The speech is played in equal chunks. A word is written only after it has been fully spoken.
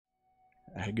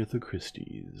Agatha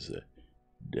Christie's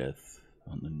Death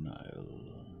on the Nile.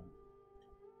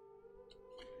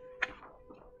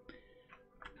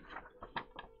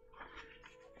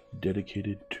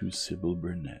 Dedicated to Sybil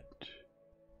Burnett,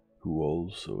 who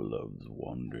also loves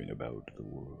wandering about the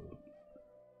world.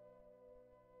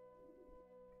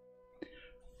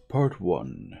 Part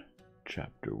 1,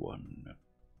 Chapter 1.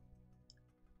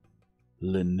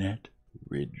 Lynette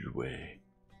Ridgway.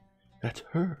 That's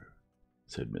her,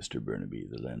 said Mr. Burnaby,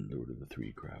 the landlord of the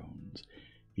Three Crowns.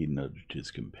 He nudged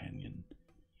his companion.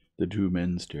 The two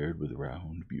men stared with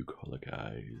round, bucolic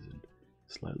eyes and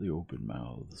slightly open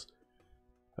mouths.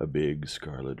 A big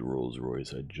scarlet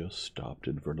Rolls-Royce had just stopped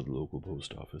in front of the local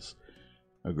post office.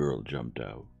 A girl jumped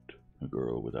out, a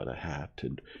girl without a hat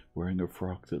and wearing a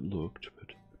frock that looked,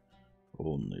 but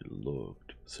only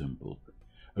looked, simple.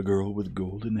 A girl with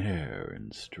golden hair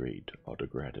and straight,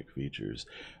 autocratic features.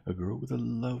 A girl with a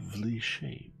lovely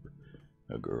shape.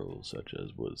 A girl such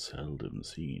as was seldom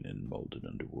seen in Malden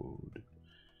Underwood.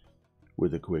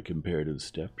 With a quick, imperative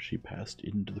step, she passed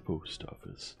into the post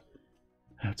office.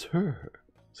 "That's her,"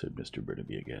 said Mr.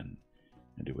 Burnaby again,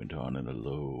 and he went on in a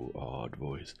low, awed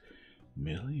voice.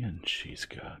 "Millions she's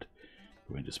got.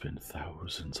 Going to spend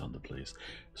thousands on the place.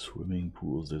 Swimming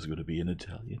pools, there's going to be an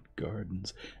Italian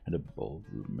gardens and a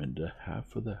ballroom and a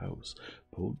half of the house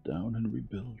pulled down and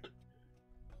rebuilt."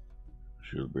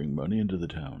 "She'll bring money into the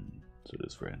town," said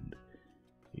his friend.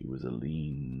 He was a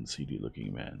lean,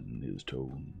 seedy-looking man, his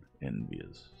tone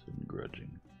envious and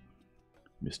grudging.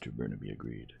 Mr. Burnaby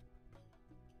agreed.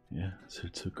 "Yes,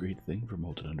 it's a great thing for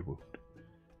Malden Underwood.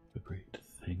 A great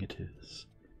thing it is."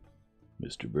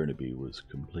 Mr. Burnaby was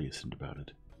complacent about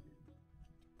it.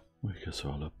 "Wake us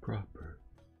all up proper,"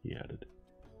 he added.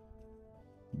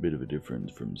 "Bit of a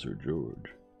difference from Sir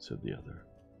George," said the other.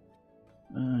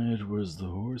 "It was the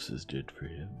horses did for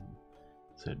him,"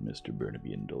 said Mr.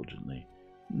 Burnaby indulgently.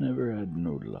 "Never had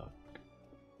no luck."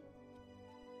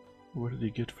 "What did he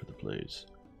get for the place?"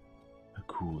 "A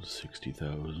cool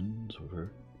 60,000, sort of."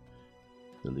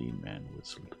 The lean man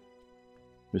whistled.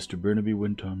 Mr. Burnaby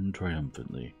went on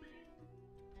triumphantly.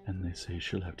 "And they say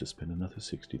she'll have to spend another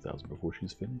 60,000 before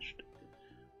she's finished."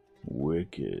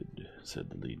 "Wicked," said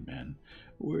the lean man.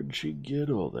 "Where'd she get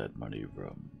all that money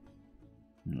from?"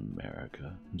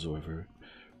 "America, so I've heard.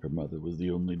 Her mother was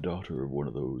the only daughter of one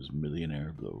of those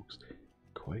millionaire blokes.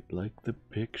 Quite like the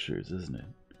pictures, isn't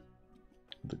it?"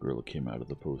 The girl came out of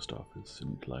the post office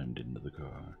and climbed into the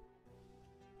car.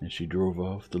 As she drove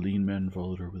off, the lean man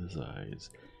followed her with his eyes.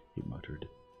 He muttered,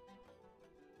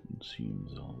 "It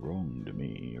seems all wrong to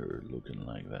me, her looking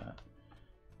like that.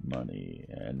 Money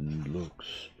and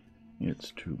looks,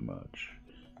 it's too much.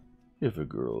 If a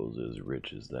girl's as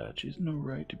rich as that, she's no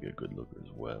right to be a good looker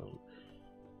as well.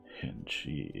 And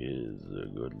she is a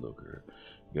good looker.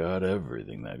 Got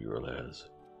everything that girl has.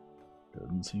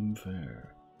 Doesn't seem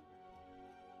fair."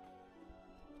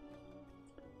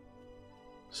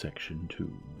 Section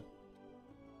 2.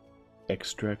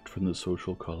 Extract from the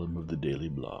social column of the Daily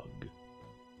Blog.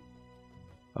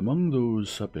 "Among those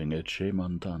supping at Chez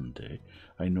Montante,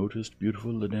 I noticed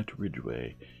beautiful Lynette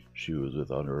Ridgway. She was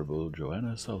with Honourable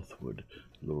Joanna Southwood,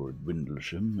 Lord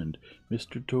Windlesham, and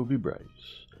Mr. Toby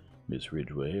Bryce. Miss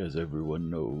Ridgway, as everyone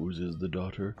knows, is the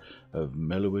daughter of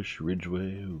Mellowish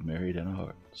Ridgway, who married Anna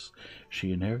Harts.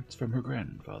 She inherits from her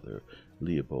grandfather,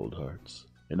 Leopold Harts,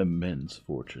 an immense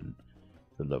fortune.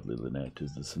 The lovely Lynette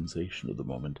is the sensation of the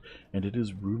moment, and it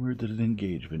is rumoured that an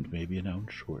engagement may be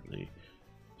announced shortly.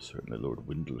 Certainly Lord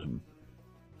Windlesham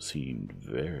seemed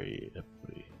very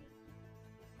happy."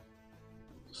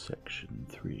 Section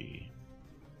 3.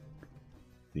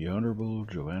 The Honourable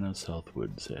Joanna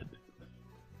Southwood said,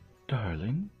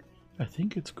 "Darling, I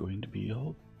think it's going to be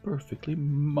all perfectly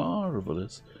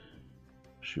marvellous."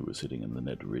 She was sitting in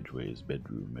Lynette Ridgway's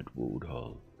bedroom at Wold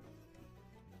Hall.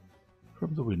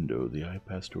 From the window the eye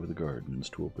passed over the gardens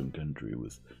to open country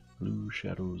with blue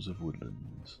shadows of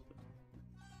woodlands.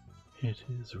 "It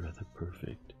is rather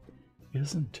perfect,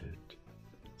 isn't it?"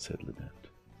 said Lynette.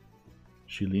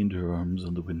 She leaned her arms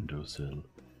on the window-sill.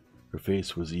 Her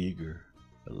face was eager,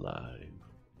 alive,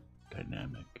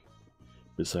 dynamic.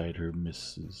 Beside her,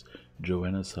 Mrs.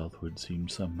 Joanna Southwood seemed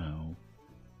somehow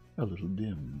a little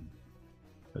dim.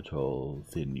 A tall,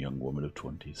 thin young woman of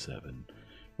 27,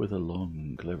 with a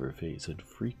long, clever face and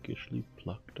freakishly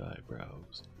plucked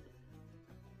eyebrows.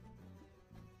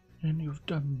 "And you've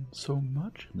done so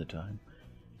much in the time.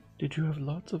 Did you have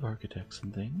lots of architects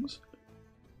and things?"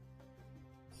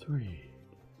 "3.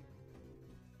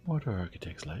 "What are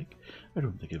architects like? I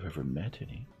don't think I've ever met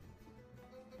any."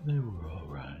 "They were all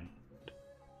right.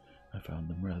 I found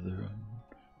them rather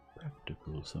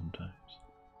unpractical sometimes."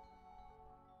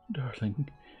 Darling,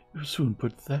 you soon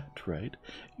put that right.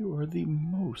 You are the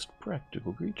most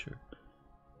practical creature.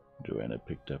 Joanna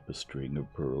picked up a string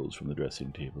of pearls from the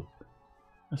dressing table.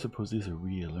 I suppose these are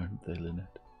real, aren't they,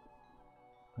 Lynette?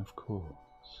 Of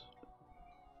course.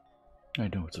 I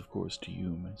know it's of course to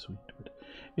you, my sweet, but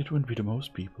it wouldn't be to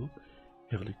most people,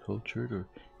 heavily cultured or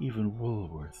even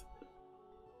Woolworth.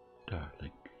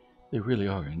 Darling, they really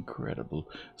are incredible,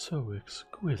 so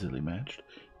exquisitely matched,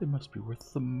 they must be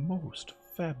worth the most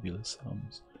fabulous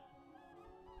sums.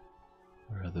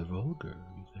 Rather vulgar,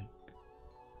 you think?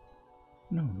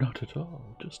 No, not at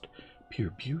all, just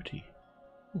pure beauty.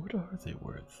 What are they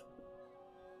worth?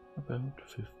 About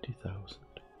 50,000.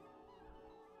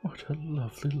 What a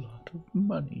lovely lot of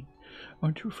money.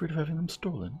 Aren't you afraid of having them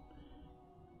stolen?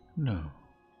 No.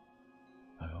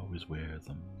 I always wear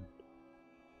them.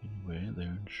 Anyway,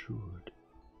 they're insured.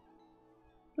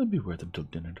 Let me wear them till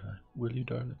dinner time, will you,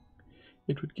 darling?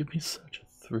 It would give me such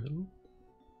a thrill.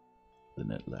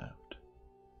 Lynette laughed.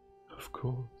 Of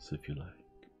course, if you like.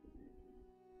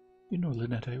 You know,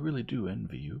 Lynette, I really do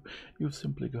envy you. You've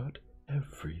simply got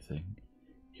everything.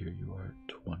 Here you are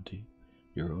at 20,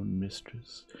 your own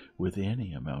mistress, with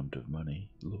any amount of money,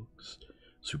 looks,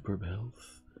 superb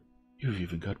health. You've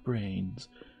even got brains.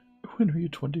 When are you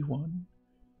 21?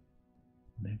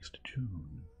 Next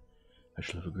June. I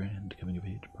shall have a grand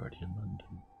coming-of-age party in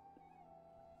London.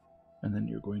 And then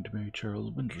you're going to marry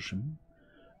Charles Windlesham.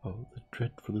 Oh, the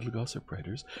dreadful little gossip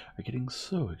writers are getting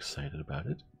so excited about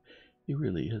it. He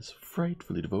really is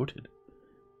frightfully devoted.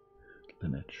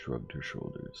 Lynette shrugged her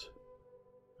shoulders.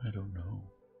 I don't know.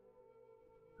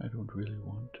 I don't really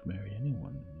want to marry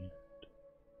anyone yet.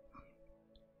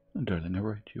 And darling, how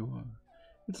right you are.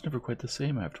 It's never quite the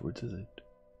same afterwards, is it?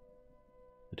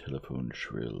 The telephone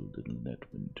shrilled and Lynette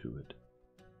went to it.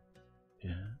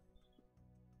 Yes?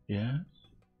 Yes?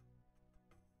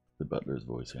 The butler's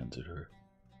voice answered her.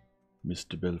 Miss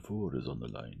de Belfort is on the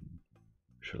line.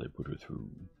 Shall I put her through?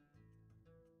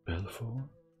 Belfort?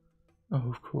 Oh,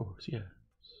 of course, yes.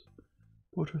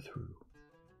 Put her through.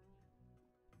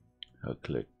 A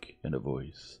click and a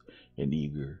voice, an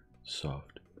eager,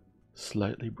 soft,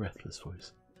 slightly breathless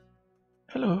voice.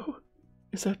 Hello?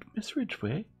 Is that Miss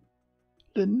Ridgway?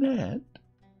 Lynette?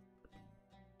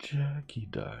 Jackie,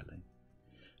 darling.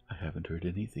 I haven't heard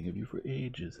anything of you for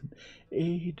ages and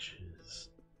ages.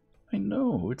 I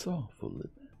know, it's awful,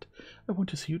 Lynette. I want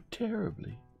to see you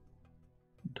terribly.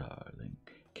 Darling,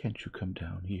 can't you come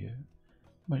down here?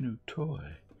 My new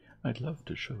toy. I'd love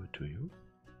to show it to you.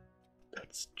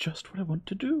 That's just what I want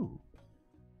to do.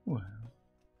 Well,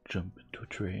 jump into a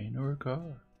train or a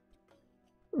car.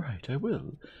 Right, I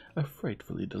will. A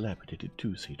frightfully dilapidated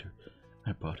two-seater.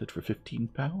 I bought it for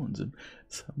 £15, and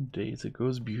some days it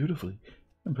goes beautifully,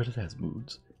 but it has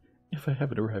moods. If I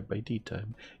haven't arrived by tea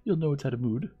time, you'll know it's had a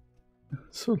mood.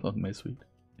 So long, my sweet.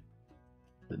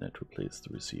 Lynette replaced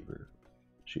the receiver.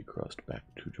 She crossed back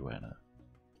to Joanna.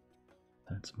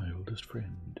 That's my oldest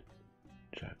friend,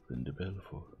 Jacqueline de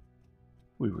Belfort.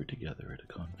 We were together at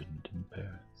a convent in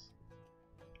Paris.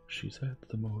 She's had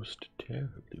the most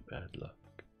terribly bad luck.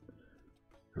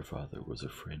 Her father was a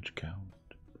French count.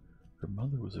 Her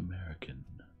mother was American,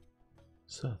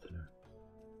 Southerner.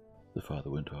 The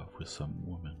father went off with some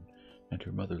woman, and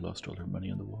her mother lost all her money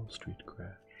in the Wall Street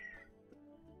crash.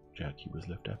 Jackie was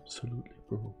left absolutely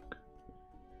broke.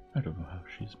 I don't know how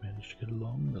she's managed to get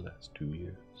along the last 2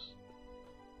 years.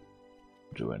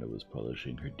 Joanna was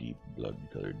polishing her deep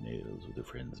blood-colored nails with a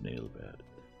friend's nail pad.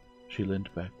 She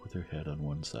leant back with her head on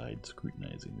one side,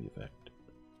 scrutinizing the effect.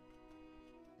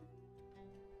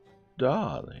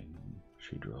 Darling,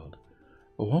 she drawled,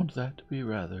 won't that be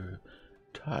rather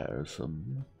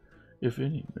tiresome? If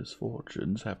any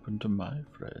misfortunes happen to my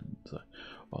friends, I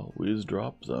always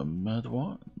drop them at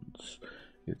once.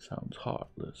 It sounds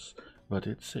heartless, but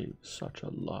it saves such a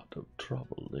lot of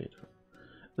trouble later.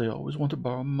 They always want to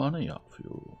borrow money off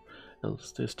you,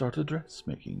 else they start a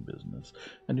dressmaking business,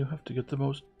 and you have to get the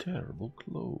most terrible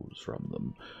clothes from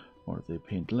them, or they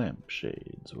paint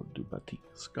lampshades or do batik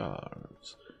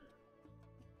scarves.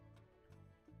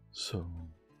 So,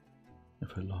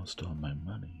 if I lost all my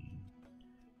money,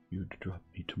 you'd drop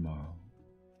me tomorrow?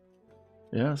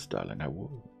 Yes, darling, I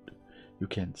would. You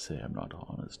can't say I'm not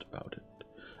honest about it.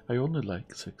 I only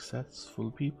like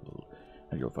successful people,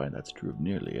 and you'll find that's true of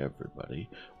nearly everybody,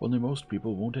 only most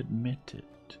people won't admit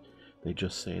it. They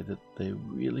just say that they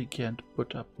really can't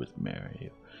put up with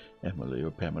Mary, or Emily,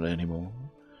 or Pamela anymore.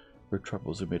 Her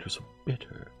troubles have made her so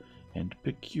bitter and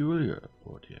peculiar,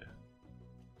 poor dear.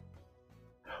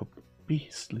 How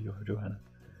beastly you are, Joanna.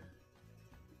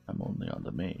 I'm only on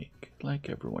the make, like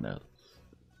everyone else.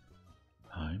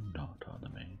 I'm not on the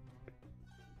make.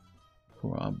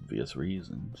 obvious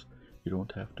reasons. You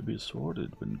don't have to be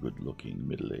sordid when good-looking,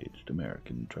 middle-aged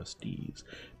American trustees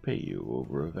pay you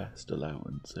over a vast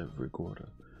allowance every quarter.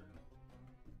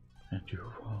 And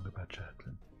you're wrong about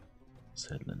Jacqueline,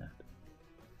 said Lynette.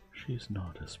 She's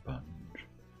not a sponge.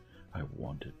 I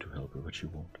wanted to help her, but she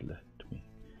won't let me.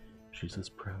 She's as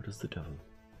proud as the devil.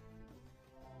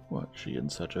 What's she in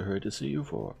such a hurry to see you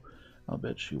for? I'll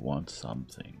bet she wants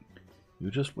something. You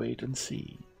just wait and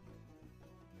see.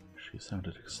 She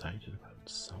sounded excited about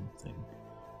something,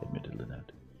 admitted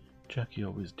Lynette. Jackie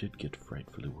always did get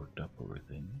frightfully worked up over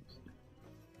things.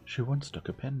 She once stuck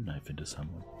a penknife into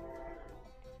someone.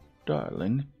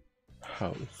 Darling,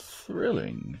 how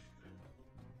thrilling.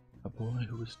 A boy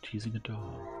who was teasing a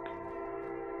dog.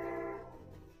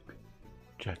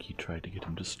 Jackie tried to get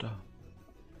him to stop.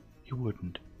 He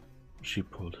wouldn't. She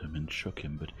pulled him and shook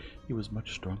him, but he was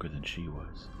much stronger than she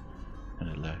was, and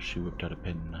at last she whipped out a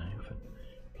penknife and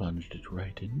plunged it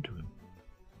right into him.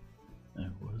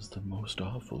 It was the most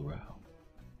awful row.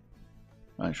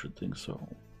 I should think so.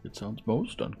 It sounds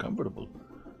most uncomfortable.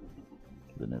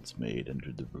 Lynette's maid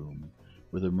entered the room.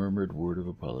 With a murmured word of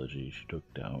apology, she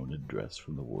took down a dress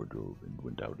from the wardrobe and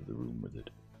went out of the room with it.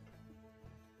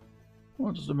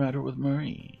 What's the matter with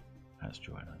Marie? Asked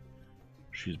Joanna.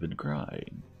 She's been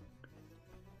crying.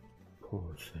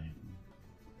 Poor thing.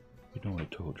 You know I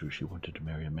told you she wanted to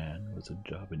marry a man who has a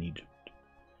job in Egypt.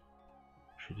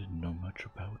 She didn't know much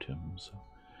about him, so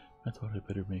I thought I'd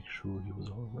better make sure he was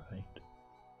all right.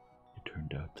 It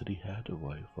turned out that he had a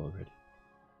wife already,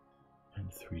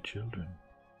 and 3 children.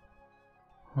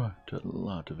 What a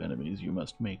lot of enemies you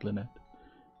must make, Lynette.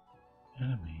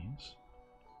 Enemies?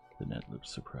 Lynette looked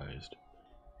surprised.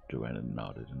 Joanna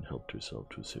nodded and helped herself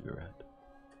to a cigarette.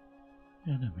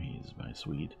 Enemies, my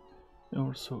sweet.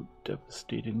 You're so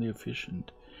devastatingly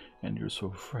efficient, and you're so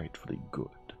frightfully good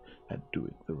at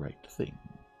doing the right thing.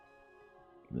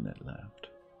 Lynette laughed.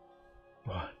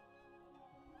 Why,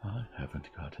 I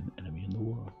haven't got an enemy in the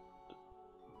world.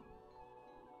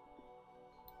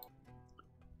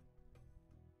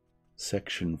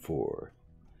 Section 4.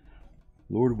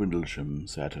 Lord Windlesham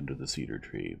sat under the cedar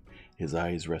tree. His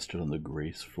eyes rested on the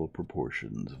graceful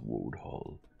proportions of Woad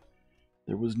Hall.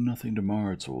 There was nothing to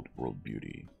mar its old-world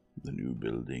beauty. The new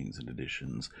buildings and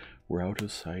additions were out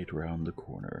of sight round the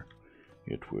corner.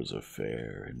 It was a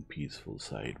fair and peaceful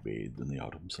sight bathed in the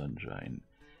autumn sunshine.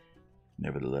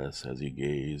 Nevertheless, as he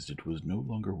gazed, it was no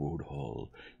longer Woad Hall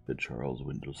that Charles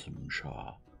Windlesham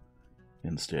saw.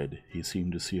 Instead, he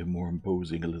seemed to see a more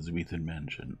imposing Elizabethan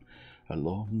mansion, a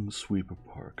long sweep of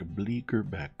park, a bleaker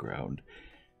background.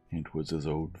 It was his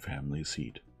old family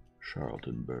seat,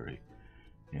 Charltonbury,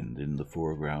 and in the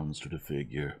foreground stood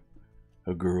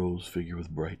a girl's figure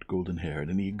with bright golden hair and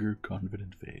an eager,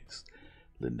 confident face,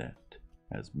 Lynette,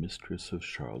 as mistress of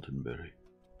Charltonbury.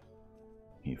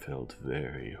 He felt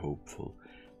very hopeful.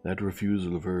 That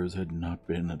refusal of hers had not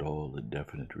been at all a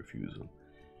definite refusal.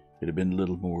 It had been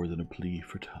little more than a plea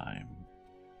for time.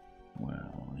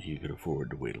 Well, he could afford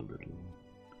to wait a little.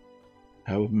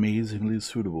 How amazingly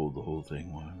suitable the whole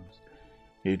thing was.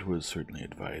 It was certainly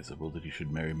advisable that he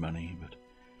should marry money, but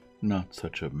not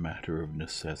such a matter of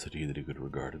necessity that he could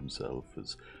regard himself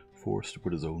as forced to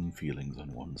put his own feelings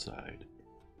on one side.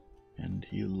 And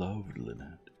he loved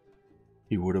Lynette.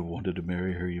 He would have wanted to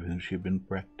marry her even if she had been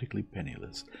practically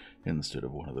penniless instead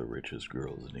of one of the richest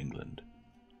girls in England.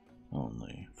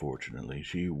 Only, fortunately,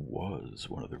 she was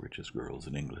one of the richest girls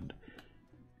in England.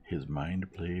 His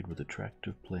mind played with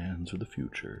attractive plans for the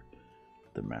future.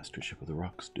 The mastership of the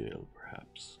Rochdale,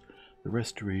 perhaps. The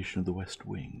restoration of the West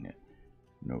Wing.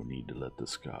 No need to let the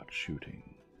Scotch shooting.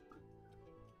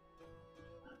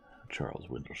 Charles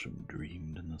Windlesham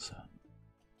dreamed in the sun.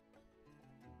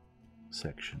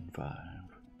 Section 5.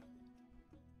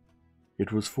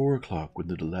 It was 4 o'clock when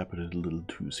the dilapidated little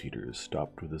two-seater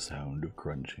stopped with a sound of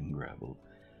crunching gravel.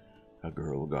 A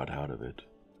girl got out of it,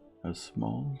 a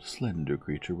small, slender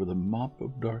creature with a mop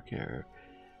of dark hair.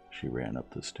 She ran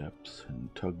up the steps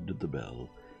and tugged at the bell.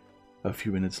 A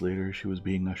few minutes later she was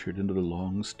being ushered into the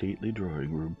long, stately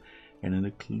drawing-room, and an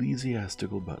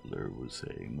ecclesiastical butler was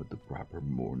saying with the proper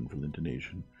mournful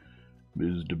intonation,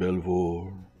 "Miss de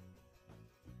Belvoir."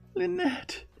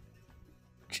 "Lynette!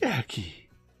 Jackie!"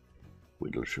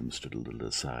 Windlesham stood a little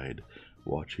aside,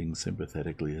 watching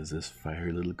sympathetically as this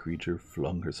fiery little creature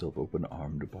flung herself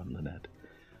open-armed upon Lynette.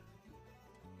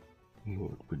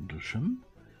 "Lord Windlesham?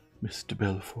 Miss de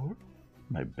Belvoir?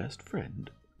 My best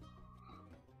friend."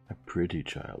 A pretty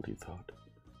child, he thought.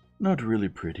 Not really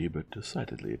pretty, but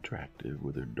decidedly attractive,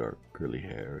 with her dark curly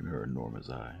hair and her enormous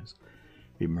eyes.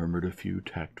 He murmured a few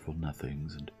tactful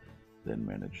nothings, and then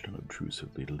managed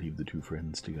unobtrusively to leave the two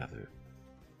friends together.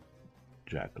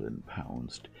 Jacqueline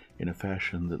pounced in a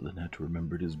fashion that Lynette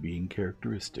remembered as being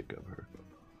characteristic of her.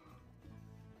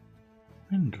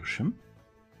 Windlesham?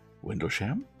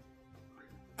 Windlesham?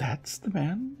 That's the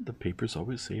man the papers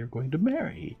always say you're going to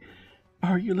marry.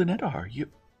 Are you, Lynette, are you?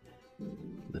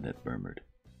 Lynette murmured.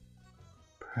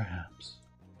 Perhaps.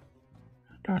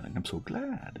 Darling, I'm so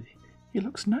glad. He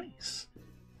looks nice.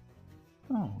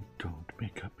 Oh, don't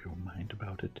make up your mind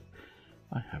about it.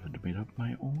 I haven't made up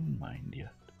my own mind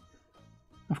yet.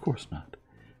 Of course not.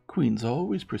 Queens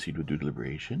always proceed with due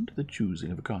deliberation to the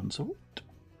choosing of a consort.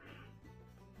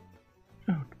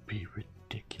 Don't be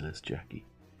ridiculous, Jackie.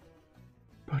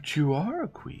 But you are a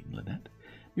queen, Lynette.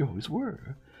 You always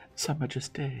were. Sa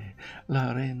Majesté,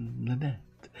 la Reine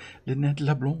Lynette, Lynette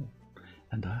la Blonde.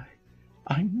 And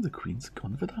I'm the queen's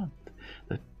confidante,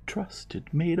 the trusted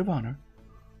maid of honor.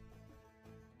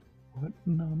 What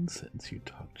nonsense you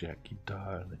talk, Jackie,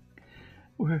 darling.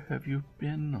 Where have you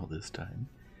been all this time?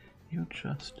 You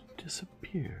just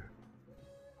disappear,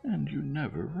 and you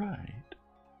never write.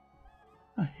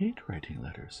 I hate writing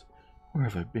letters. Where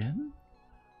have I been?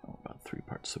 Oh, about 3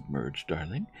 parts submerged,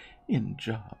 darling. In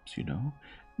jobs, you know.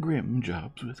 Grim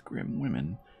jobs with grim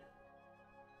women.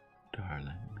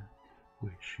 Darling,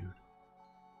 wish you'd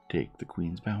take the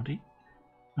Queen's bounty.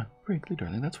 Frankly,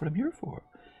 darling, that's what I'm here for.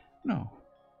 No,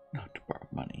 not to borrow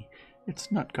money.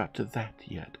 It's not got to that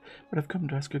yet, but I've come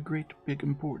to ask a great, big,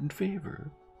 important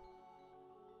favor.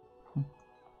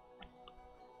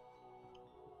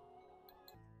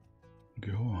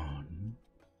 Go on.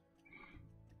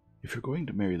 If you're going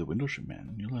to marry the Windlesham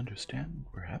man, you'll understand,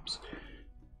 perhaps.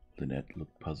 Lynette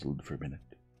looked puzzled for a minute.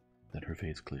 Then her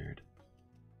face cleared.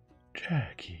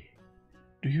 Jackie,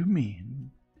 do you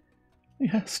mean?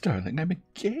 Yes, darling, I'm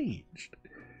engaged.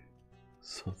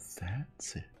 So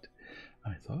that's it.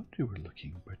 I thought you were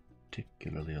looking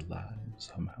particularly alive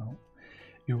somehow.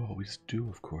 You always do,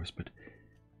 of course, but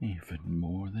even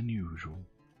more than usual.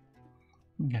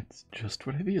 That's just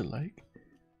what I feel like.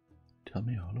 Tell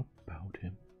me all about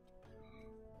him.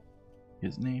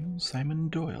 His name's Simon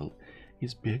Doyle.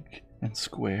 He's big and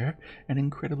square and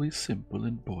incredibly simple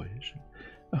and boyish.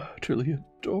 Utterly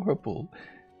adorable.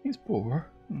 He's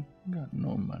poor. Got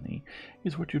no money.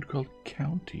 He's what you'd call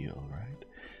county, all right.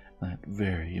 That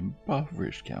very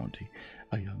impoverished county.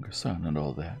 A younger son and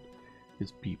all that.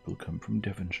 His people come from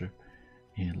Devonshire.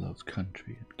 He loves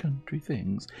country and country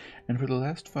things, and for the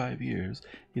last 5 years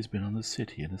he's been on the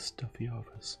city in a stuffy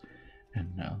office.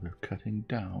 And now they're cutting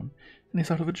down, and he's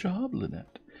out of a job,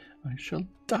 Lynette. I shall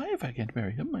die if I can't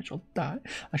marry him. I shall die.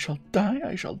 I shall die.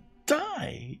 I shall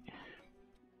die.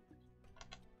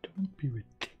 Don't be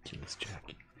ridiculous,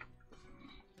 Jackie.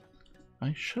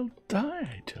 I shall die,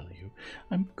 I tell you.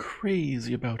 I'm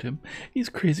crazy about him. He's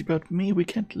crazy about me. We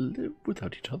can't live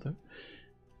without each other.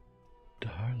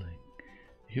 Darling,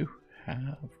 you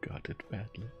have got it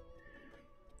badly.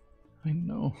 I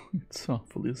know. It's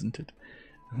awful, isn't it?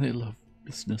 They love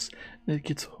business. It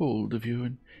gets hold of you,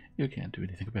 and you can't do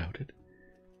anything about it.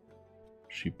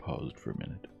 She paused for a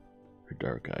minute. Her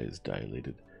dark eyes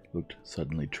dilated, looked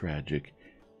suddenly tragic.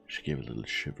 She gave a little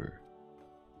shiver.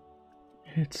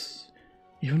 It's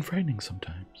even frightening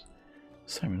sometimes.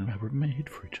 Simon and I were made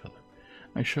for each other.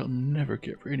 I shall never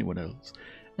care for anyone else,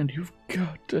 and you've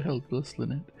got to help us,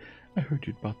 Lynette. I heard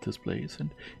you'd bought this place,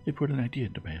 and it put an idea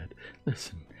into my head.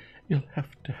 Listen, you'll have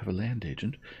to have a land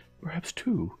agent, perhaps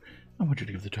 2. I want you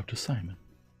to give the job to Simon.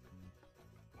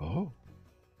 Oh,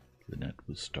 Lynette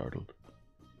was startled.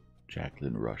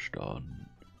 Jacqueline rushed on.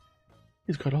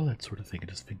 He's got all that sort of thing at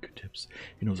his fingertips.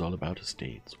 He knows all about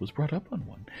estates, was brought up on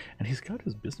one, and he's got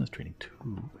his business training,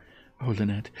 too. Oh,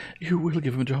 Lynette, you will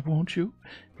give him a job, won't you?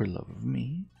 For love of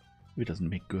me. If he doesn't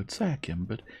make good, sack him,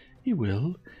 but he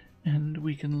will, and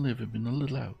we can live him in a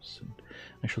little house, and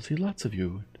I shall see lots of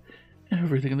you, and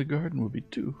everything in the garden will be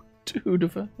too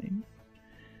divine.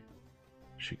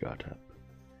 She got up.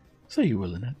 Say you will,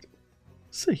 Lynette.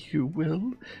 Say you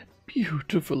will.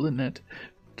 Beautiful Lynette.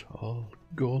 Tall,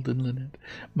 golden Lynette.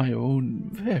 My own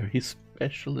very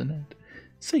special Lynette.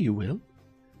 Say you will.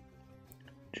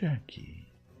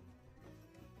 Jackie.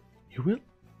 You will?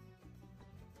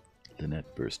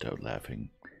 Lynette burst out laughing.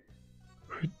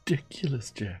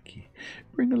 Ridiculous, Jackie.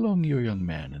 Bring along your young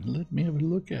man and let me have a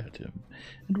look at him,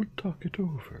 and we'll talk it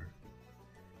over.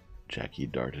 Jackie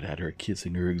darted at her,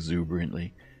 kissing her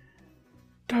exuberantly.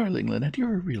 Darling Lynette,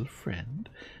 you're a real friend.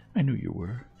 I knew you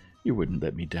were. You wouldn't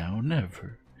let me down,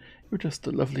 never. You're just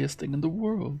the loveliest thing in the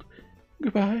world.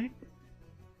 Goodbye.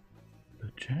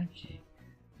 But Jackie,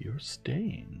 you're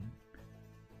staying.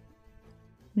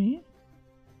 Me?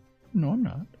 No, I'm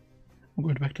not. I'm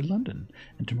going back to London,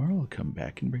 and tomorrow I'll come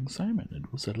back and bring Simon, and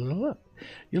we'll settle it all up.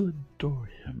 You'll adore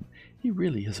him. He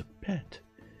really is a pet.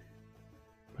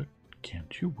 But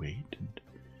can't you wait and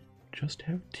just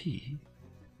have tea?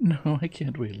 No, I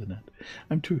can't wait, Lynette.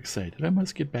 I'm too excited. I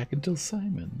must get back and tell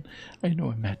Simon. I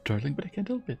know I'm mad, darling, but I can't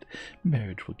help it.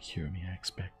 Marriage will cure me, I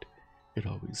expect. It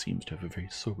always seems to have a very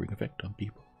sobering effect on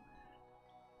people.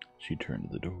 She turned to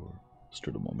the door,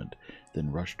 stood a moment,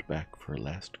 then rushed back for a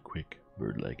last quick,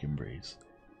 bird-like embrace.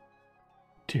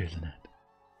 Dear Lynette,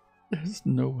 there's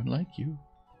no one like you.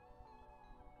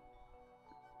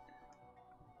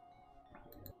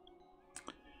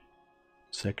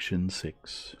 Section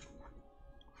 6.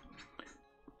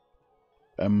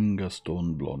 M.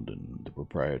 Gaston Blondin, the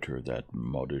proprietor of that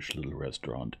modish little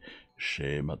restaurant,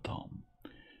 Chez Madame,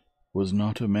 was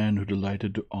not a man who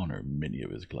delighted to honor many of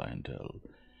his clientele.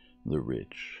 The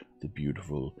rich, the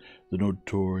beautiful, the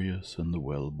notorious, and the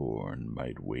well-born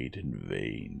might wait in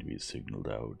vain to be signaled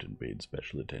out and paid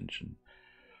special attention.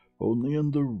 Only in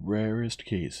the rarest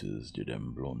cases did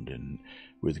M. Blondin,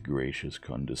 with gracious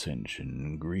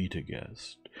condescension, greet a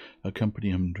guest, accompany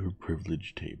him to a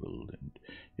privileged table, and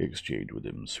exchange with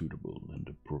him suitable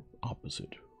and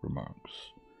opposite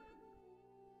remarks.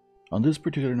 On this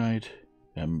particular night,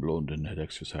 M. Blondin had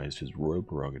exercised his royal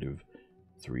prerogative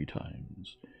 3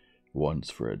 times,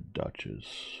 once for a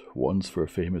duchess, once for a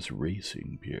famous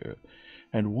racing peer,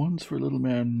 and once for a little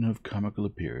man of comical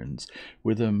appearance,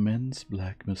 with immense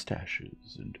black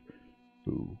moustaches, and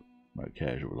who, a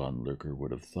casual onlooker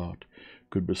would have thought,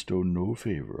 could bestow no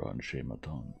favor on Chez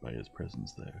Madame by his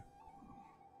presence there.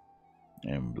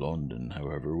 M. Blondin,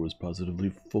 however, was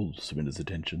positively fulsome in his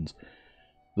attentions.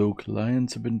 Though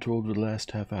clients had been told for the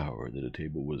last half-hour that a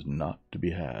table was not to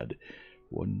be had,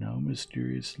 one now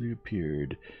mysteriously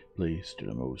appeared, placed in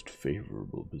a most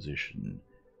favorable position.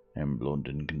 M.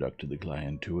 Blondin conducted the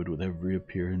client to it with every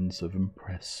appearance of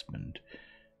empressment.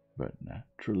 But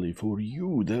naturally for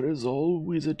you there is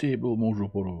always a table, Monsieur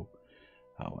Poirot.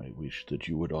 How I wish that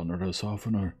you would honor us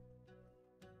oftener.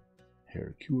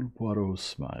 Hercule Poirot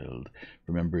smiled,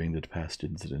 remembering that past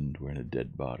incident wherein a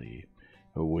dead body,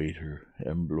 a waiter,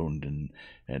 M. Blondin,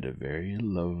 and a very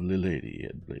lovely lady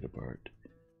had played a part.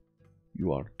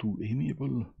 You are too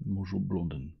amiable, Monsieur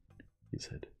Blondin, he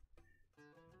said.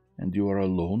 And you are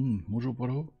alone, Monsieur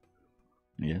Poirot?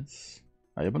 Yes,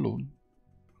 I am alone.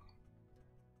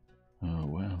 Oh,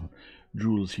 well,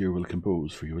 Jules here will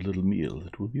compose for you a little meal.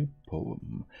 It will be a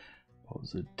poem,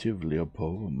 positively a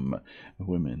poem.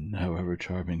 Women, however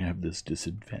charming, have this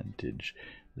disadvantage.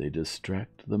 They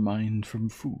distract the mind from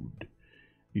food.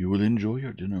 You will enjoy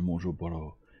your dinner, Monsieur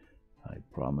Poirot. I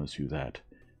promise you that.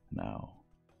 Now,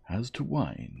 as to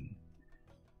wine.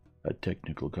 A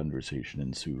technical conversation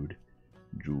ensued,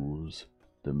 Jules,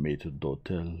 the maître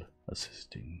d'hôtel,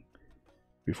 assisting.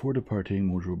 Before departing,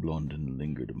 Monsieur Blondin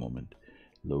lingered a moment,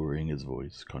 lowering his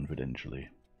voice confidentially.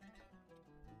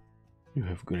 You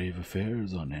have grave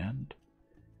affairs on hand?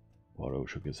 Poirot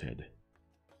shook his head.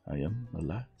 I am,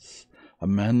 alas, a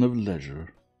man of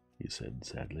leisure, he said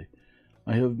sadly.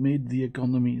 I have made the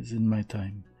economies in my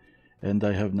time, and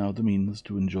I have now the means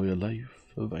to enjoy a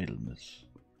life of idleness.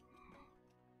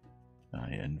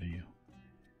 I envy you.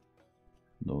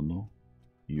 No,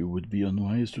 you would be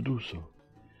unwise to do so.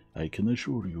 I can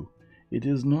assure you, it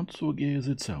is not so gay as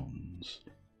it sounds,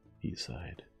 he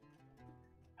sighed.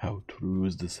 How true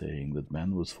is the saying that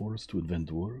man was forced to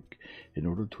invent work in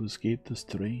order to escape the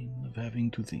strain of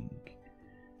having to think.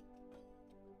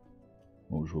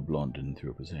 Monsieur Blondin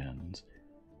threw up his hands.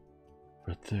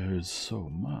 But there is so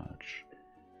much.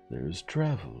 There is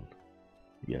travel.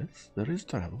 Yes, there is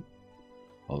travel.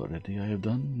 Already I have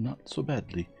done not so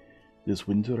badly. This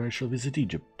winter I shall visit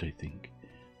Egypt, I think.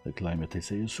 The climate, they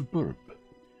say, is superb.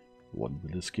 One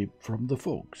will escape from the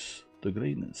fogs, the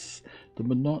greyness, the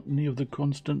monotony of the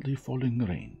constantly falling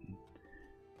rain.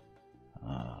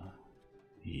 Ah,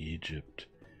 Egypt,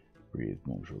 breathed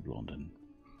Monsieur Blondin.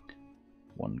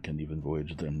 One can even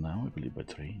voyage there now, I believe, by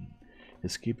train,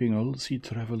 escaping all sea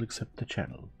travel except the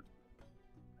Channel.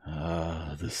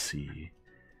 Ah, the sea.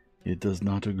 It does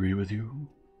not agree with you?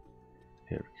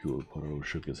 Hercule Poirot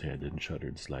shook his head and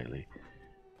shuddered slightly.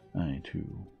 I,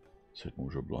 too, said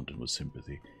Monsieur Blondin with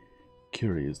sympathy.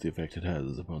 Curious the effect it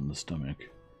has upon the stomach.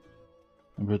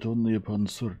 But only upon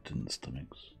certain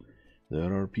stomachs.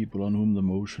 There are people on whom the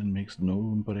motion makes no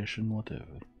impression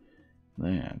whatever.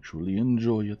 They actually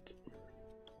enjoy it.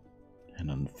 An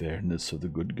unfairness of the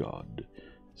good God,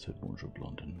 said Monsieur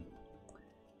Blondin.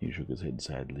 He shook his head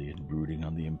sadly, and brooding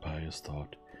on the impious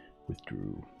thought,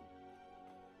 withdrew.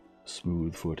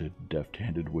 Smooth-footed,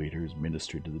 deft-handed waiters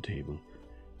ministered to the table.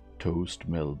 Toast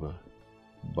Melba,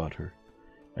 butter,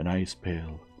 an ice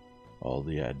pail, all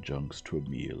the adjuncts to a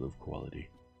meal of quality.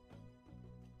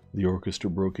 The orchestra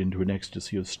broke into an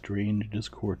ecstasy of strange,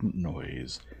 discordant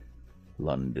noise.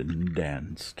 London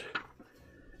danced.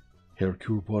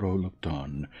 Hercule Poirot looked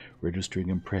on, registering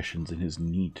impressions in his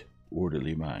neat,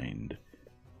 orderly mind.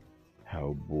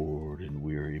 How bored and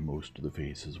weary most of the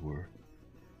faces were.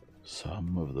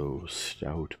 Some of those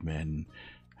stout men,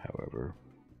 however,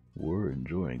 were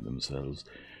enjoying themselves,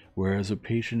 whereas a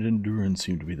patient endurance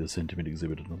seemed to be the sentiment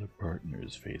exhibited on their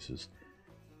partners' faces.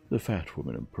 The fat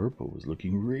woman in purple was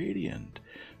looking radiant.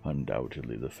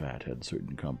 Undoubtedly the fat had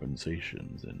certain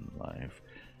compensations in life,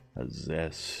 a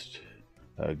zest,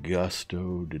 a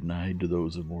gusto denied to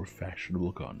those of more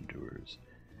fashionable contours.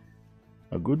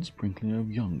 A good sprinkling of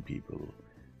young people,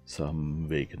 some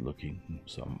vacant-looking,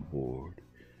 some bored,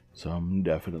 some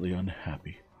definitely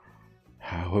unhappy.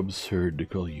 How absurd to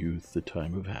call youth the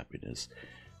time of happiness,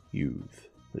 youth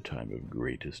the time of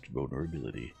greatest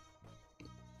vulnerability.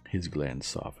 His glance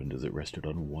softened as it rested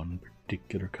on one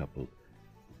particular couple,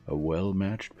 a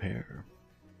well-matched pair.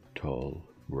 Tall,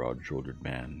 broad-shouldered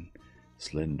man,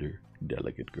 slender,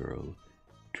 delicate girl,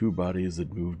 two bodies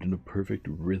that moved in a perfect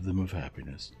rhythm of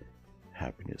happiness.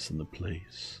 Happiness in the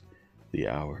place, the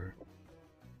hour,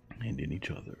 and in each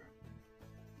other.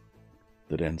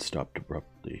 The dance stopped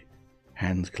abruptly.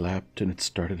 Hands clapped, and it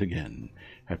started again.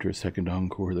 After a second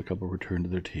encore, the couple returned to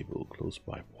their table close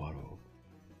by Poirot.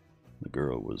 The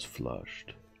girl was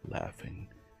flushed, laughing.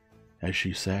 As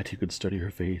she sat, he could study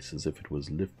her face as if it was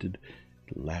lifted,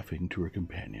 laughing to her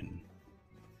companion.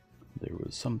 There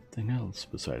was something else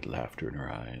beside laughter in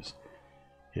her eyes.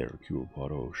 Hercule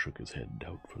Poirot shook his head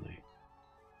doubtfully.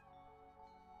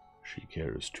 "She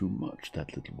cares too much,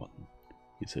 that little one,"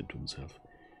 he said to himself.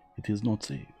 "It is not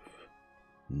safe.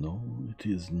 No, it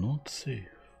is not safe."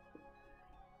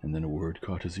 And then a word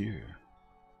caught his ear.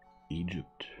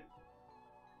 Egypt.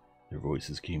 Their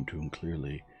voices came to him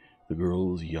clearly. The girl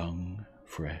was young,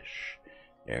 fresh,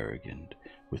 arrogant,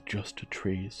 with just a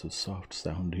trace of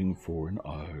soft-sounding foreign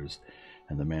R's,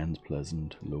 and the man's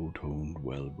pleasant, low-toned,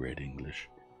 well-bred English.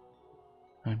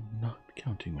 "I'm not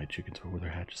counting my chickens before they're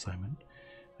hatched, Simon.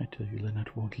 I tell you,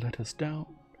 Lynette won't let us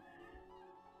down."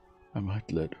 "I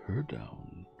might let her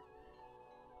down."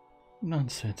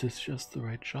 "Nonsense, it's just the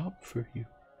right job for you."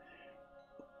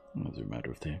 "As a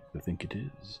matter of fact, I think it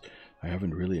is. I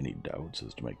haven't really any doubts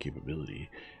as to my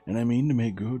capability, and I mean to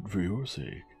make good for your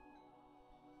sake."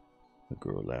 The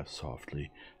girl laughed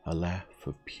softly, a laugh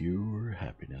of pure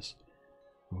happiness.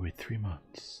 "Wait 3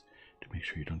 months to make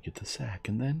sure you don't get the sack,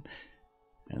 and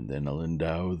then I'll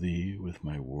endow thee with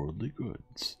my worldly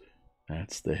goods.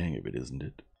 That's the hang of it, isn't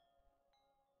it?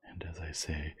 And as I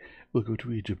say, we'll go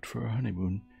to Egypt for our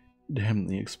honeymoon. Damn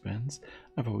the expense.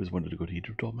 I've always wanted to go to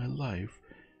Egypt all my life.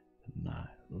 The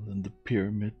Nile and the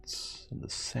pyramids and the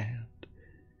sand,"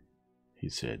 he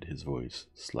said, his voice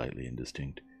slightly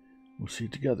indistinct. "We'll see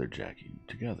together, Jackie,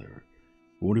 together.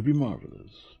 Won't it be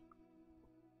marvelous?"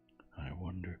 "I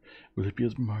wonder, will it be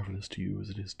as marvelous to you as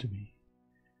it is to me?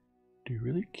 Do you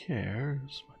really care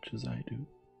as much as I do?"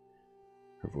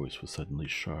 Her voice was suddenly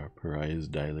sharp, her eyes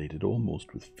dilated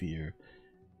almost with fear.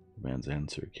 The man's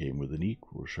answer came with an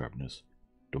equal sharpness.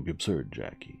 "Don't be absurd,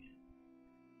 Jackie."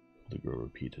 The girl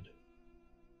repeated,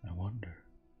 "I wonder."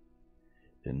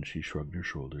 Then she shrugged her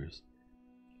shoulders.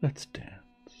 "Let's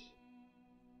dance."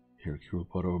 Hercule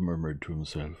Poirot murmured to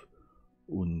himself,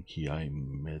 "Unki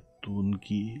aimet,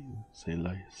 unki se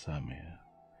lai same."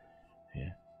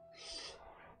 Yes,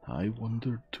 I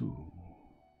wonder too.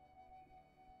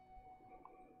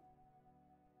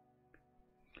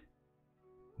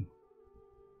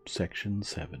 Section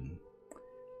 7.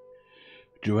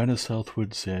 Joanna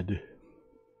Southwood said,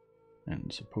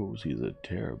 "And suppose he's a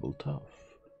terrible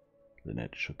tough?"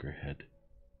 Lynette shook her head.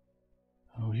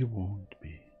 "Oh, he won't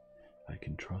be. I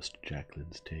can trust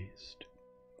Jacqueline's taste."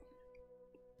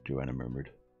 Joanna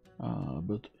murmured, "Ah,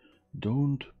 but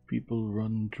don't people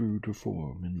run true to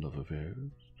form in love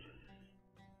affairs?"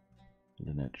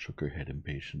 Lynette shook her head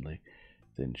impatiently.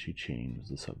 Then she changed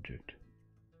the subject.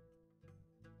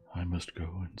 "I must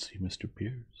go and see Mr.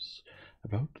 Pierce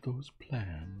about those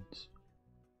plans."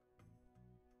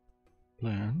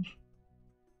 "Plans?"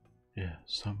 "Yes,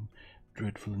 some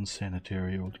dreadful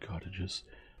insanitary old cottages.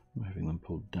 I'm having them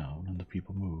pulled down and the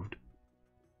people moved."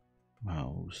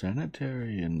 "How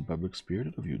sanitary and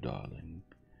public-spirited of you, darling."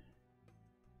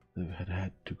 "They've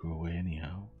had to go away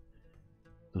anyhow.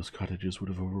 Those cottages would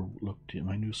have overlooked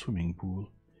my new swimming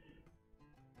pool."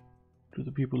 "Do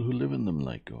the people who live in them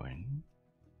like going?"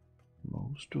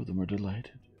 "Most of them are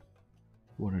delighted.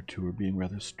 1 or 2 are being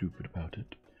rather stupid about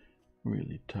it.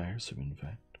 Really tiresome, in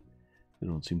fact. They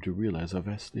don't seem to realize how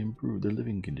vastly improved their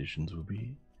living conditions will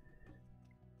be.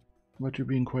 But you're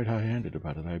being quite high-handed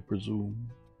about it, I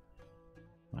presume.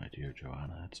 My dear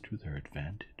Joanna, it's to their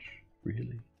advantage,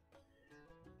 really.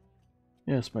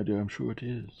 Yes, my dear, I'm sure it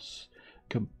is.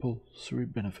 Compulsory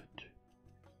benefit.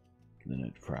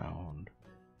 Lynette frowned.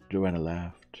 Joanna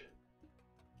laughed.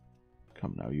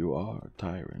 Come now, you are a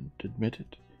tyrant, admit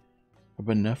it. A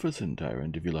beneficent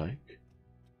tyrant, if you like.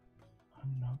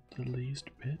 I'm not the least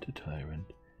bit a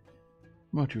tyrant.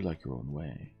 But you like your own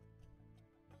way.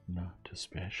 Not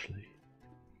especially.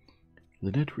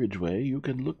 Lynette Ridgway, you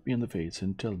can look me in the face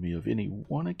and tell me of any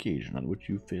one occasion on which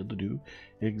you failed to do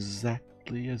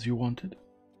exactly as you wanted?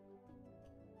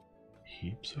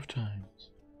 Heaps of times.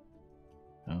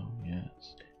 Oh,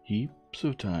 yes, heaps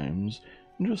of times,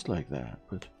 just like that,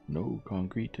 but no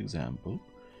concrete example.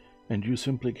 And you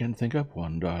simply can't think up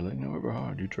one, darling, however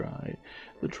hard you try.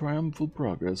 The triumphal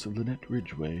progress of Lynette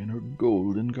Ridgway and her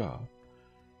golden gar.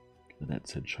 Lynette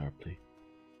said sharply,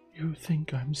 You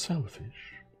think I'm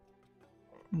selfish?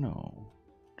 No,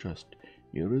 just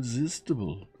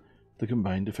irresistible. The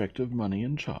combined effect of money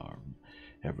and charm.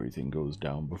 Everything goes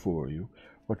down before you.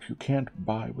 What you can't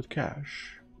buy with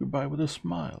cash, you buy with a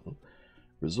smile.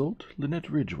 Result, Lynette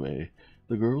Ridgway,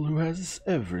 the girl who has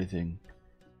everything.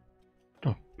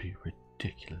 Don't be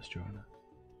ridiculous, Joanna.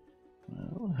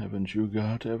 Well, haven't you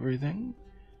got everything?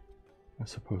 I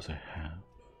suppose I have.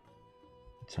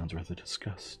 It sounds rather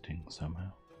disgusting,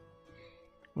 somehow.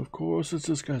 Of course it's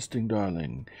disgusting,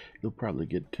 darling. You'll probably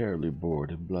get terribly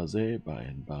bored and blasé by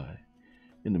and by.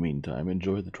 In the meantime,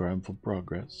 enjoy the triumphal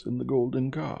progress in the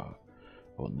golden car.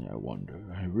 Only I wonder,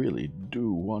 I really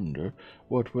do wonder,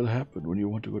 what will happen when you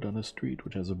want to go down a street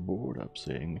which has a board up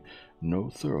saying, No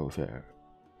thoroughfare.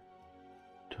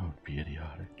 Don't be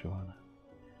idiotic, Joanna.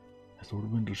 As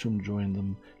Lord Windlesham joined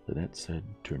them, Lynette said,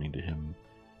 turning to him,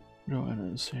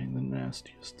 Joanna is saying the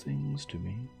nastiest things to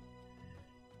me.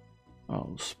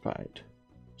 Oh, spite,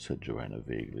 said Joanna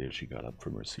vaguely as she got up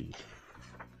from her seat.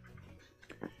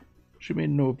 She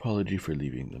made no apology for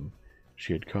leaving them.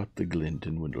 She had caught the glint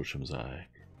in Windlesham's eye.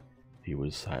 He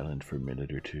was silent for a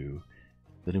minute or two,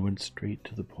 then he went straight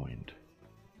to the point.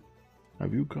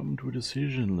 Have you come to a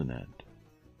decision, Lynette?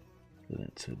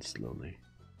 Lynette said slowly.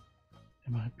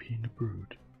 Am I being a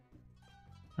brute?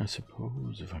 I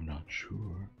suppose if I'm not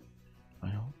sure, I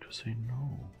ought to say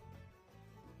no.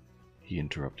 He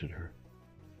interrupted her.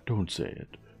 Don't say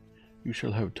it. You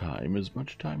shall have time, as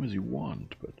much time as you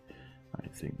want, but I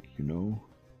think,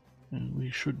 we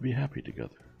should be happy together.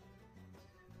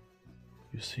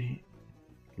 You see,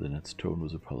 Lynette's tone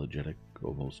was apologetic,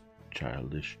 almost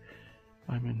childish.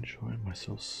 I'm enjoying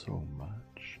myself so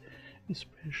much,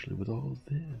 especially with all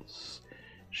this.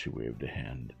 She waved a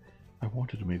hand. I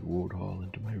wanted to make Ward Hall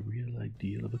into my real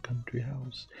ideal of a country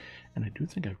house, and I do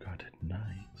think I've got it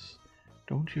nice.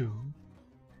 Don't you?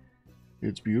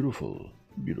 It's beautiful,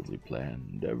 beautifully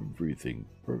planned, everything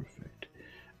perfect.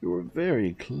 You are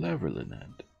very clever,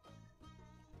 Lynette.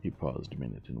 He paused a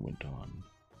minute and went on.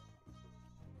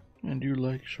 And you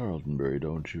like Charltonbury,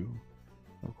 don't you?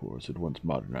 Of course, it wants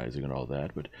modernizing and all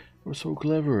that, but you're so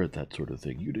clever at that sort of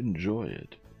thing, you'd enjoy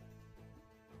it.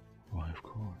 Why, of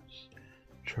course.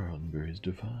 Charltonbury's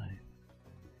divine.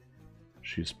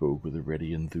 She spoke with a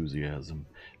ready enthusiasm,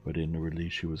 but inwardly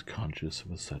she was conscious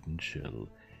of a sudden chill.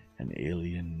 An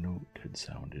alien note had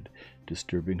sounded,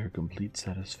 disturbing her complete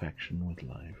satisfaction with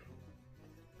life.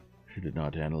 She did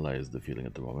not analyze the feeling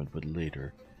at the moment, but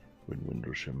later, when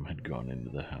Windlesham had gone into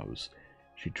the house,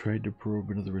 she tried to probe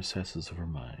into the recesses of her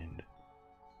mind.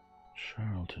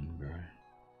 Charltonbury.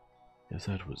 Yes,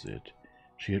 that was it.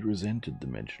 She had resented the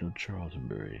mention of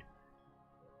Charltonbury.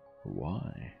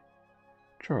 Why?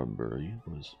 Charltonbury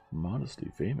was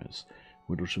modestly famous.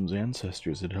 Windlesham's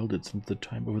ancestors had held it since the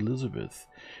time of Elizabeth.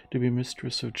 To be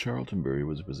mistress of Charltonbury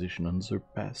was a position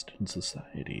unsurpassed in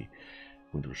society.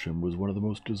 Windlesham was one of the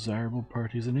most desirable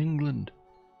parties in England.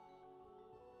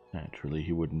 Naturally,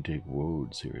 he wouldn't take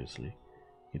Woad seriously.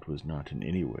 It was not in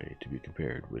any way to be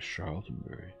compared with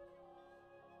Charltonbury.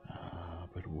 Ah,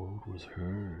 but Woad was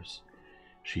hers.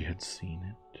 She had seen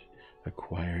it,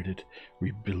 acquired it,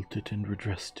 rebuilt it, and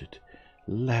redressed it,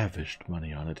 lavished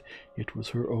money on it. It was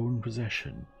her own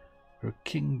possession, her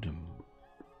kingdom.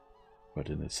 But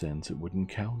in a sense it wouldn't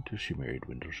count if she married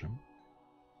Windlesham.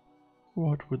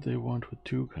 What would they want with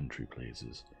two country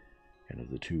places? And of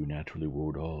the two, naturally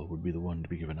Ward Hall would be the one to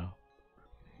be given up.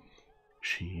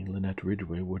 She, Lynette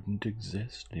Ridgway, wouldn't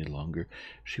exist any longer.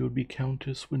 She would be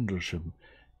Countess Windlesham,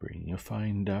 bringing a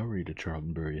fine dowry to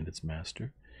Charltonbury and its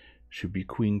master. She would be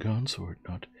queen consort,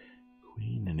 not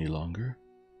queen any longer.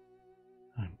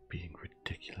 I'm being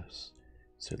ridiculous.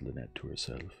 said Lynette to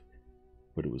herself,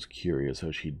 but it was curious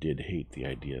how she did hate the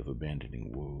idea of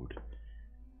abandoning Woad.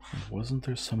 And wasn't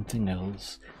there something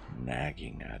else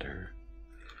nagging at her?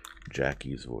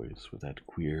 Jackie's voice, with that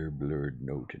queer, blurred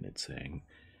note in it, saying,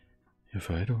 "If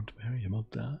I don't marry him, I'll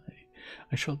die.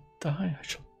 I shall die, I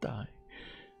shall die."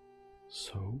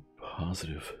 So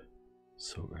positive,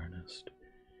 so earnest.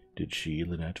 Did she,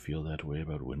 Lynette, feel that way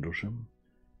about Windlesham?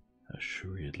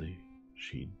 Assuredly,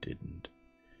 she didn't.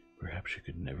 Perhaps she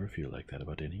could never feel like that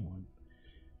about anyone.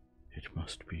 It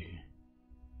must be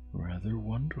rather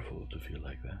wonderful to feel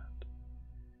like that.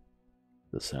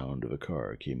 The sound of a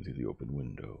car came through the open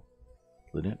window.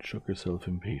 Lynette shook herself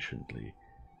impatiently.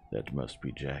 That must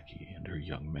be Jackie and her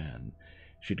young man.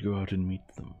 She'd go out and meet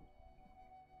them.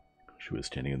 She was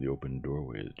standing in the open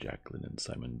doorway as Jacqueline and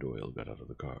Simon Doyle got out of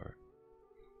the car.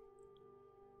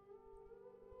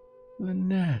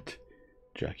 "Lynette!"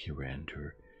 Jackie ran to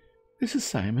her. "This is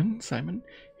Simon. Simon,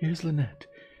 here's Lynette.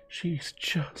 She's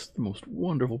just the most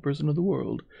wonderful person in the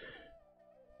world."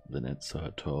 Lynette saw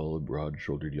a tall,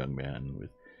 broad-shouldered young man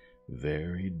with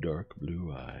very dark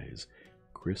blue eyes,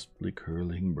 crisply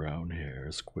curling brown hair,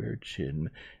 a square chin,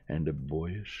 and a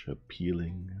boyish,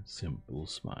 appealing, simple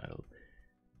smile.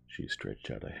 She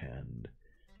stretched out a hand.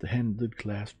 The hand that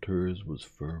clasped hers was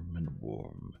firm and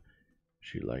warm.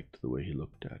 She liked the way he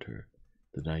looked at her,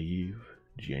 the naive,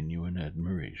 genuine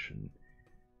admiration.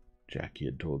 Jackie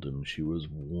had told him she was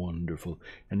wonderful,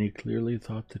 and he clearly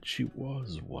thought that she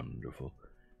was wonderful.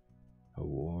 A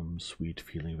warm, sweet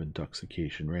feeling of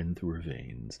intoxication ran through her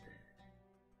veins.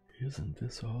 "Isn't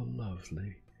this all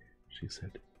lovely?" she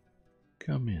said.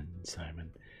 "Come in,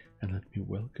 Simon, and let me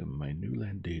welcome my new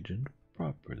land agent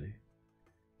properly."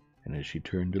 And as she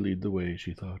turned to lead the way,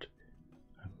 she thought,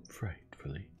 "I'm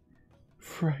frightfully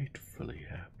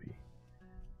happy.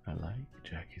 I like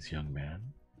Jackie's young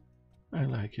man. I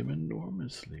like him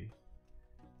enormously."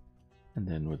 And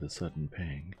then, with a sudden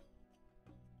pang,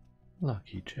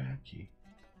 lucky Jackie.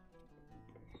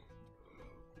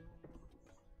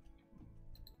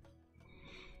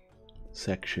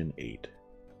 Section 8.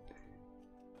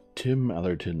 Tim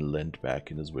Allerton leant back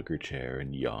in his wicker chair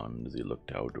and yawned as he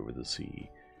looked out over the sea.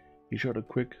 He shot a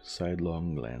quick,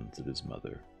 sidelong glance at his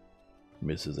mother.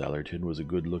 Mrs. Allerton was a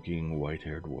good-looking,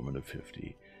 white-haired woman of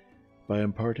 50. By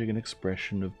imparting an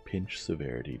expression of pinched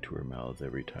severity to her mouth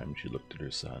every time she looked at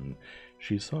her son,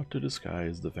 she sought to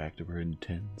disguise the fact of her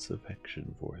intense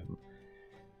affection for him.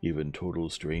 Even total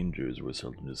strangers were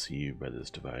seldom deceived by this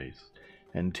device,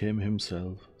 and Tim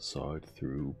himself saw it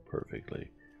through perfectly.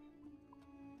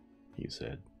 He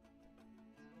said,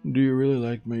 "Do you really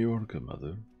like Majorca,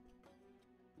 Mother?"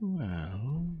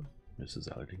 "Well," Mrs.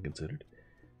 Allerton considered,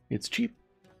 "it's cheap."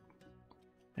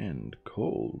 "And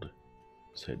cold,"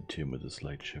 said Tim with a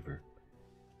slight shiver.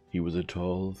 He was a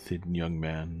tall, thin young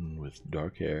man with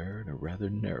dark hair and a rather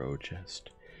narrow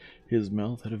chest. His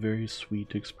mouth had a very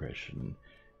sweet expression.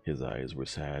 His eyes were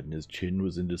sad and his chin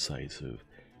was indecisive.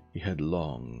 He had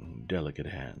long, delicate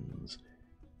hands.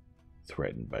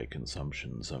 Threatened by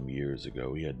consumption some years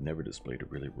ago, he had never displayed a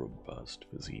really robust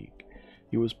physique.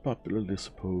 He was popularly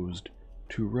supposed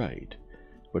to write,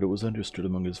 but it was understood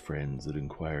among his friends that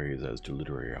inquiries as to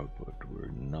literary output were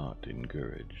not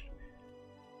encouraged.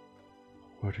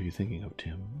 "What are you thinking of,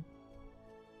 Tim?"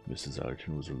 Mrs.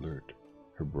 Allerton was alert.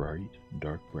 Her bright,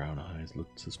 dark brown eyes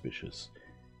looked suspicious.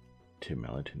 Tim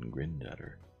Allerton grinned at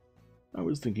her. "I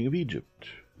was thinking of Egypt."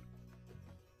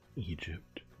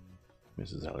 "Egypt?"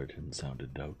 Mrs. Allerton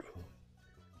sounded doubtful.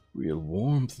 "Real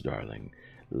warmth, darling.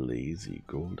 Lazy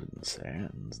golden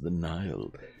sands. The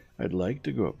Nile. I'd like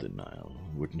to go up the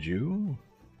Nile, wouldn't you?"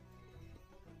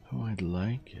 "Oh, I'd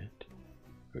like it."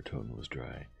 Her tone was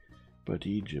dry. "But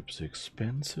Egypt's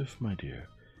expensive, my dear.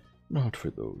 Not for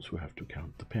those who have to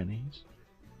count the pennies."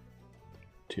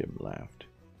 Tim laughed.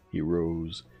 He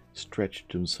rose,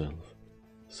 stretched himself.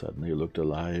 Suddenly he looked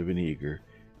alive and eager.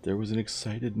 There was an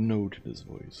excited note in his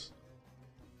voice.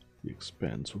 "The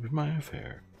expense will be my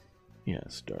affair.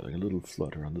 Yes, darling, a little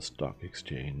flutter on the stock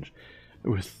exchange,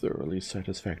 with thoroughly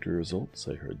satisfactory results,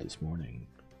 I heard this morning."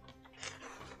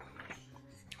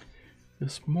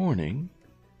 "This morning?"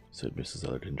 said Mrs.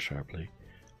 Allerton sharply.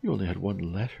 "You only had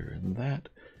one letter, and that—"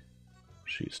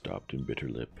 She stopped and bit her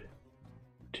lip.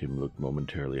 Tim looked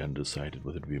momentarily undecided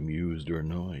whether to be amused or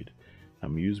annoyed.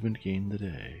 Amusement gained the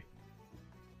day.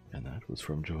 "And that was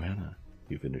from Joanna,"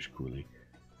 he finished coolly.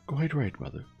 "Quite right,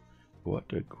 Mother.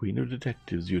 What a queen of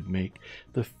detectives you'd make.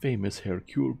 The famous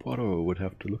Hercule Poirot would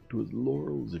have to look to his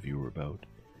laurels if you were about."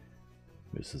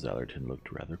 Mrs. Allerton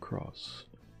looked rather cross.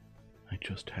 "I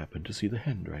just happened to see the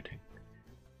handwriting,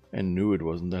 and knew it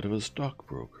wasn't that of a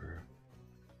stockbroker."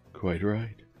 "Quite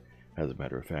right. As a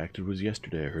matter of fact, it was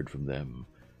yesterday I heard from them.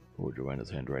 Poor Joanna's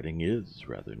handwriting is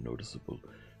rather noticeable.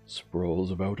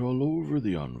 Sprawls about all over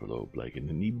the envelope like an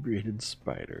inebriated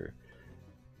spider.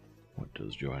 What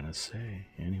does Joanna say,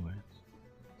 anyways?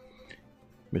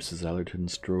 Mrs. Allerton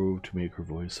strove to make her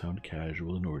voice sound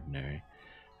casual and ordinary.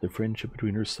 The friendship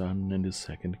between her son and his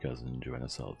second cousin, Joanna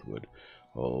Southwood,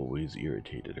 always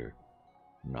irritated her.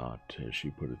 Not, as she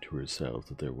put it to herself,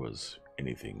 that there was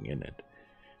anything in it.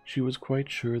 She was quite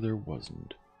sure there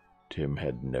wasn't. Tim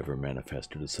had never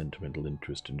manifested a sentimental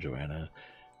interest in Joanna,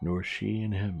 nor she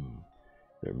in him.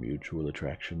 Their mutual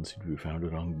attraction seemed to be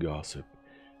founded on gossip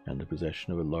and the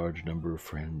possession of a large number of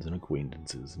friends and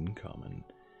acquaintances in common.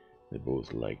 They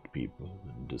both liked people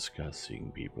and discussed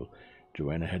seeing people.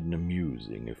 Joanna had an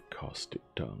amusing, if caustic,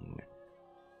 tongue.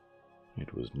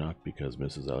 It was not because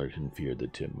Mrs. Allerton feared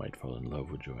that Tim might fall in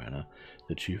love with Joanna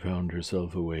that she found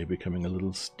herself away becoming a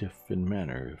little stiff in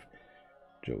manner if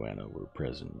Joanna were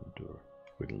present or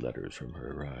when letters from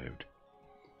her arrived.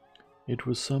 It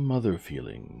was some other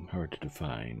feeling, hard to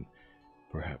define,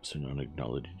 perhaps an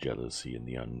unacknowledged jealousy and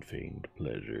the unfeigned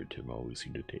pleasure Tim always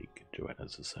seemed to take in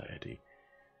Joanna's society.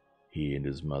 He and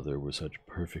his mother were such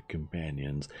perfect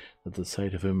companions that the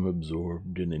sight of him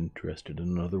absorbed and interested in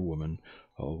another woman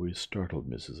always startled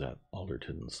Mrs.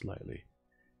 Allerton slightly.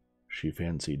 She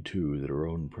fancied, too, that her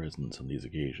own presence on these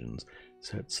occasions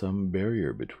set some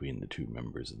barrier between the two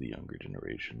members of the younger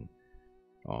generation.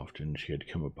 Often she had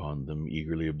come upon them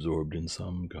eagerly absorbed in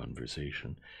some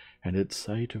conversation, and at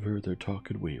sight of her their talk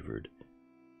had wavered.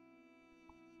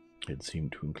 It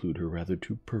seemed to include her rather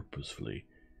too purposefully,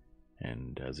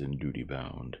 and as in duty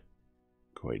bound.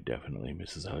 Quite definitely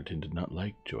Mrs. Allerton did not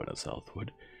like Joanna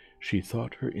Southwood. She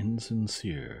thought her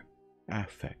insincere,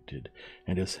 affected,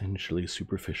 and essentially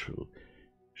superficial.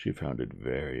 She found it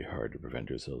very hard to prevent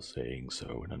herself saying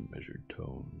so in unmeasured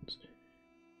tones.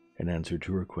 In answer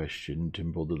to her question,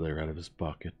 Tim pulled the letter out of his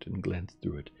pocket and glanced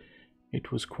through it.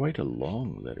 It was quite a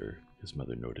long letter, his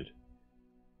mother noted.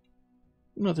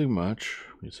 "Nothing much,"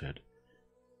 he said.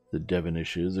 "The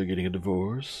Devonishes are getting a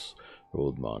divorce.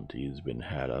 Old Monty's been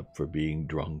had up for being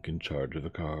drunk in charge of a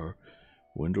car.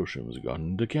 Windlesham's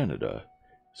gone to Canada.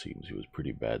 Seems he was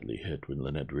pretty badly hit when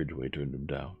Lynette Ridgway turned him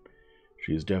down.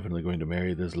 She's definitely going to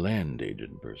marry this land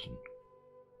agent person."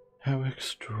 "How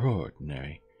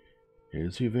extraordinary.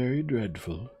 Is he very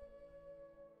dreadful?"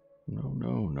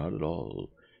 No, not at all.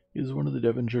 He's one of the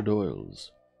Devonshire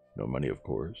Doyles. No money, of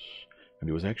course, and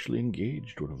he was actually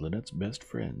engaged to one of Lynette's best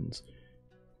friends.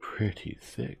 Pretty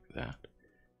thick, that.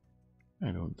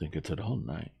 "I don't think it's at all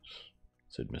nice,"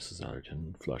 said Mrs.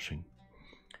 Allerton, flushing.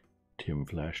 Tim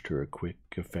flashed her a quick,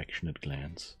 affectionate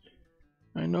glance.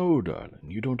 "I know,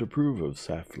 darling, you don't approve of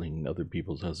saffling other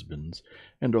people's husbands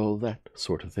and all that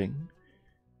sort of thing."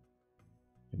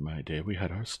 "In my day we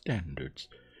had our standards,"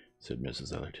 said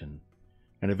Mrs. Allerton.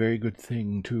 "And a very good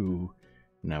thing, too.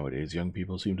 Nowadays young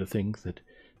people seem to think that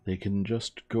they can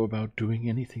just go about doing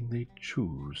anything they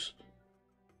choose."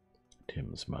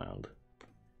 Tim smiled.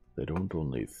 "They don't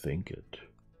only think it,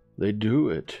 they do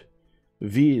it.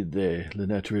 Vide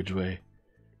Lynette Ridgway."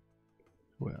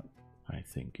 "Well, I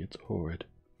think it's horrid."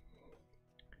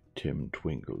 Tim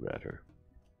twinkled at her.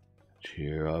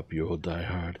 "Cheer up, you old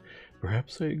diehard.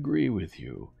 Perhaps I agree with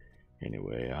you.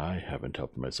 Anyway, I haven't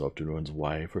helped myself to anyone's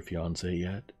wife or fiancée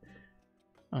yet."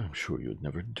 "I'm sure you'd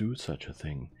never do such a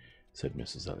thing," said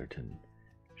Mrs. Allerton.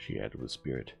 She added with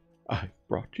spirit, "I've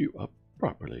brought you up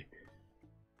properly."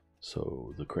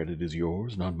 "So the credit is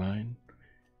yours, not mine?"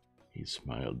 He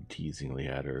smiled teasingly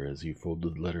at her as he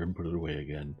folded the letter and put it away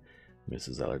again.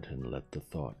 Mrs. Allerton let the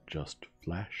thought just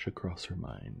flash across her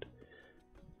mind.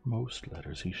 "Most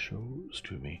letters he shows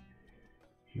to me.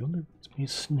 He only reads me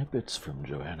snippets from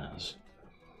Joanna's."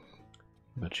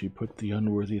 But she put the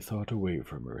unworthy thought away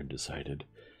from her and decided,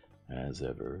 as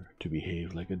ever, to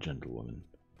behave like a gentlewoman.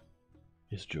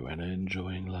 "Is Joanna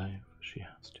enjoying life?" she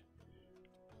asked.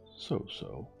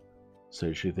 So.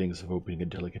 Says she thinks of opening a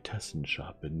delicatessen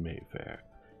shop in Mayfair."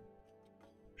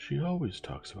 "She always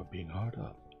talks about being hard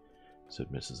up," said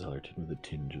Mrs. Allerton with a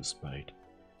tinge of spite.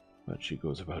 "But she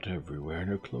goes about everywhere, and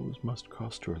her clothes must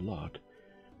cost her a lot.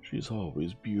 She's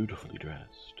always beautifully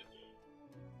dressed."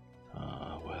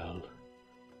 "Ah, well,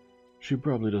 she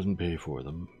probably doesn't pay for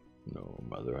them. No,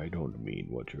 Mother, I don't mean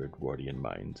what your Edwardian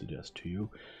mind suggests to you.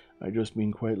 I just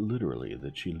mean quite literally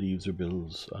that she leaves her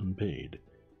bills unpaid."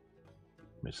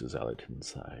 Mrs. Allerton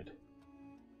sighed.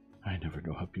 "I never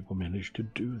know how people manage to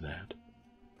do that."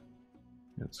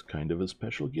 "It's kind of a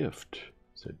special gift,"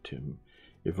 said Tim.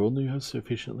 "If only you have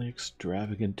sufficiently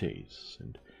extravagant tastes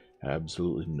and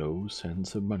absolutely no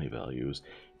sense of money values,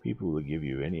 people will give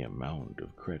you any amount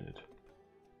of credit."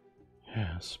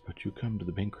 Yes, but you come to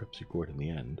the bankruptcy court in the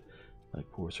end,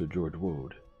 like poor Sir George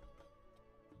Woad.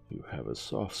 You have a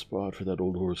soft spot for that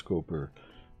old horoscoper,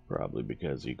 probably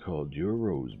because he called you a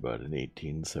rosebud in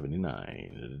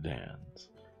 1879 at a dance.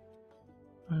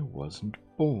 I wasn't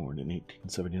born in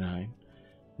 1879,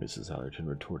 Mrs. Allerton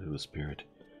retorted with spirit.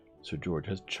 Sir George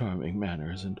has charming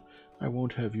manners, and I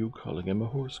won't have you calling him a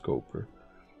horoscoper.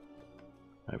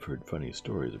 I've heard funny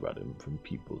stories about him from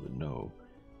people that know.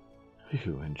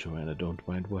 You and Joanna don't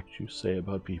mind what you say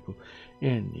about people.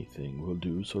 Anything will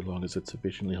do so long as it's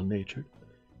sufficiently ill-natured.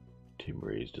 Tim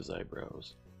raised his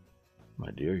eyebrows.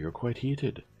 My dear, you're quite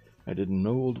heated. I didn't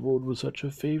know old Woad was such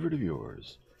a favorite of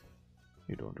yours.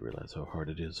 You don't realize how hard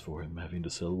it is for him having to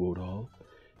sell Woad Hall.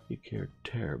 He cared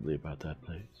terribly about that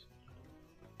place.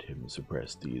 Tim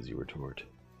suppressed the easy retort.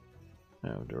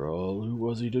 After all, who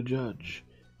was he to judge?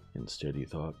 Instead, he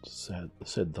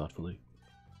said thoughtfully,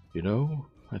 You know,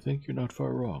 I think you're not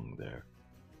far wrong there.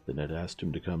 Lynette asked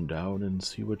him to come down and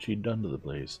see what she'd done to the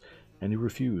place, and he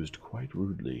refused quite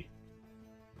rudely.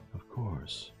 Of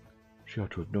course, she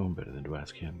ought to have known better than to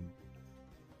ask him.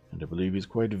 And I believe he's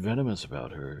quite venomous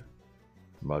about her.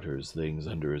 Mutters things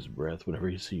under his breath whenever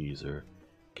he sees her.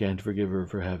 Can't forgive her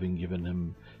for having given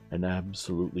him an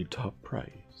absolutely top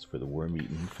price for the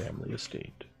worm-eaten family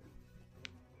estate.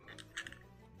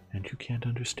 And you can't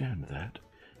understand that?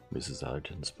 Mrs.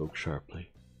 Allerton spoke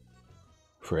sharply.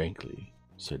 Frankly,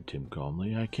 said Tim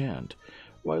calmly, I can't.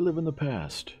 Why live in the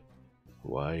past?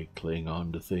 Why cling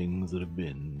on to things that have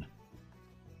been?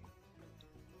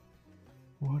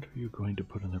 What are you going to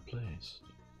put in their place?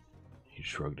 He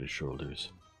shrugged his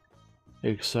shoulders.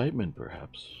 Excitement,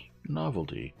 perhaps.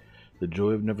 Novelty. The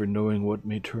joy of never knowing what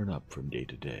may turn up from day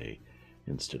to day.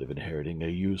 Instead of inheriting a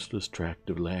useless tract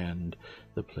of land,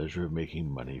 the pleasure of making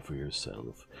money for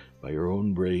yourself by your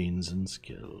own brains and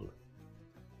skill.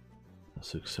 A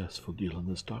successful deal on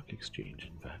the stock exchange,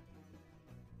 in fact.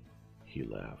 He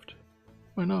laughed.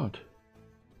 Why not?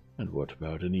 And what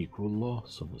about an equal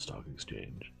loss on the stock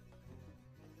exchange?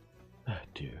 That,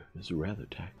 dear, is rather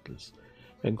tactless,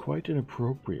 and quite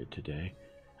inappropriate today.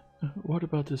 What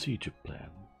about this Egypt plan?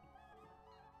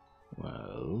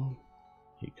 Well,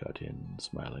 he cut in,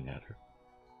 smiling at her.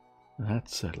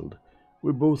 That's settled.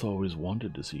 We both always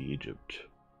wanted to see Egypt.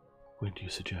 When do you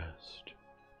suggest?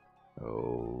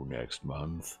 Oh, next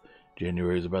month.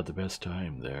 January is about the best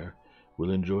time there.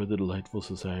 We'll enjoy the delightful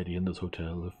society in this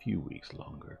hotel a few weeks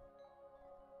longer.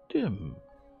 Tim,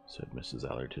 said Mrs.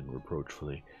 Allerton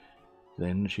reproachfully.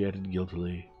 Then she added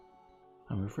guiltily,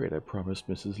 I'm afraid I promised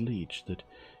Mrs. Leach that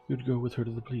you'd go with her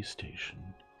to the police station.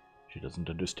 She doesn't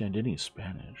understand any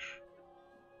Spanish.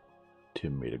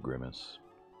 Tim made a grimace.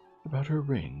 About her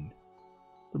ring,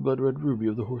 the blood-red ruby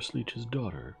of the horse leech's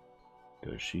daughter.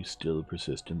 Does she still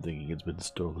persist in thinking it's been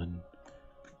stolen?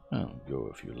 I'll go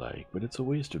if you like, but it's a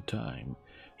waste of time.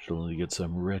 She'll only get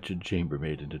some wretched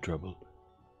chambermaid into trouble.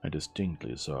 I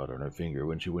distinctly saw it on her finger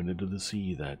when she went into the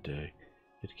sea that day.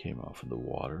 It came off in the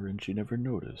water, and she never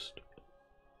noticed.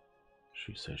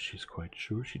 She says she's quite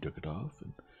sure she took it off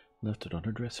and left it on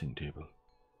her dressing table.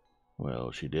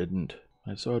 Well, she didn't.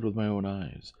 I saw it with my own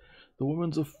eyes. The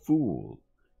woman's a fool.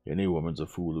 Any woman's a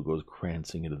fool who goes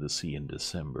prancing into the sea in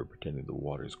December, pretending the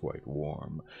water's quite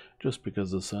warm, just because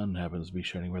the sun happens to be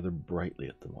shining rather brightly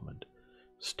at the moment.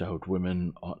 Stout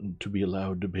women oughtn't to be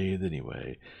allowed to bathe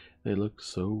anyway. They look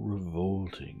so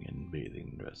revolting in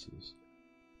bathing dresses.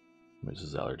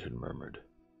 Mrs. Allerton murmured,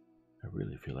 I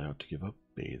really feel I ought to give up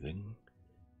bathing.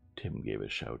 Tim gave a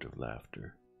shout of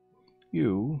laughter.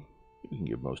 You can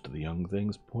give most of the young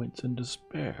things points in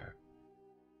despair.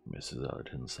 Mrs.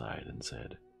 Allerton sighed and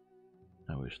said,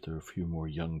 I wish there were a few more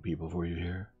young people for you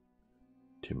here.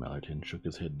 Tim Allerton shook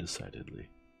his head decidedly.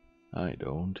 I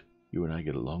don't. You and I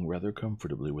get along rather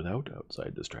comfortably without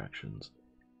outside distractions.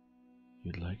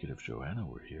 You'd like it if Joanna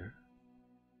were here.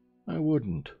 I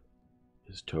wouldn't.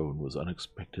 His tone was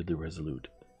unexpectedly resolute.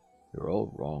 You're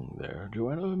all wrong there.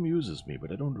 Joanna amuses me,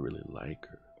 but I don't really like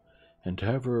her. And to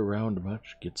have her around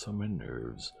much gets on my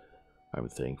nerves. I'm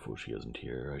thankful she isn't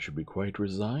here. I should be quite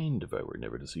resigned if I were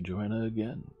never to see Joanna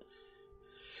again.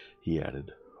 He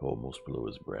added, almost below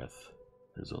his breath,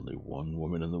 There's only one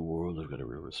woman in the world I've got a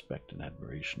real respect and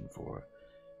admiration for.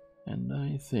 And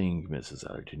I think, Mrs.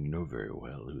 Allerton, you know very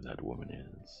well who that woman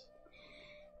is.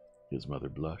 His mother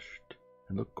blushed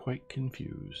and looked quite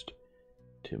confused.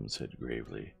 Tim said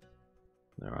gravely,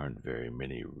 There aren't very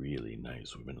many really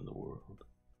nice women in the world.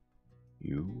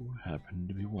 You happen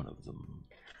to be one of them.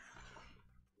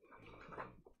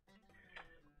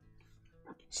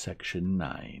 Section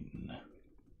 9.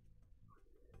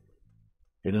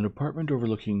 In an apartment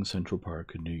overlooking Central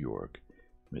Park in New York,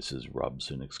 Mrs.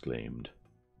 Robson exclaimed.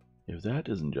 "If that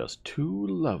isn't just too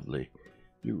lovely!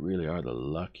 You really are the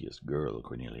luckiest girl,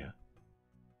 Cornelia."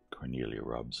 Cornelia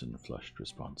Robson flushed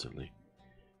responsively.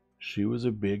 She was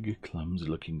a big,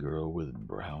 clumsy-looking girl with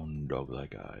brown,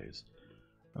 dog-like eyes.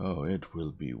 "Oh, it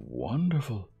will be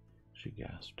wonderful," she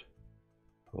gasped.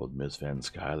 Old Miss Van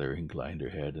Schuyler inclined her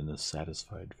head in a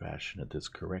satisfied fashion at this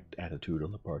correct attitude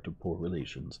on the part of poor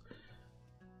relations.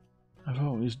 "I've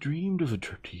always dreamed of a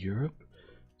trip to Europe,"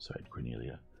 sighed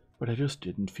Cornelia, "but I just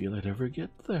didn't feel I'd ever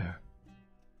get there."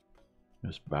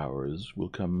 "Miss Bowers will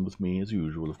come with me as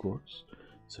usual, of course,"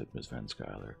 said Miss Van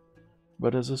Schuyler.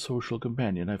 "But as a social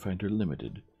companion I find her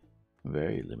limited.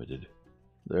 Very limited.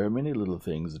 There are many little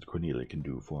things that Cornelia can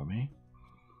do for me."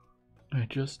 "I'd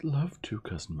just love to,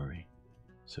 Cousin Marie,"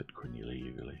 said Cornelia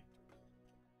eagerly.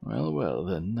 "Well, well,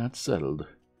 then, that's settled,"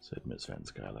 said Miss Van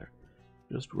Schuyler.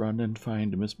 "Just run and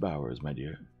find Miss Bowers, my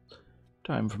dear.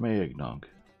 Time for my eggnog."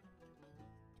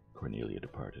 Cornelia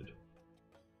departed.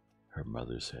 Her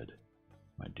mother said,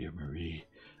 "My dear Marie,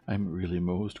 I'm really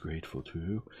most grateful to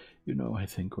you. You know, I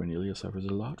think Cornelia suffers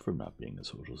a lot from not being a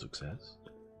social success.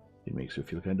 It makes her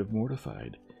feel kind of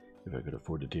mortified. If I could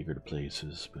afford to take her to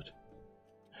places, but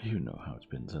you know how it's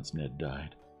been since Ned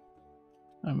died."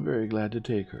 "I'm very glad to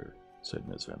take her," said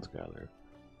Miss Van Schuyler.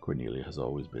 "Cornelia has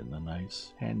always been a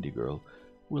nice, handy girl,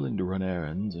 willing to run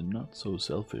errands, and not so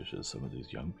selfish as some of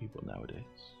these young people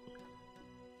nowadays."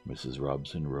 Mrs.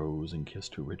 Robson rose and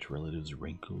kissed her rich relative's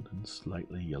wrinkled and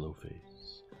slightly yellow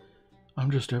face. "I'm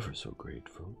just ever so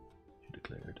grateful," she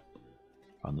declared.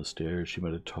 On the stairs she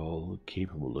met a tall,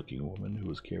 capable-looking woman who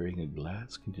was carrying a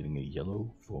glass containing a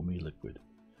yellow, foamy liquid.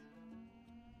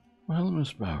 "Well,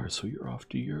 Miss Bowers, so you're off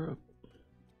to Europe?"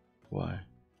 "Why,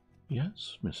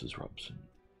 yes, Mrs. Robson."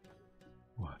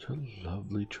 "What a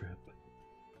lovely trip."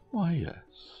 "Why,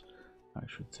 yes, I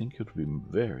should think it would be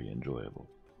very enjoyable."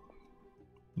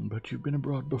 "But you've been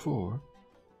abroad before?"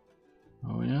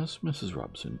 "Oh, yes, Mrs.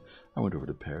 Robson. I went over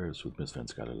to Paris with Miss Van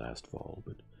Schuyler last fall,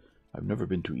 but I've never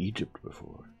been to Egypt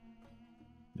before."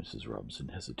 Mrs. Robson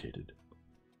hesitated.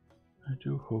 "I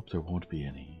do hope there won't be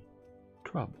any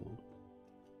trouble."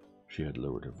 She had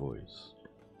lowered her voice.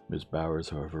 Miss Bowers,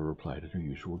 however, replied in her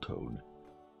usual tone.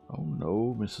 "Oh,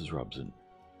 no, Mrs. Robson.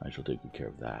 I shall take good care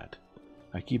of that.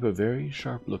 I keep a very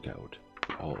sharp lookout,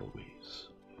 always."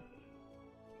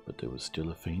 But there was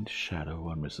still a faint shadow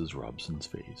on Mrs. Robson's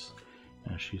face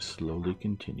as she slowly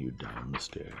continued down the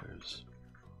stairs.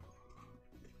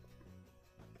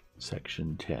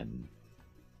 Section 10.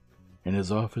 In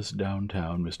his office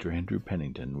downtown, Mr. Andrew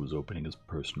Pennington was opening his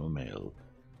personal mail.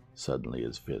 Suddenly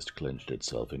his fist clenched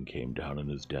itself and came down on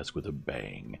his desk with a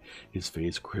bang. His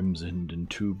face crimsoned and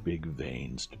two big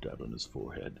veins stood out on his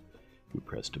forehead. He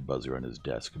pressed a buzzer on his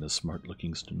desk, and a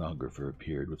smart-looking stenographer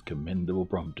appeared with commendable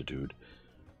promptitude.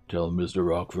 "Tell Mr.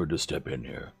 Rockford to step in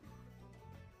here."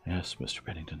 "Yes, Mr.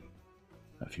 Pennington."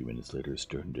 A few minutes later,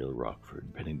 Sterndale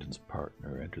Rockford, Pennington's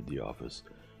partner, entered the office.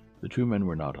 The two men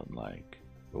were not unlike,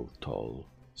 both tall,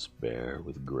 spare,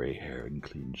 with gray hair and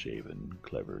clean-shaven,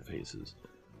 clever faces.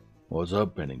 "What's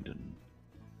up, Pennington?"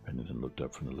 Pennington looked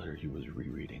up from the letter he was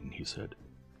rereading. He said,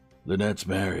 "Lynette's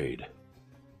married."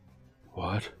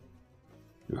 "What?"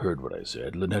 "You heard what I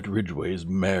said. Lynette Ridgway's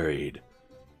married."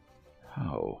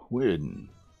 "How? When?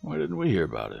 Why didn't we hear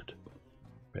about it?"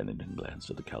 Pennington glanced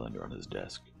at the calendar on his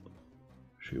desk.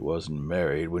 "She wasn't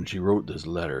married when she wrote this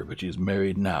letter, but she's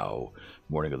married now,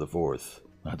 morning of the 4th.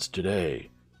 That's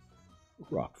today."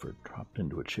 Rockford dropped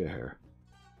into a chair.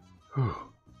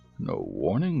 "Whew. No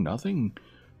warning, nothing?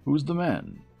 Who's the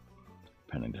man?"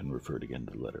 Pennington referred again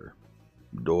to the letter.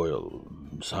 "Doyle,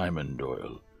 Simon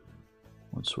Doyle."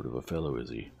 "What sort of a fellow is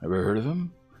he? Ever heard of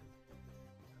him?"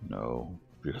 "No,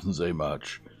 she doesn't say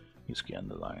much." He scanned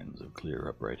the lines of clear,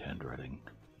 upright handwriting.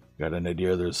 "Got an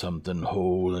idea there's something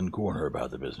hole and corner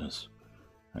about the business.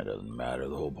 That doesn't matter.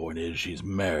 The whole point is she's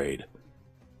married."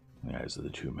 The eyes of the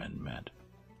two men met.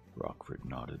 Rockford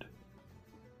nodded.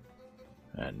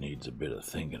 "That needs a bit of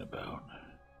thinking about,"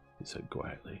 he said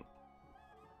quietly.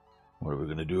 "What are we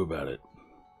going to do about it?"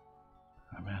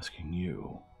 "I'm asking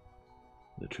you."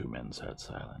 The two men sat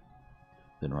silent.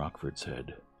 Then Rockford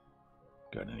said,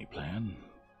 "Got any plan?"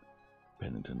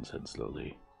 Pennington said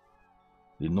slowly,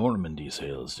 "The Normandy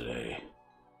sails today.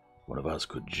 One of us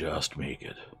could just make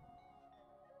it."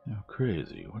 "You're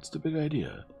crazy. What's the big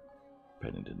idea?"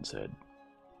 Pennington said.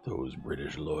 "Those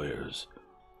British lawyers."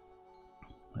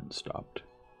 And stopped.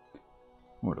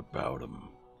 "What about 'em?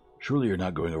 Surely you're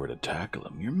not going over to tackle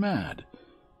 'em. You're mad."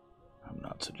 "I'm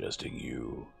not suggesting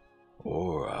you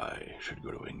or I should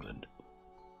go to England."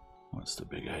 "What's the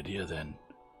big idea, then?"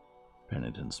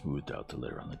 Pennington smoothed out the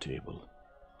letter on the table.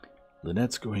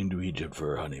 Lynette's going to Egypt for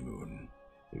her honeymoon.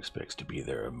 Expects to be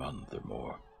there a month or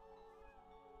more.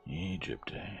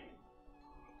 Egypt, eh?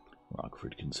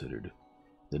 Rockford considered,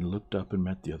 then looked up and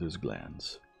met the other's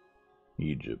glance.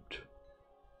 Egypt.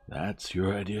 That's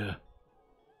your idea?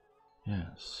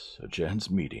 Yes, a chance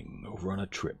meeting, over on a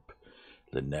trip.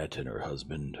 Lynette and her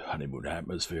husband, honeymoon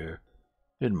atmosphere.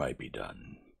 It might be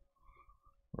done.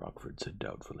 Rockford said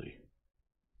doubtfully.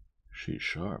 She's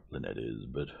sharp, Lynette is,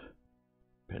 but...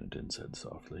 Pennington said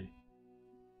softly.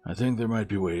 I think there might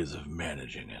be ways of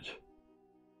managing it.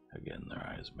 Again their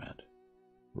eyes met.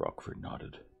 Rockford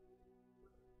nodded.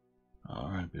 All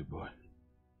right, big boy.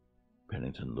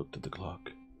 Pennington looked at the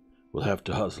clock. We'll have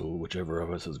to hustle, whichever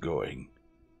of us is going.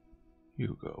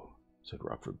 You go, said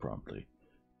Rockford promptly.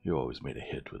 You always made a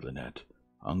hit with Lynette.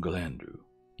 Uncle Andrew,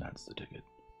 that's the ticket.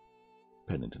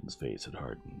 Pennington's face had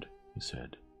hardened. He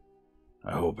said,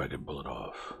 I hope I can pull it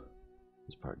off.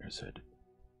 His partner said,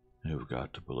 You've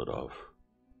got to pull it off.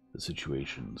 The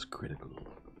situation's critical.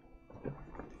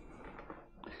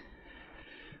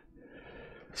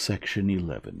 Section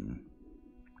 11.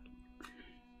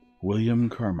 William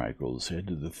Carmichael said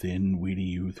to the thin, weedy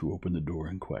youth who opened the door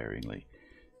inquiringly,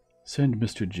 Send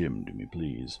Mr. Jim to me,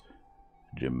 please.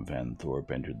 Jim Van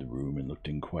Thorpe entered the room and looked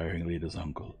inquiringly at his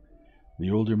uncle. The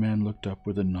older man looked up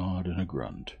with a nod and a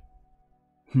grunt.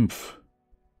 Humph.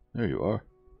 There you are.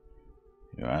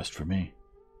 You asked for me.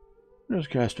 Just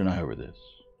cast an eye over this.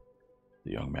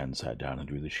 The young man sat down and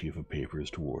drew the sheaf of papers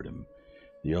toward him.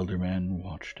 The elder man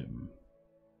watched him.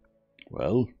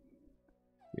 Well?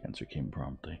 The answer came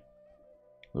promptly.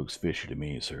 Looks fishy to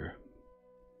me, sir.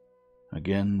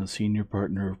 Again, the senior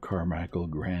partner of Carmichael,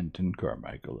 Grant and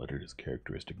Carmichael, uttered his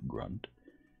characteristic grunt.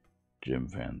 Jim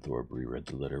Van Thorpe reread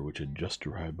the letter which had just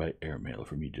arrived by airmail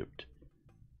from Egypt.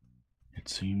 It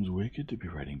seems wicked to be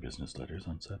writing business letters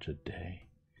on such a day.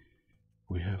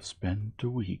 We have spent a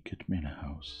week at Mena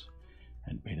House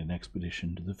and made an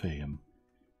expedition to the Fayum.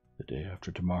 The day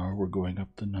after tomorrow we're going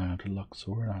up the Nile to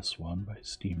Luxor and Aswan by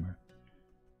steamer,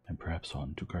 and perhaps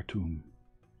on to Khartoum.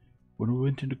 When we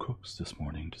went into Cook's this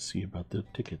morning to see about the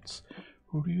tickets,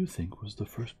 who do you think was the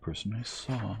first person I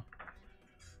saw?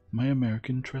 My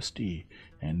American trustee,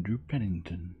 Andrew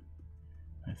Pennington.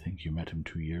 I think you met him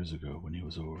 2 years ago when he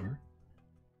was over.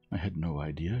 I had no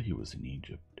idea he was in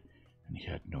Egypt, and he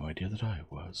had no idea that I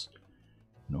was,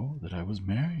 nor that I was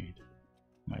married.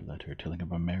 My letter telling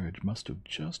of our marriage must have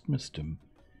just missed him.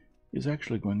 He's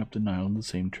actually going up the Nile on the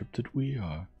same trip that we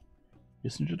are.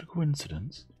 Isn't it a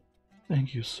coincidence?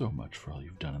 Thank you so much for all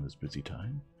you've done in this busy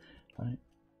time.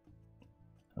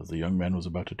 As the young man was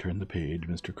about to turn the page,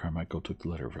 Mr. Carmichael took the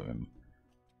letter from him.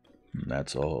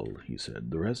 That's all, he said.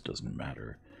 The rest doesn't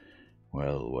matter.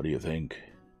 Well, what do you think?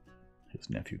 His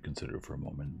nephew considered for a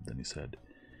moment, then he said,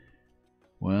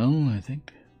 Well, I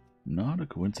think not a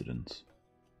coincidence.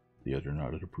 The other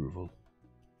nodded approval.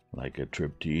 Like a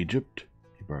trip to Egypt?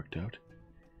 He barked out.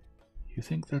 You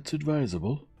think that's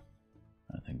advisable?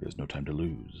 I think there's no time to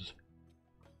lose.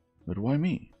 But why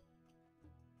me?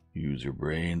 Use your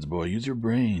brains, boy, use your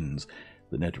brains.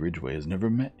 Lynette Ridgway has never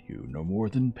met you, no more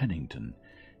than Pennington.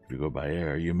 If you go by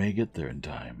air, you may get there in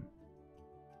time.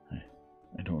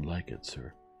 I don't like it,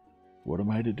 sir. What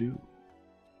am I to do?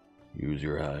 Use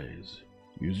your eyes,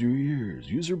 use your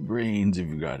ears, use your brains if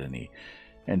you've got any,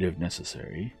 and if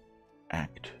necessary,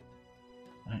 act.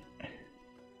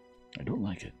 I don't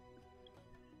like it.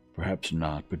 Perhaps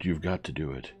not, but you've got to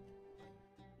do it.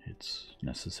 It's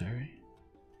necessary?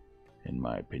 In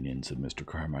my opinion, said Mr.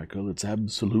 Carmichael, it's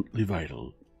absolutely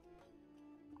vital.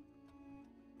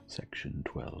 Section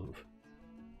 12.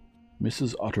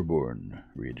 Mrs. Otterbourne,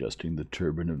 readjusting the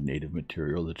turban of native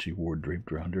material that she wore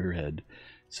draped round her head,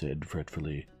 said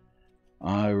fretfully,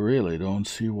 I really don't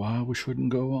see why we shouldn't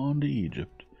go on to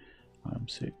Egypt. I'm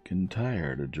sick and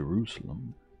tired of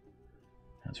Jerusalem.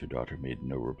 As her daughter made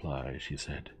no reply, she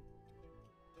said,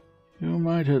 You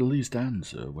might at least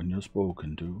answer when you're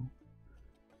spoken to.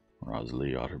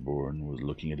 Rosalie Otterbourne was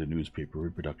looking at a newspaper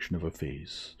reproduction of a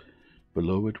face.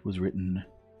 Below it was written,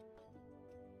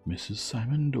 Mrs.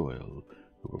 Simon Doyle,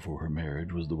 who before her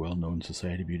marriage was the well-known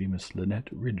society beauty Miss Lynette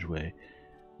Ridgway.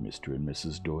 Mr. and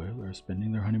Mrs. Doyle are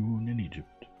spending their honeymoon in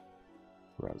Egypt.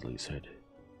 Rosalie said,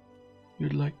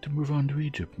 You'd like to move on to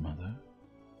Egypt, Mother?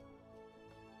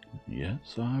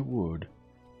 Yes, I would,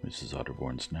 Mrs.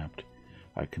 Otterbourne snapped.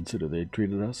 I consider they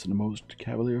treated us in a most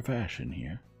cavalier fashion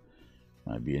here.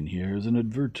 My being here is an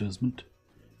advertisement.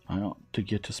 I ought to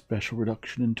get a special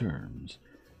reduction in terms.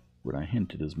 When I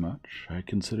hinted as much, I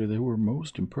consider they were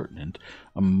most impertinent,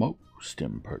 most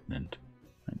impertinent.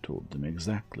 I told them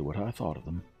exactly what I thought of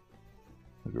them.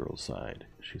 The girl sighed.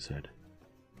 She said,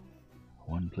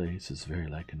 One place is very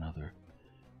like another.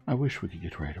 I wish we could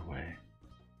get right away.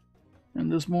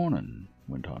 And this morning,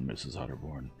 went on Mrs.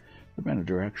 Otterbourne, the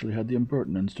manager actually had the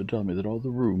impertinence to tell me that all the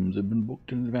rooms had been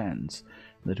booked in advance,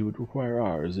 and that he would require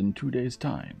ours in 2 days'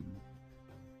 time.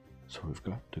 So we've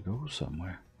got to go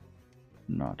somewhere.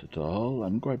 Not at all.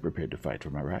 I'm quite prepared to fight for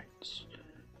my rights,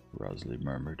 Rosalie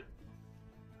murmured.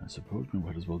 I suppose we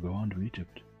might as well go on to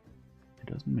Egypt.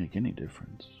 It doesn't make any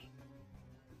difference.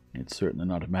 It's certainly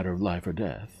not a matter of life or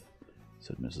death,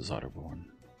 said Mrs. Otterbourne.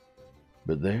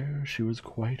 But there she was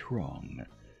quite wrong,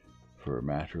 for a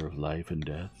matter of life and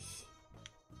death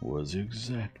was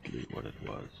exactly what it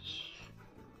was.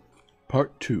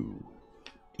 Part 2.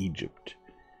 Egypt.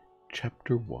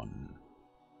 Chapter 1.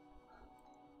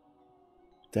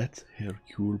 That's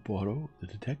Hercule Poirot, the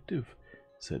detective,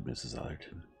 said Mrs.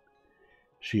 Allerton.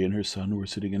 She and her son were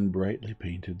sitting in brightly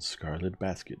painted scarlet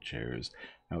basket chairs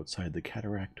outside the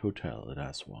Cataract Hotel at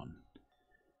Aswan.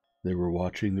 They were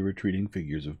watching the retreating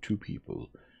figures of two people,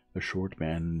 a short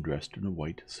man dressed in a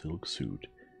white silk suit,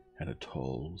 and a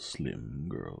tall, slim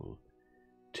girl.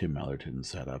 Tim Allerton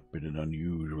sat up in an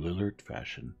unusual, alert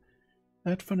fashion.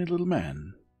 "That funny little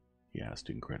man?" he asked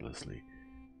incredulously.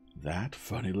 "That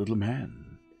funny little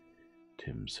man,"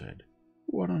 Tim said.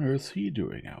 "What on earth's he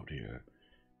doing out here?"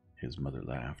 His mother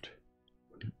laughed.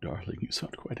 "Darling, you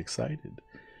sound quite excited.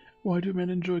 Why do men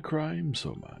enjoy crime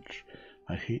so much?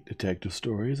 I hate detective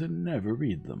stories and never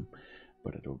read them,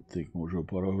 but I don't think Monsieur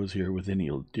Poirot is here with any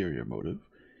ulterior motive.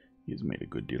 He's made a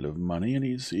good deal of money, and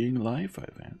he's seeing life, I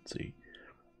fancy.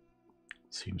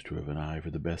 Seems to have an eye for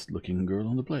the best-looking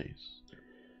girl in the place."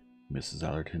 Mrs.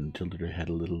 Allerton tilted her head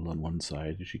a little on one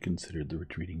side as she considered the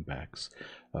retreating backs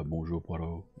of Monsieur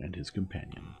Poirot and his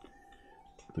companion.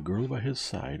 The girl by his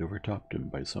side overtopped him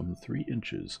by some 3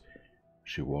 inches.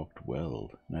 She walked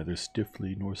well, neither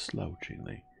stiffly nor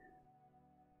slouchingly.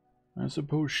 "I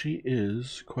suppose she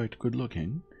is quite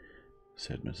good-looking,"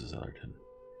 said Mrs. Allerton.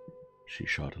 She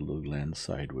shot a little glance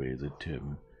sideways at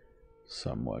Tim.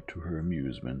 Somewhat to her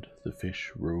amusement, the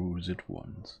fish rose at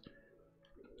once.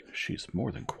 "She's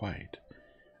more than quite.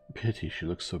 Pity she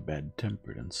looks so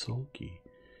bad-tempered and sulky.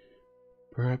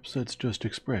 Perhaps that's just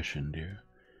expression, dear.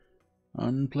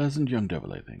 Unpleasant young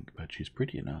devil, I think, but she's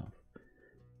pretty enough."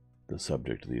 The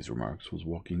subject of these remarks was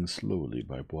walking slowly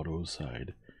by Poirot's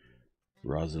side.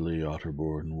 Rosalie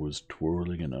Otterbourne was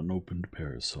twirling an unopened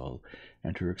parasol,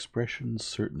 and her expression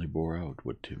certainly bore out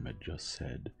what Tim had just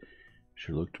said.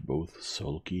 She looked both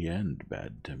sulky and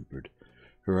bad-tempered.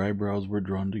 Her eyebrows were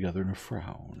drawn together in a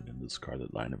frown, and the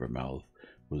scarlet line of her mouth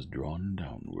was drawn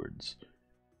downwards.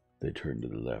 They turned to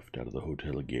the left out of the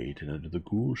hotel gate and into the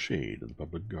cool shade of the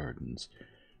public gardens.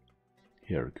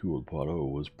 Hercule Poirot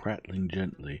was prattling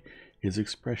gently, his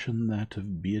expression that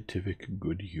of beatific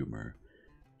good humor.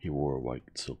 He wore a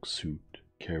white silk suit,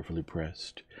 carefully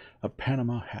pressed, a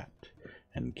Panama hat,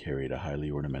 and carried a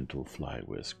highly ornamental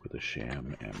fly-whisk with a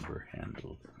sham amber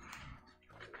handle.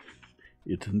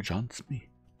 "It enchants me,"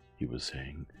 he was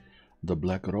saying, "the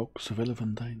black rocks of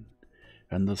Elephantine,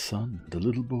 and the sun, the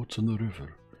little boats on the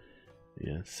river.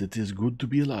 Yes, it is good to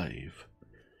be alive."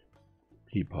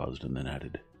 He paused and then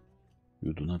added,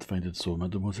 "You do not find it so,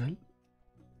 mademoiselle?"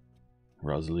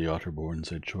 Rosalie Otterbourne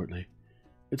said shortly,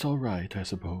 "It's all right, I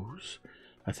suppose.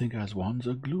 I think Aswan's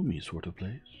a gloomy sort of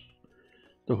place.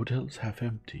 The hotel's half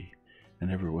empty,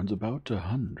 and everyone's about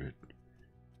 100.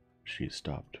 She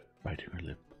stopped, biting her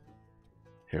lip.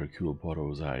 Hercule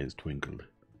Poirot's eyes twinkled.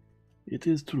 "It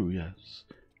is true, yes.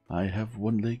 I have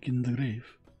one leg in the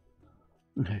grave."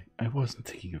 I wasn't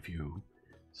thinking of you,"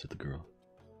 said the girl.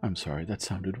 "I'm sorry, that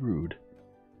sounded rude."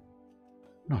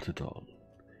 "Not at all.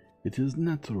 It is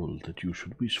natural that you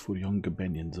should wish for young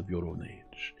companions of your own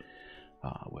age.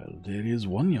 Ah, well, there is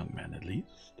one young man at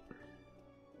least.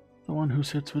 The one who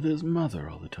sits with his mother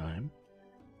all the time.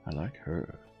 I like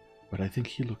her, but I think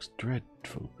he looks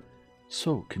dreadful,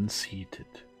 so conceited."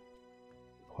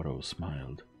 Poirot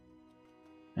smiled.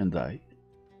 "And I?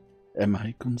 Am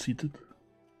I conceited?"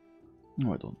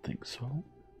 "No, I don't think so."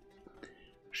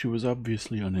 She was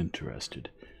obviously uninterested,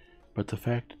 but the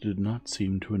fact did not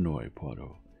seem to annoy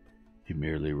Poirot. He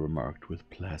merely remarked with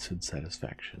placid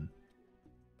satisfaction,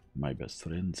 "My best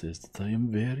friend says that I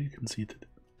am very conceited."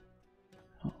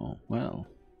 "Oh, well,"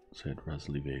 said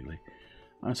Rosalie vaguely,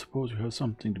 "I suppose you have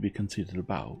something to be conceited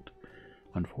about.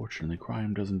 Unfortunately,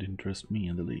 crime doesn't interest me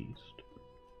in the least."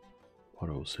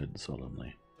 Poirot said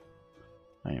solemnly,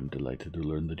 "I am delighted to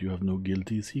learn that you have no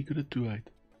guilty secret to hide."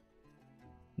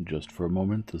 Just for a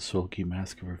moment the sulky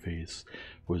mask of her face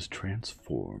was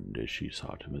transformed as she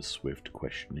sought him a swift,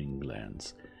 questioning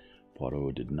glance.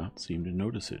 Poirot did not seem to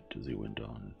notice it as he went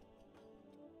on.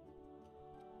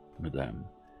 Madame,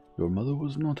 your mother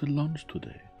was not at lunch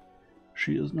today.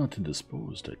 She is not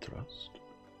indisposed, I trust.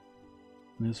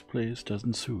 This place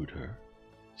doesn't suit her,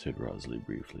 said Rosalie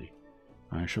briefly.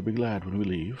 I shall be glad when we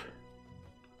leave.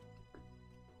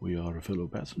 We are fellow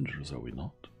passengers, are we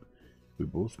not? We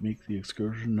both make the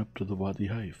excursion up to the Wadi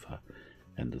Haifa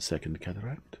and the Second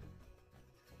Cataract?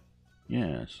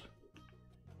 Yes.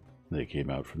 They came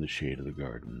out from the shade of the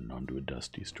garden onto a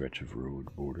dusty stretch of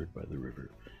road bordered by the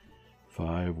river.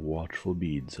 5 watchful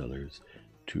bead sellers,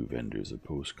 2 vendors of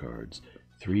postcards,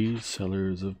 3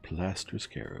 sellers of plaster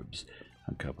scarabs,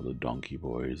 a couple of donkey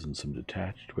boys, and some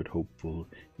detached but hopeful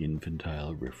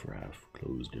infantile riffraff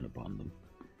closed in upon them.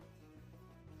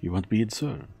 You want beads,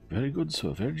 sir? Very good,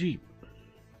 sir, very cheap.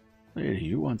 Lady,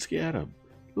 you want scarab?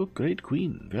 Look, great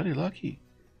queen, very lucky.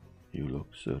 You look,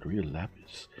 sir, real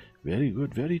lapis. Very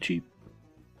good, very cheap.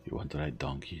 You want the right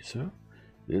donkey, sir?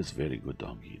 This very good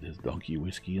donkey. This donkey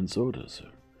whiskey and soda, sir.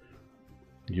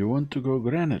 You want to go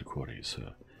granite quarry,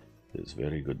 sir? This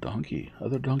very good donkey.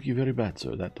 Other donkey very bad,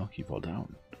 sir. That donkey fall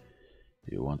down.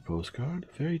 You want postcard?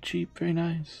 Very cheap, very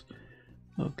nice.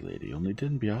 Look, lady, only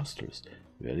 10 piastres.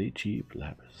 Very cheap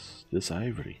lapis. This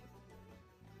ivory.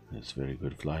 This very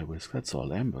good fly whisk. That's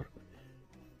all amber.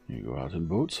 You go out in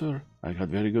boat, sir? I got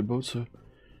very good boat, sir.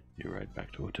 You ride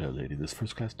back to hotel, lady. This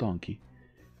first-class donkey.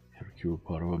 Hercule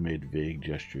Poirot made vague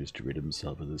gestures to rid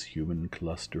himself of this human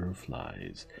cluster of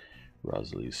flies.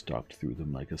 Rosalie stalked through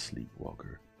them like a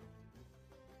sleepwalker.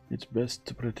 It's best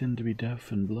to pretend to be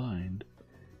deaf and blind,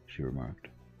 she remarked.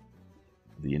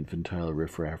 The infantile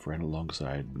riffraff ran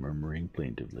alongside, murmuring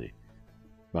plaintively.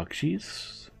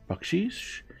 Baksheesh?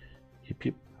 Baksheesh? Hip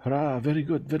hip, hurrah, very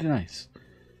good, very nice.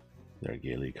 Their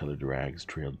gaily colored rags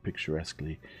trailed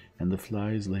picturesquely, and the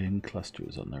flies lay in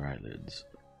clusters on their eyelids.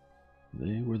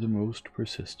 They were the most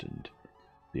persistent.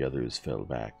 The others fell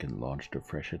back and launched a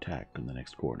fresh attack on the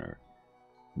next corner.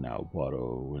 Now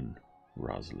Poirot and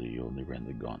Rosalie only ran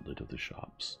the gauntlet of the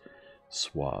shops.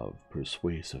 Suave,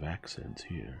 persuasive accents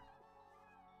here.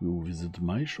 You visit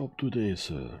my shop today,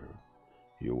 sir.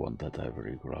 You want that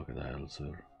ivory crocodile,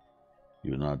 sir?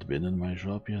 You not been in my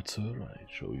shop yet, sir? I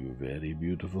show you very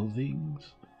beautiful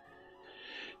things.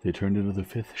 They turned into the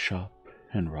 5th shop,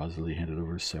 and Rosalie handed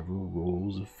over several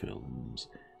rolls of films,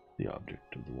 the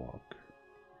object of the walk.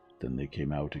 Then they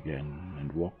came out again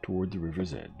and walked toward the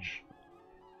river's edge.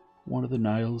 One of the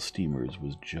Nile steamers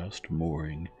was just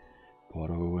mooring.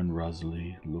 Poirot and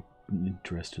Rosalie looked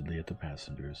interestedly at the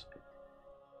passengers.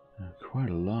 Quite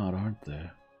a lot, aren't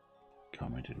there?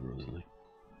 Commented Rosalie.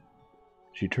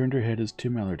 She turned her head as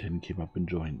Tim Allerton came up and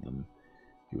joined them.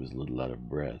 He was a little out of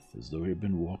breath, as though he had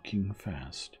been walking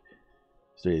fast.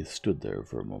 They stood there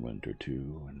for a moment or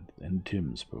two, and then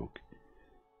Tim spoke.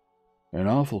 An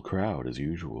awful crowd, as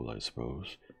usual, I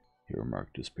suppose, he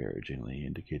remarked disparagingly,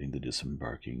 indicating the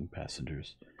disembarking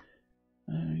passengers.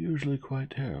 Usually quite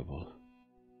terrible,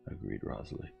 agreed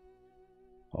Rosalie.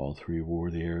 All 3 wore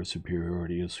the air of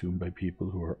superiority assumed by people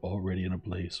who are already in a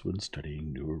place when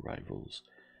studying new arrivals.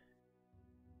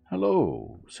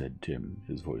 Hello, said Tim,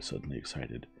 his voice suddenly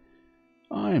excited.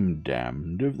 I'm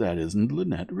damned if that isn't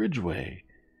Lynette Ridgway.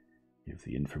 If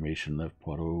the information left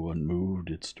Poirot unmoved,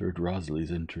 it stirred Rosalie's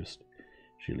interest.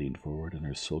 She leaned forward, and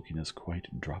her sulkiness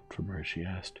quite dropped from her as she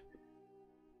asked,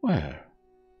 Where?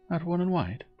 That one in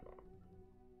white?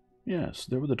 Yes,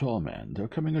 they're with the tall man. They're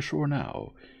coming ashore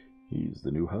now. He's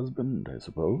the new husband, I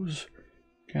suppose.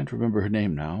 Can't remember her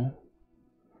name now.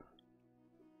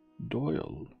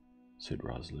 Doyle, said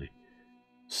Rosalie.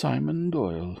 Simon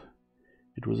Doyle.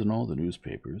 It was in all the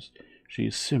newspapers.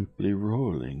 She's simply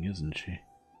rolling, isn't she?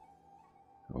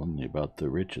 Only about the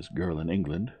richest girl in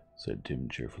England, said Tim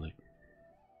cheerfully.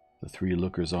 The 3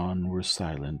 lookers-on were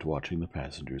silent, watching the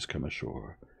passengers come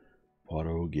ashore.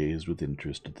 Poirot gazed with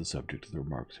interest at the subject of the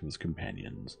remarks of his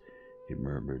companions. He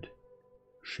murmured,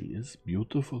 She is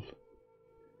beautiful.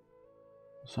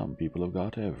 Some people have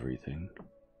got everything,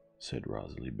 said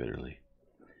Rosalie bitterly.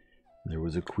 There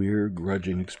was a queer,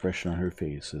 grudging expression on her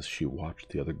face as she watched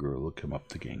the other girl come up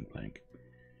the gangplank.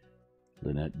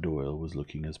 Lynette Doyle was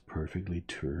looking as perfectly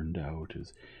turned out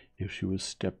as if she was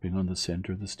stepping on the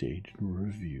center of the stage in a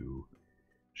review.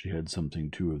 She had something,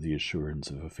 too, of the assurance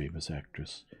of a famous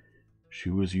actress. She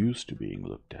was used to being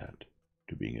looked at,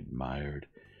 to being admired,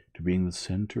 to being the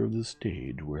center of the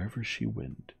stage wherever she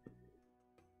went.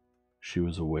 She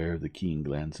was aware of the keen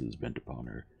glances bent upon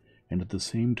her, and at the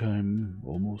same time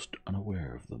almost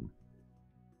unaware of them.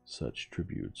 Such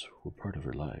tributes were part of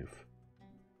her life.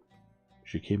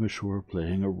 She came ashore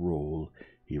playing a role,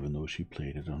 even though she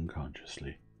played it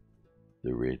unconsciously.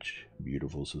 The rich,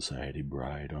 beautiful society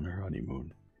bride on her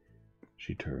honeymoon.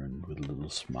 She turned with a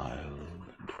little smile and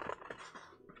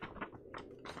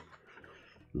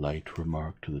light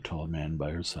remark to the tall man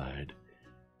by her side.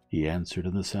 He answered,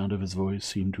 and the sound of his voice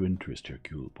seemed to interest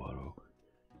Hercule Poirot.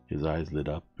 His eyes lit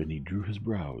up, and he drew his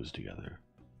brows together.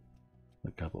 The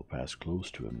couple passed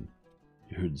close to him.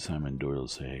 He heard Simon Doyle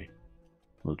say,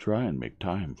 "We'll try and make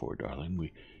time for it, darling.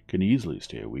 We can easily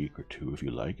stay a week or two if you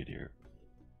like it here."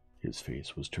 His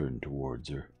face was turned towards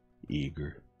her,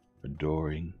 eager,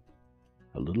 adoring,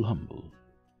 a little humble.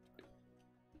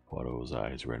 Poirot's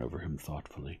eyes ran over him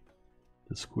thoughtfully.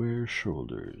 The square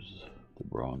shoulders, the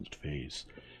bronzed face,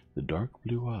 the dark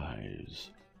blue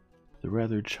eyes, the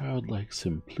rather childlike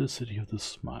simplicity of the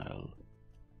smile.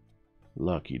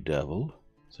 "Lucky devil,"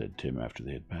 said Tim after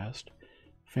they had passed.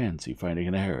 "Fancy finding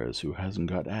an heiress who hasn't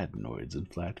got adenoids and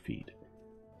flat feet."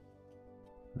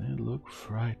 "They look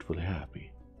frightfully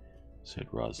happy,"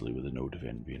 said Rosalie with a note of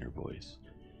envy in her voice.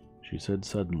 She said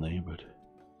suddenly, but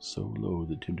so low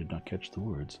that Tim did not catch the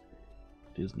words,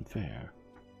 "It isn't fair."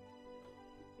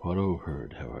 Poirot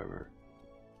heard, however.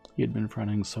 He had been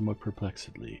frowning somewhat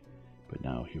perplexedly, but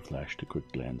now he flashed a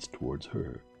quick glance towards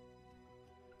her.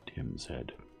 Tim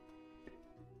said,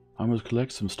 "I must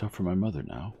collect some stuff for my mother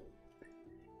now."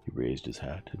 He raised his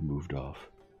hat and moved off.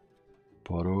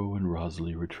 Poirot and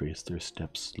Rosalie retraced their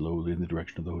steps slowly in the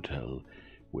direction of the hotel,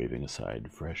 waving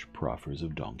aside fresh proffers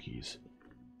of donkeys.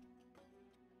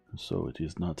 "So it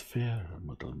is not fair,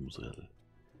 mademoiselle,"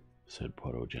 said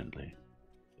Poirot gently.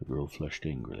 The girl flushed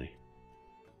angrily.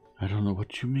 "I don't know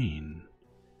what you mean."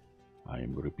 "I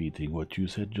am repeating what you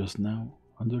said just now,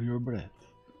 under your breath."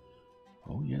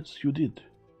 "Oh, yes, you did."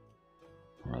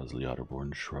 Rosalie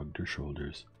Otterbourne shrugged her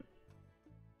shoulders.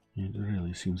 "It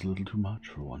really seems a little too much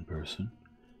for one person.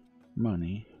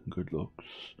 Money, good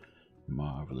looks,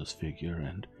 marvelous figure,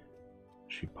 and—"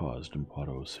 She paused, and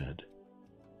Poirot said,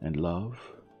 "And love,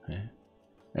 eh?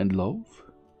 And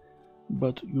love?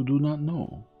 But you do not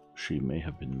know. She may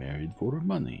have been married for her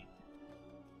money."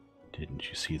 "Didn't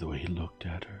you see the way he looked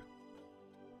at her?"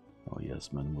 "Oh,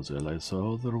 yes, mademoiselle, I saw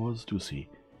all there was to see.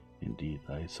 Indeed,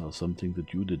 I saw something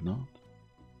that you did not."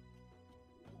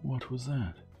 "What was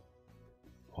that?"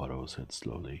 Poirot said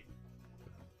slowly.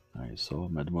 "I saw,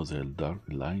 mademoiselle, dark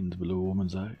lines below a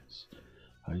woman's eyes.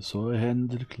 I saw a hand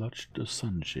that clutched a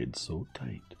sunshade so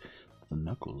tight that the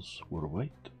knuckles were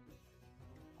white."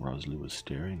 Rosalie was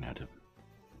staring at him.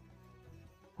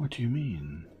 "What do you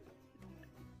mean?"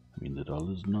 "I mean that all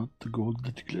is not the gold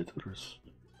that glitters.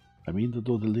 I mean that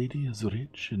though the lady is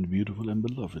rich and beautiful and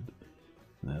beloved,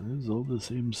 there is all the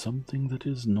same something that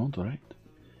is not right.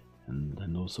 And I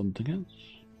know something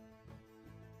else."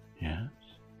 "Yes,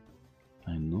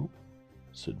 I know,"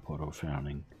 said Poirot,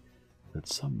 frowning, "that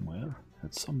somewhere,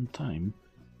 at some time,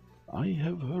 I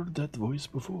have heard that voice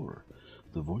before,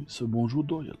 the voice of Monsieur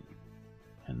Doyle,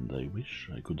 and I wish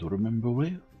I could remember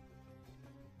where."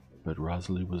 But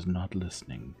Rosalie was not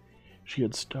listening. She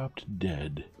had stopped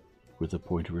dead. With the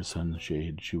point of her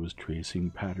sunshade, she was tracing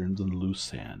patterns on the loose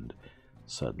sand.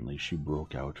 Suddenly she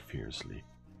broke out fiercely.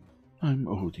 "I'm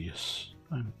odious.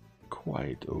 I'm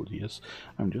quite odious.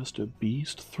 I'm just a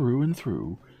beast through and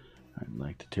through. I'd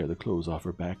like to tear the clothes off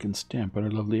her back and stamp on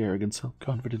her lovely, arrogant,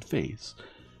 self-confident face.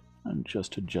 I'm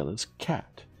just a jealous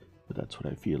cat, but that's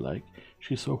what I feel like.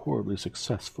 She's so horribly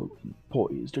successful and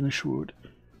poised and assured."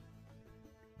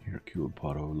 Hercule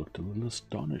Poirot looked a little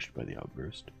astonished by the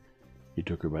outburst. He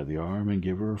took her by the arm and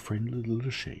gave her a friendly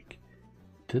little shake.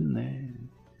 "Tenez,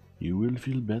 you will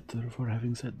feel better for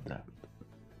having said that."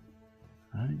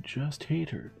 "I just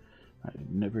hate her. I've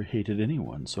never hated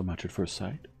anyone so much at first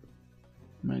sight."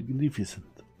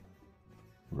 "Magnificent."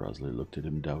 Rosalie looked at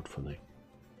him doubtfully.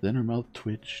 Then her mouth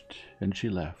twitched, and she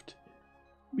laughed.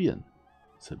 "Bien,"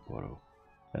 said Poirot,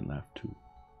 and laughed too.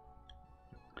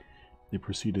 They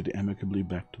proceeded amicably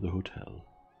back to the hotel.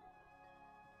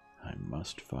 "I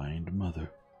must find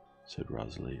Mother," said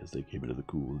Rosalie as they came into the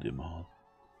cool, dim hall.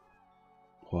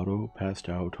 Poirot passed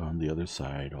out on the other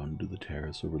side onto the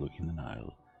terrace overlooking the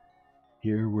Nile.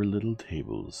 Here were little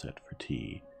tables set for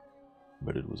tea,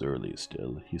 but it was early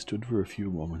still. He stood for a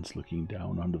few moments looking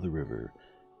down onto the river,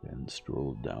 then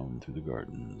strolled down through the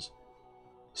gardens.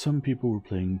 Some people were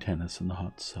playing tennis in the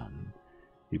hot sun.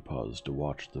 He paused to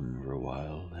watch them for a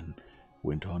while, then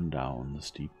went on down the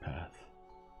steep path.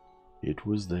 It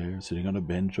was there, sitting on a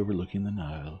bench overlooking the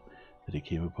Nile, that he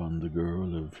came upon the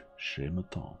girl of Chez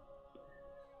Mouton.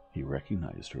 He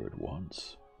recognized her at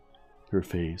once. Her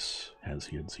face, as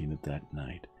he had seen it that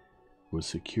night, was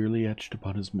securely etched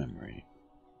upon his memory.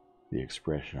 The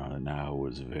expression on it now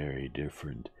was very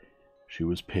different. She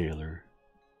was paler,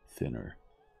 thinner,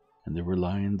 and there were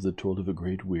lines that told of a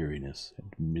great weariness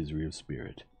and misery of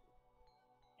spirit.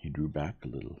 He drew back a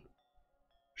little.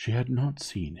 She had not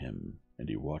seen him, and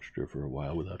he watched her for a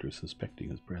while without her suspecting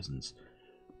his presence.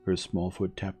 Her small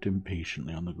foot tapped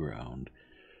impatiently on the ground.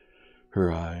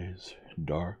 Her eyes,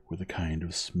 dark with a kind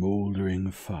of smoldering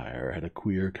fire, had a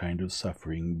queer kind of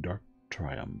suffering, dark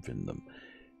triumph in them.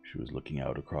 She was looking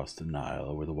out across the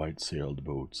Nile, where the white-sailed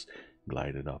boats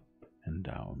glided up and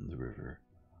down the river.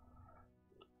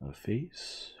 A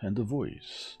face and a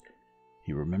voice.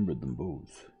 He remembered them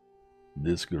both.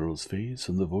 This girl's face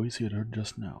and the voice he had heard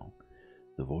just now.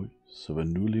 The voice of a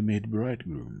newly made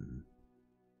bridegroom.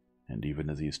 And even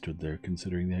as he stood there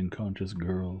considering the unconscious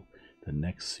girl, the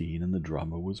next scene in the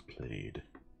drama was played.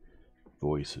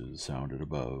 Voices sounded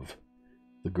above.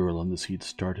 The girl on the seat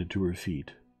started to her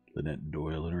feet. Lynette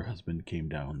Doyle and her husband came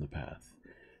down the path.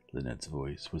 Lynette's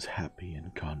voice was happy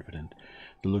and confident.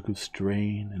 The look of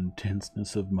strain and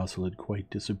tenseness of muscle had quite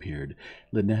disappeared.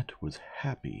 Lynette was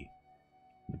happy.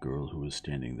 The girl who was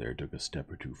standing there took a step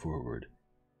or two forward.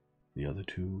 The other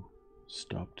two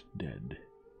stopped dead.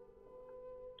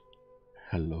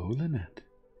 "Hello, Lynette,"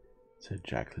 said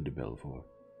Jacqueline de Belfort.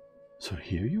 "So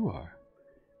here you are.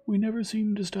 We never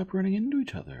seem to stop running into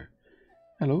each other.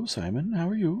 Hello, Simon, how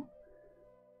are you?"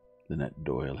 Lynette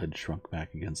Doyle had shrunk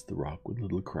back against the rock with a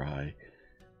little cry.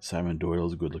 Simon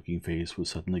Doyle's good-looking face was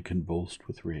suddenly convulsed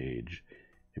with rage.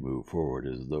 He moved forward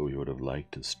as though he would have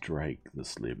liked to strike the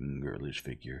slim, girlish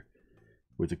figure.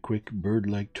 With a quick,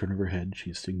 bird-like turn of her head,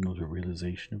 she signaled her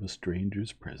realization of a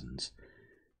stranger's presence.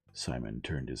 Simon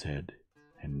turned his head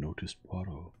and noticed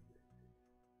Poirot.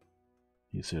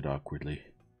 He said awkwardly,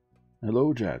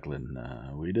 "Hello, Jacqueline.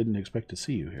 We didn't expect to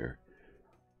see you here."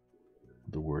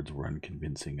 The words were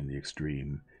unconvincing in the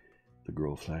extreme. The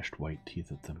girl flashed white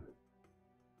teeth at them.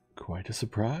 "Quite a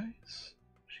surprise?"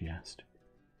 she asked.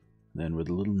 Then, with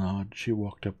a little nod, she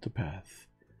walked up the path.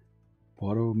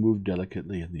 Poirot moved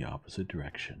delicately in the opposite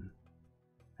direction.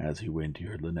 As he went, he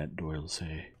heard Lynette Doyle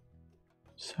say,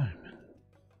 "Simon,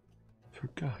 for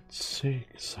God's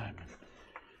sake, Simon,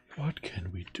 what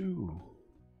can we do?"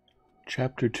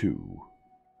 Chapter 2.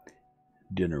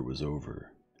 Dinner was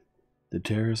over. The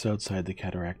terrace outside the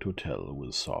Cataract Hotel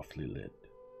was softly lit.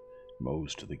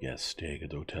 Most of the guests staying at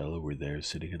the hotel were there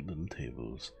sitting at little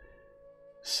tables.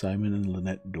 Simon and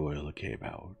Lynette Doyle came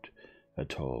out, a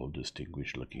tall,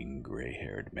 distinguished-looking,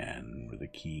 gray-haired man with a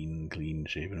keen,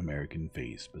 clean-shaven American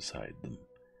face beside them.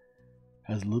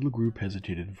 As the little group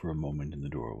hesitated for a moment in the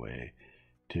doorway,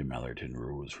 Tim Allerton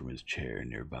rose from his chair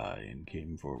nearby and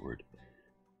came forward.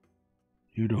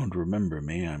 "You don't remember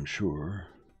me, I'm sure,"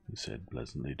 he said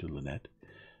pleasantly to Lynette,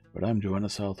 "but I'm Joanna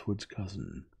Southwood's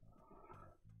cousin."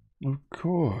 "Of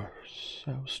course,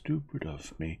 how stupid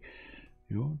of me.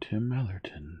 You're Tim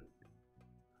Allerton.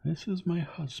 This is my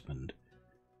husband."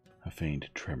 A faint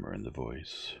tremor in the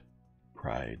voice,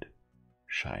 pride,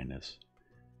 shyness.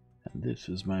 "And this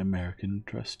is my American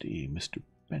trustee, Mr.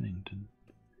 Pennington."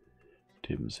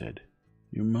 Tim said,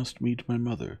 "You must meet my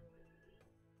mother."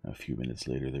 A few minutes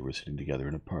later they were sitting together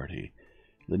in a party,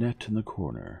 Lynette in the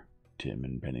corner, Tim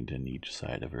and Pennington each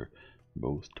side of her,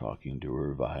 both talking to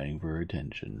her, vying for her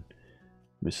attention.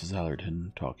 Mrs.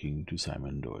 Allerton talking to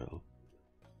Simon Doyle.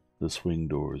 The swing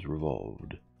doors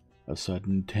revolved. A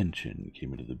sudden tension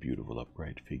came into the beautiful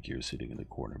upright figure sitting in the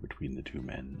corner between the two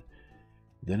men.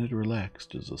 Then it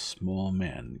relaxed as a small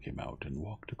man came out and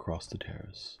walked across the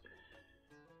terrace.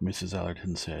 Mrs.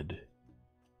 Allerton said,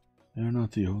 "You're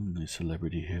not the only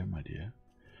celebrity here, my dear.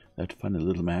 That funny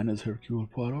little man is Hercule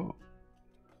Poirot."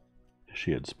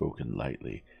 She had spoken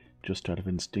lightly, just out of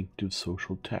instinctive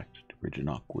social tact to bridge an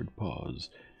awkward pause,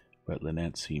 but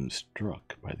Lynette seemed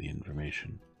struck by the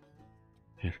information.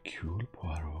 "Hercule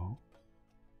Poirot?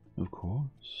 Of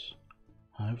course.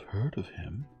 I've heard of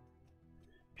him."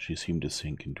 She seemed to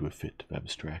sink into a fit of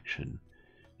abstraction.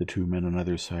 The two men on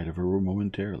either side of her were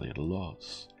momentarily at a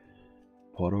loss.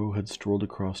 Poirot had strolled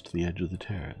across to the edge of the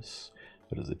terrace,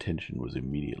 but his attention was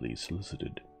immediately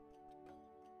solicited.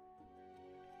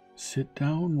 "Sit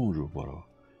down, Monsieur Poirot.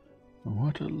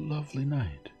 What a lovely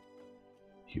night."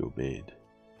 He obeyed.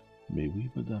 "Mais oui,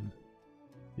 madame.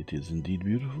 It is indeed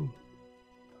beautiful."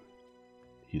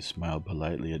 He smiled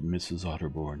politely at Mrs.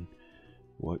 Otterbourne.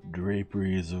 What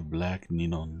draperies of black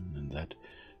ninon and that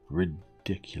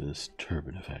ridiculous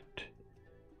turban effect.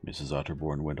 Mrs.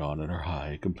 Otterbourne went on in her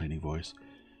high, complaining voice.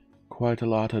 "Quite a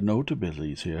lot of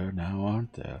notabilities here now,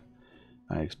 aren't there?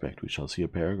 I expect we shall see a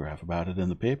paragraph about it in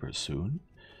the papers soon.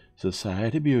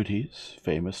 Society beauties,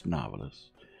 famous novelists."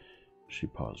 She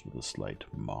paused with a slight,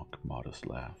 modest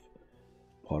laugh.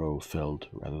 Poirot felt,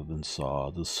 rather than saw,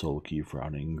 the sulky,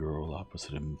 frowning girl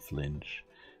opposite him flinch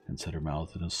and set her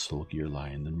mouth in a sulkier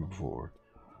line than before.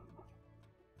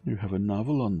 "You have a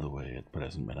novel on the way at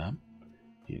present, madame?"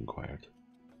 he inquired.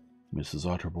 Mrs.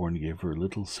 Otterbourne gave her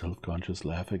little self-conscious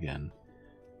laugh again.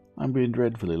 "I'm being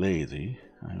dreadfully lazy.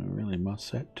 I really must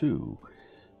set to.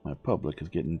 My public is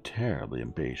getting terribly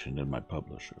impatient, and my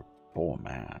publisher, poor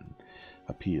man,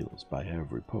 appeals by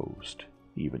every post,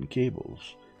 even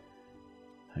cables."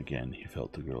 Again he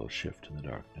felt the girl shift in the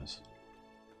darkness.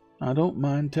 "I don't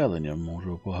mind telling you,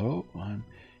 Monsieur Poirot, I'm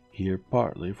here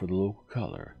partly for the local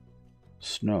color.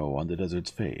 Snow on the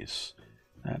Desert's Face.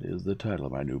 That is the title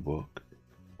of my new book.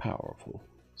 Powerful,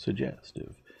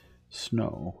 suggestive.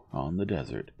 Snow on the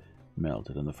desert,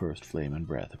 melted in the first flame and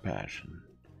breath of passion."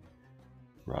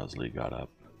 Rosalie got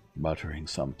up, muttering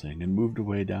something, and moved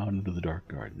away down into the dark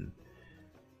garden.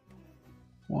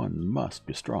 "One must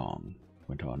be strong,"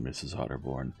 went on Mrs.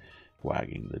 Otterbourne,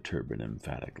 wagging the turban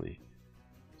emphatically.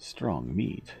 "Strong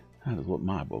meat, that is what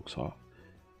my books are.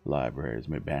 Libraries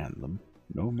may ban them.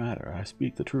 No matter, I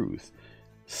speak the truth.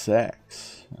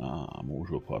 Sex. Ah,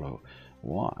 Monsieur Poirot,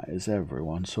 why is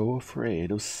everyone so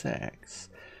afraid of sex?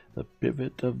 The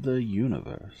pivot of the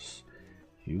universe.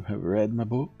 You have read my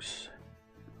books?"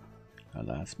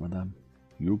 "Alas, madame,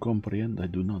 you comprehend I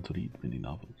do not read many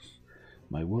novels.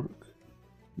 My work,"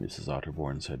 Mrs.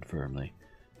 Otterbourne said firmly.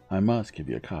 "I must give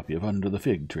you a copy of Under the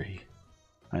Fig Tree.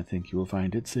 I think you will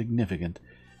find it significant.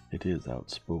 It is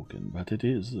outspoken, but it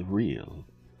is real."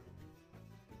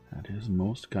 "That is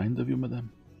most kind of you,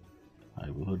 madame. I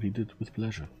will read it with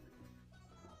pleasure."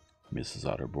 Mrs.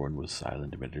 Otterbourne was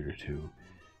silent a minute or two.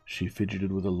 She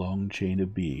fidgeted with a long chain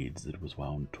of beads that was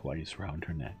wound twice round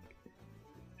her neck.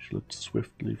 She looked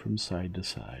swiftly from side to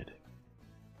side.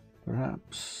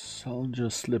 "Perhaps I'll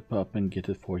just slip up and get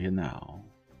it for you now."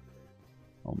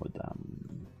 "Oh,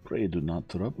 madame, pray do not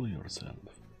trouble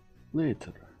yourself.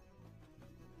 Later."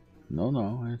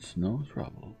 No, it's no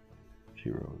trouble." She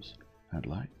rose. "I'd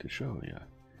like to show you."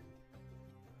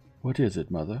 "What is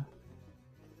it, mother?"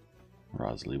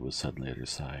 Rosalie was suddenly at her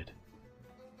side.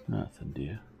 "Nothing,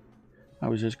 dear. I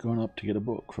was just going up to get a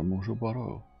book from Monsieur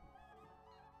Poirot."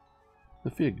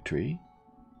 "The fig tree?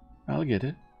 I'll get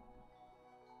it."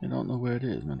 "You don't know where it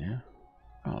is, mynheer?"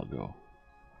 "I'll go."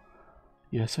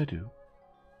 "Yes, I do."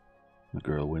 The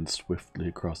girl went swiftly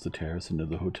across the terrace into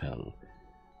the hotel.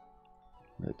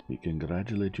 "Let me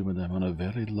congratulate you, madame, on a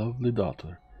very lovely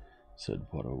daughter," said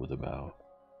Poirot with a bow.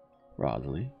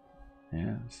 "Rosalie?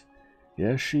 Yes.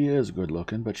 Yes, she is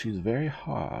good-looking, but she's very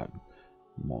hard,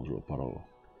 Monsieur Poirot,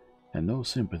 and no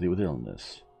sympathy with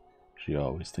illness. She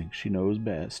always thinks she knows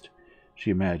best. She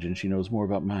imagines she knows more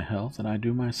about my health than I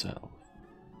do myself."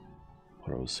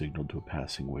 Poirot signaled to a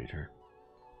passing waiter.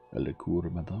 "A liqueur,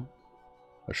 madame?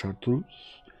 A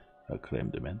chartreuse? A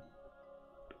crème de menthe?"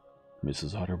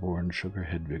 Mrs. Otterbourne shook her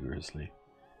head vigorously.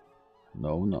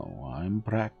 No, I'm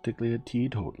practically a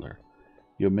teetotaler.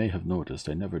 You may have noticed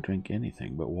I never drink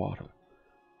anything but water,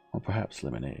 or perhaps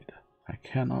lemonade. I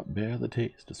cannot bear the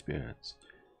taste of spirits."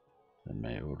 "Then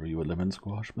may I order you a lemon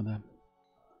squash, madame?"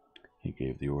 He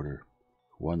gave the order.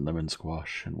 1 lemon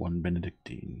squash and 1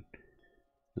 Benedictine.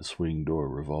 The swing door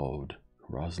revolved.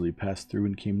 Rosalie passed through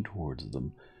and came towards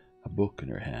them, a book in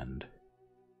her hand.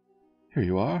 "Here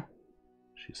you are,"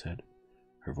 she said.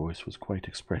 Her voice was quite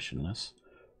expressionless,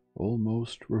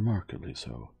 almost remarkably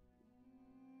so.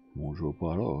 "Monsieur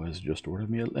Poirot has just ordered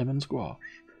me a lemon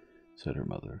squash," said her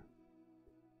mother.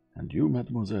 "And you,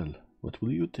 mademoiselle, what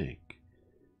will you take?"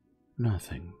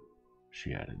 "Nothing,"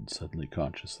 she added, suddenly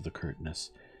conscious of the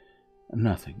curtness.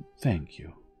 "Nothing, thank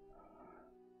you."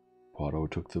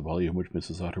 Poirot took the volume which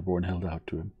Mrs. Otterbourne held out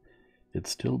to him. It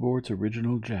still bore its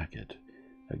original jacket,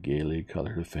 a gaily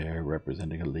colored affair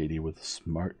representing a lady with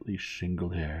smartly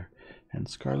shingled hair and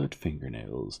scarlet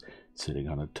fingernails, sitting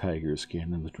on a tiger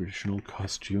skin in the traditional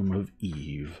costume of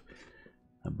Eve.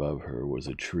 Above her was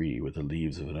a tree with the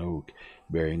leaves of an oak,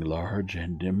 bearing large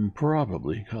and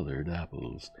improbably colored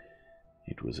apples.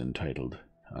 It was entitled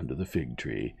Under the Fig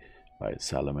Tree by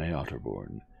Salome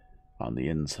Otterbourne. On the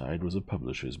inside was a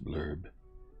publisher's blurb.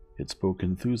 It spoke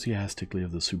enthusiastically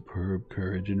of the superb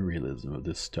courage and realism of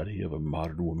this study of a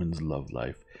modern woman's love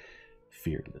life.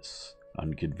 Fearless,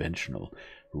 unconventional,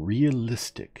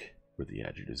 realistic were the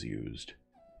adjectives used.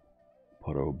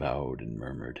 Poirot bowed and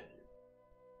murmured,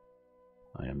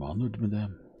 "I am honored,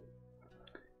 madame."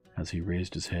 As he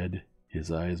raised his head,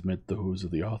 his eyes met those of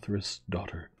the authoress'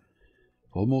 daughter.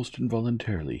 Almost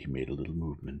involuntarily he made a little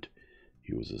movement.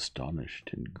 He was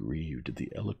astonished and grieved at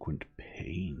the eloquent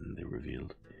pain they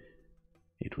revealed.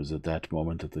 It was at that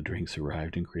moment that the drinks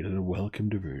arrived and created a welcome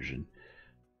diversion.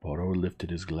 Poirot lifted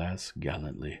his glass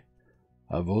gallantly.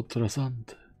 "A votre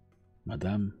santé,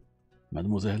 madame,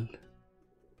 mademoiselle."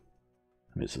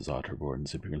 Mrs. Otterborn,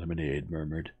 sipping her lemonade,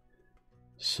 murmured.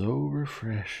 So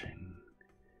refreshing.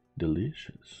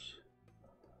 Delicious.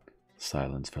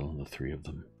 Silence fell on the three of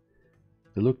them.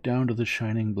 They looked down to the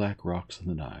shining black rocks in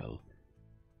the Nile.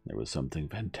 There was something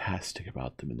fantastic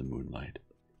about them in the moonlight.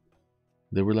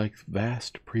 They were like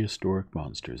vast prehistoric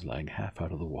monsters lying half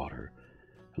out of the water.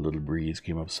 A little breeze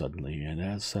came up suddenly, and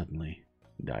as suddenly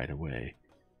died away.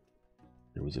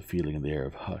 There was a feeling in the air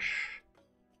of hush,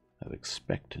 of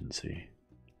expectancy.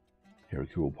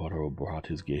 Hercule Poirot brought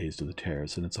his gaze to the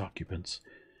terrace and its occupants.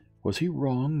 Was he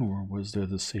wrong, or was there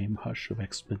the same hush of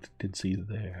expectancy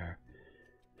there?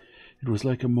 It was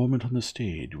like a moment on the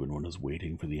stage when one is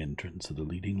waiting for the entrance of the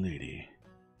leading lady.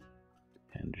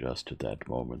 And just at that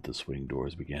moment the swing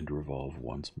doors began to revolve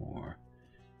once more.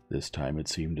 This time it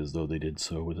seemed as though they did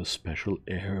so with a special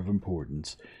air of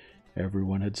importance.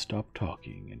 Everyone had stopped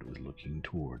talking and was looking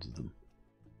towards them.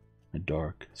 A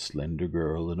dark, slender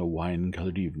girl in a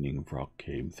wine-colored evening frock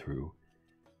came through.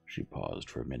 She paused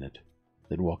for a minute,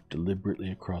 then walked deliberately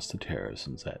across the terrace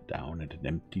and sat down at an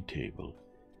empty table.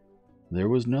 There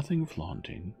was nothing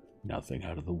flaunting, nothing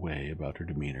out of the way about her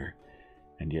demeanor,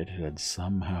 and yet it had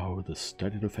somehow the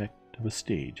studied effect of a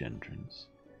stage entrance.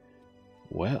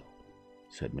 "Well,"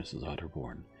 said Mrs.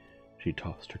 Otterborn. She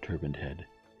tossed her turbaned head.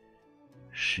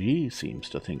 "She seems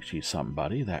to think she's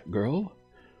somebody, that girl."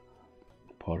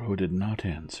 Poirot did not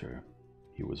answer.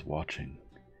 He was watching.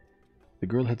 The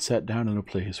girl had sat down in a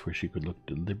place where she could look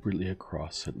deliberately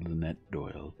across at Lynette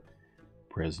Doyle.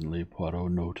 Presently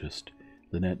Poirot noticed.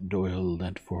 Lynette Doyle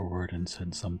leant forward and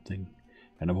said something,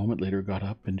 and a moment later got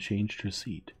up and changed her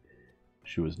seat.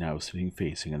 She was now sitting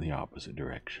facing in the opposite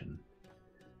direction.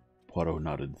 Poirot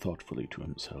nodded thoughtfully to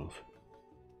himself.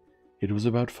 It was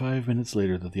about 5 minutes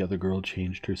later that the other girl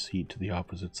changed her seat to the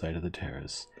opposite side of the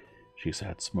terrace. She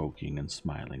sat smoking and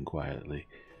smiling quietly,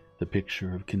 the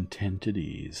picture of contented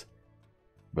ease.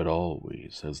 But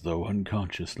always, as though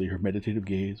unconsciously, her meditative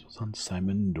gaze was on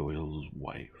Simon Doyle's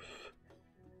wife.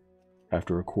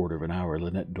 After a quarter of an hour,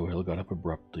 Lynette Doyle got up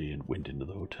abruptly and went into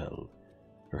the hotel.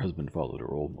 Her husband followed her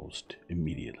almost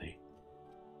immediately.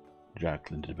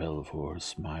 Jacqueline de Belfort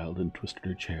smiled and twisted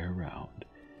her chair around.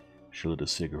 She lit a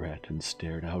cigarette and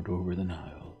stared out over the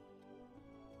Nile.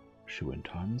 She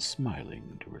went on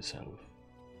smiling to herself.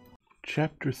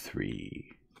 Chapter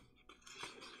 3.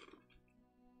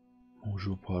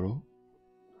 Monsieur Poirot?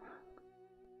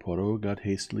 Poirot got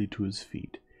hastily to his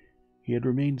feet. He had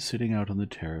remained sitting out on the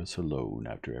terrace alone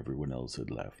after everyone else had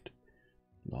left.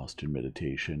 Lost in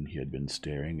meditation, he had been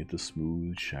staring at the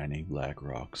smooth, shining black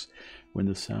rocks when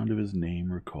the sound of his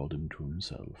name recalled him to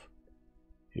himself.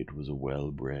 It was a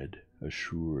well-bred,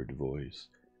 assured voice,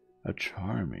 a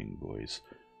charming voice,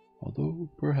 although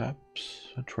perhaps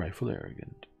a trifle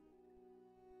arrogant.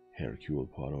 Hercule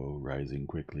Poirot, rising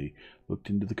quickly, looked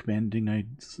into the commanding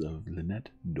eyes of Lynette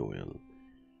Doyle.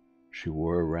 She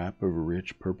wore a wrap of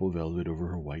rich purple velvet over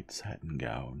her white satin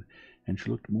gown, and she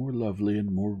looked more lovely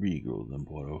and more regal than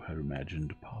Poirot had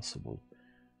imagined possible.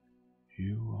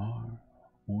 "You are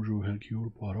Monsieur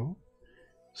Hercule Poirot?"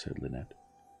 said Lynette.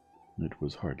 It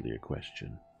was hardly a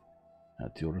question.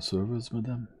 "At your service,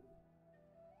 madame."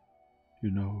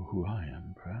 "You know who I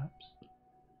am, perhaps?"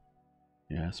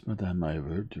 "Yes, madame, I have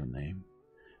heard your name.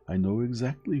 I know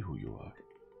exactly who you are."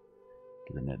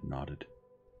 Lynette nodded.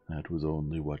 That was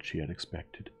only what she had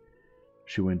expected.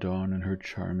 She went on in her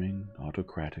charming,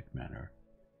 autocratic manner.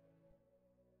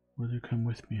 "Will you come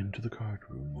with me into the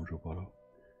card-room, Monsieur Poirot?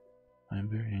 I am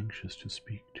very anxious to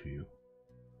speak to you."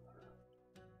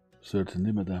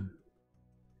 "Certainly, madame."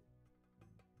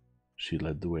 She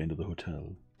led the way into the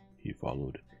hotel. He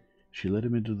followed. She led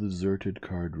him into the deserted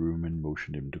card-room and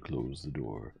motioned him to close the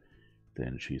door.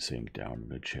 Then she sank down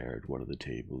in a chair at one of the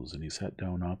tables, and he sat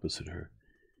down opposite her.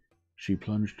 She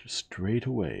plunged straight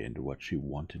away into what she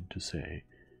wanted to say.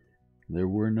 There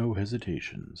were no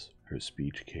hesitations. Her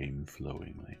speech came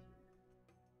flowingly.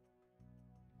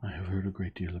 "I have heard a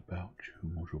great deal about you,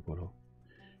 Monsieur Poirot,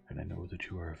 and I know that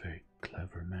you are a very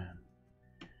clever man.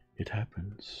 It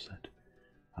happens that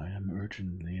I am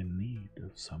urgently in need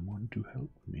of someone to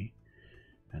help me,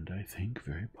 and I think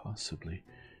very possibly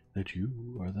that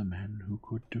you are the man who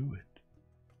could do it."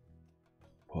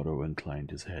 Poirot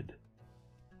inclined his head.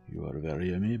 "You are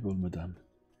very amiable, madame,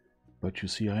 but you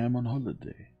see I am on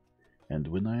holiday, and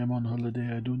when I am on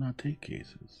holiday I do not take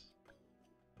cases."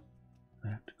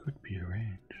 "That could be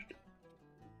arranged."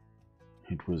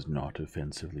 It was not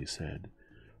offensively said,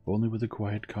 only with the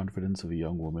quiet confidence of a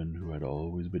young woman who had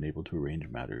always been able to arrange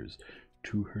matters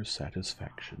to her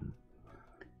satisfaction.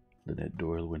 Lynette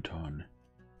Doyle went on.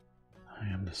 "I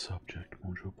am the subject,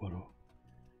 Monsieur Poirot,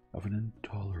 of an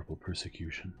intolerable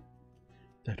persecution.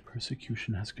 That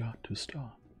persecution has got to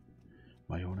stop.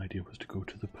 My own idea was to go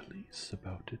to the police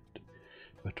about it,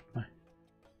 but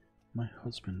my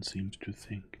husband seems to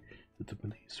think that the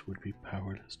police would be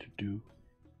powerless to do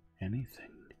anything.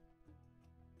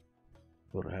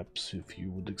 Perhaps if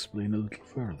you would explain a little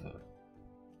further,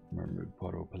 murmured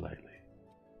Poirot politely.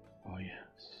 Oh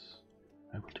yes,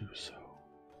 I will do so.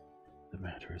 The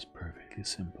matter is perfectly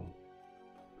simple.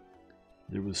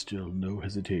 There was still no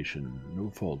hesitation, no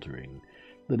faltering.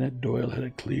 Lynette Doyle had a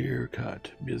clear-cut,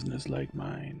 business-like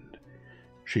mind.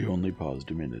 She only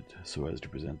paused a minute so as to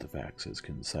present the facts as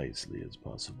concisely as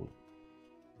possible.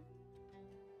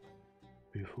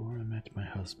 Before I met my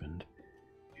husband,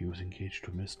 he was engaged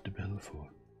to Miss de Belfort.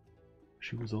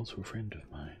 She was also a friend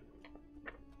of mine.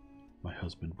 My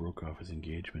husband broke off his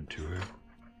engagement to her.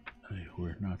 They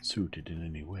were not suited in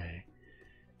any way.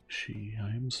 She, I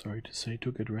am sorry to say,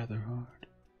 took it rather hard.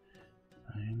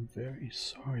 I am very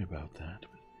sorry about that,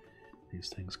 but these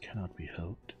things cannot be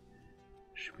helped.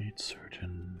 She made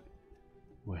certain,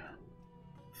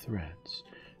 threats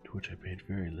to which I paid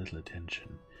very little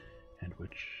attention, and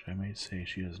which I may say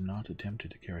she has not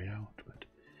attempted to carry out, but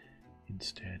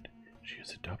instead she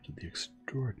has adopted the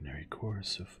extraordinary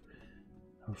course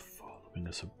of following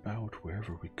us about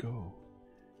wherever we go.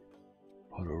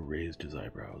 Poirot raised his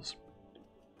eyebrows.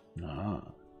 Ah,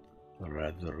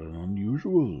 rather an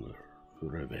unusual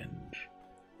revenge.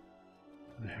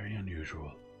 Very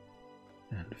unusual,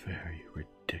 and very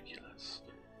ridiculous,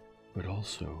 but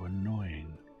also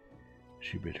annoying.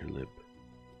 She bit her lip.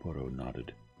 Poirot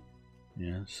nodded.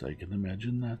 Yes, I can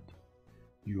imagine that.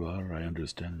 You are, I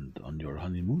understand, on your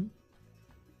honeymoon?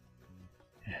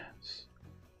 Yes,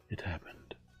 it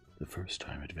happened the first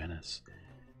time at Venice.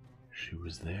 She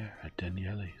was there at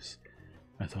Daniele's.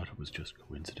 I thought it was just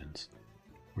coincidence.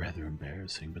 Rather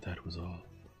embarrassing, but that was all.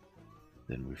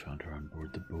 Then we found her on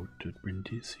board the boat at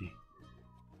Brindisi.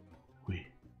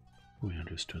 We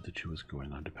understood that she was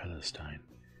going on to Palestine.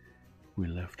 We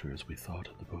left her as we thought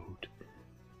of the boat,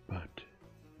 but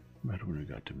when we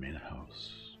got to Main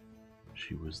House,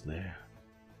 she was there,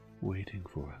 waiting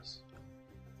for us.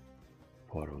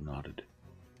 Poirot nodded.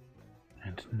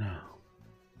 And now,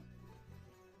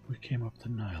 we came up the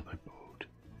Nile by boat.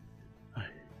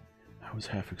 I was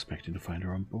half expecting to find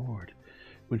her on board.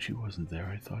 When she wasn't there,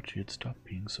 I thought she had stopped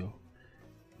being so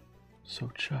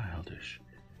childish.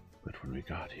 But when we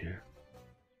got here,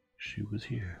 she was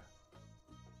here,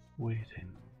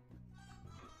 waiting.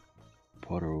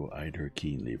 Poirot eyed her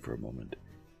keenly for a moment.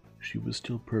 She was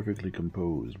still perfectly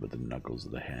composed, but the knuckles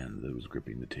of the hand that was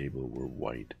gripping the table were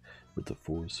white with the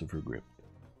force of her grip.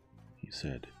 He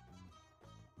said,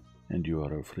 And you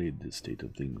are afraid this state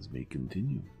of things may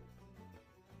continue?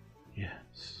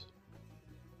 Yes.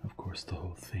 Of course the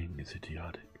whole thing is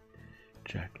idiotic.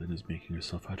 Jacqueline is making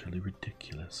herself utterly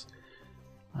ridiculous.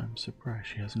 I'm surprised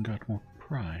she hasn't got more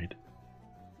pride,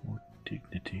 more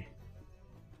dignity.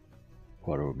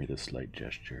 Poirot made a slight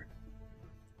gesture.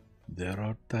 There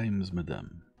are times,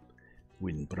 madame,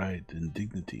 when pride and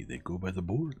dignity they go by the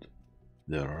board.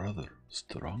 There are other,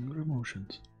 stronger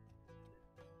emotions.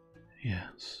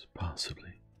 Yes,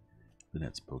 possibly.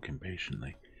 Lynette spoke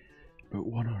impatiently. But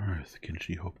what on earth can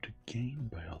she hope to gain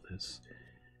by all this?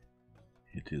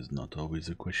 It is not always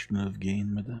a question of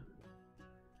gain, madame.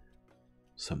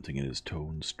 Something in his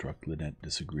tone struck Lynette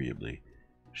disagreeably.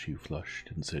 She flushed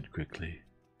and said quickly,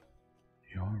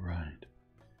 You're right.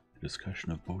 The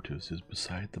discussion of motives is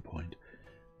beside the point.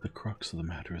 The crux of the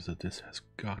matter is that this has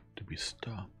got to be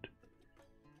stopped.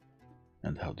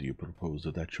 And how do you propose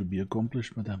that should be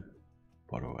accomplished, madame?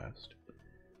 Poirot asked.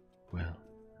 Well,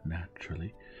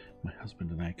 naturally, my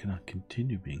husband and I cannot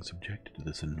continue being subjected to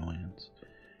this annoyance.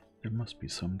 There must be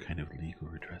some kind of legal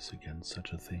redress against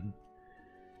such a thing.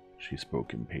 She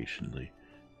spoke impatiently.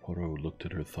 Poirot looked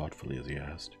at her thoughtfully as he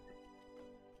asked,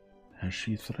 Has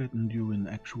she threatened you in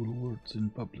actual words in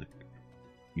public?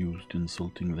 Used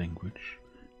insulting language?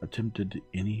 Attempted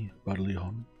any bodily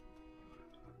harm?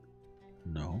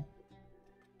 No?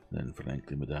 Then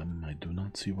frankly, madame, I do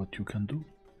not see what you can do.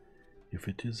 If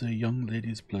it is a young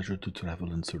lady's pleasure to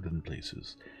travel in certain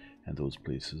places, and those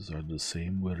places are the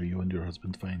same where you and your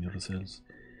husband find yourselves,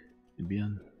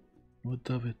 bien, what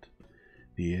of it?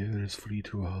 The air is free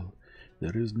to all.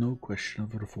 There is no question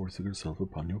of her forcing herself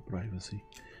upon your privacy.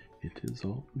 It is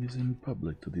always in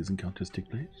public that these encounters take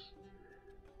place.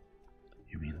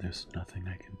 You mean there's nothing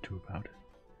I can do about it?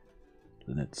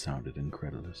 Lynette sounded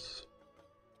incredulous.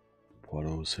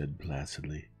 Poirot said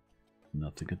placidly,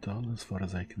 Nothing at all as far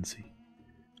as I can see.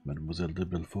 Mademoiselle de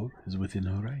Belfort is within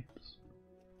her rights.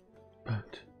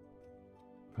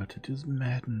 But it is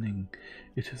maddening.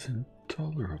 It is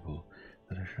intolerable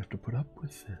that I should have to put up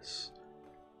with this.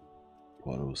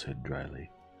 Poirot said dryly,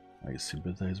 I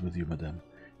sympathize with you, madame,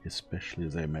 especially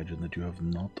as I imagine that you have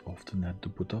not often had to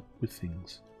put up with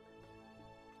things.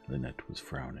 Lynette was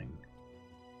frowning.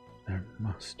 There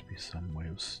must be some way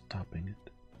of stopping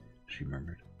it, she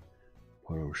murmured.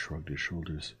 Poirot shrugged his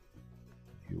shoulders.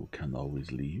 You can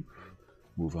always leave,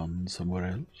 move on somewhere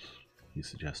else, he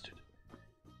suggested.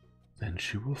 Then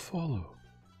she will follow.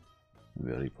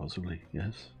 Very possibly,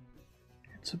 yes.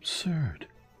 It's absurd.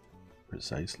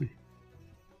 Precisely.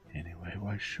 Anyway,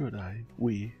 why should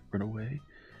we run away?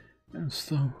 As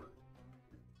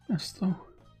though...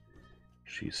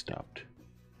 She stopped.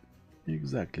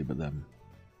 Exactly, madame.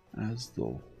 As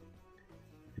though.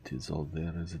 It is all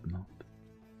there, is it not?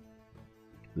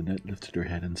 Lynette lifted her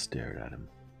head and stared at him.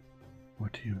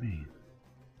 What do you mean?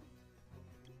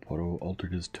 Poirot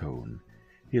altered his tone.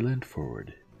 He leant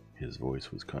forward. His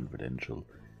voice was confidential,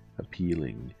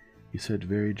 appealing. He said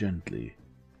very gently,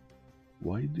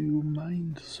 Why do you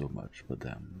mind so much,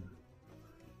 madame?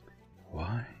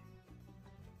 Why?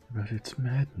 But it's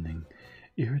maddening,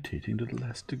 irritating to the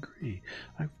last degree.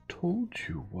 I've told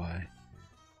you why.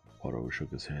 Poirot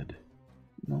shook his head.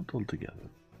 Not altogether.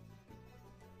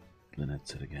 Lynette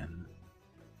said again,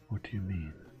 What do you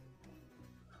mean?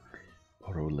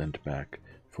 Poirot leant back,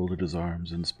 folded his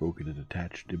arms, and spoke in a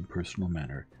detached, impersonal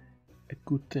manner.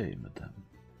 Écoutez, madame,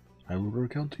 I will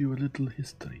recount to you a little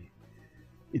history.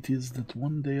 It is that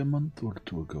one day a month or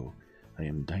two ago, I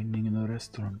am dining in a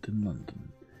restaurant in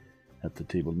London. At the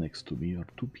table next to me are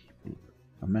two people,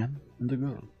 a man and a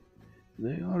girl.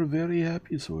 They are very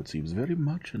happy, so it seems, very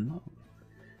much in love.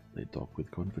 They talk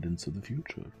with confidence of the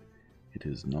future. It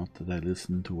is not that I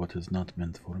listen to what is not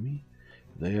meant for me.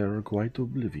 They are quite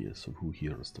oblivious of who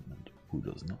hears them and who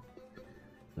does not.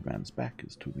 The man's back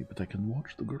is to me, but I can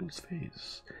watch the girl's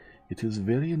face. It is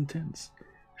very intense.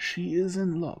 She is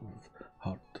in love,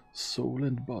 heart, soul,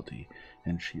 and body,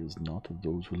 and she is not of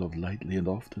those who love lightly and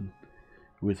often.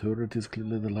 With her it is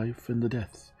clearly the life and the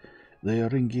death. They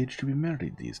are engaged to be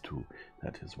married, these two,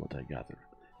 that is what I gather,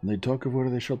 and they talk of where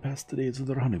they shall pass the days of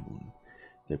their honeymoon.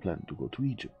 They plan to go to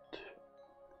Egypt.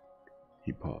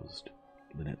 He paused.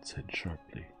 Lynette said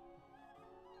sharply,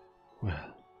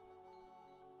 Well,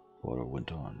 Poirot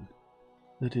went on,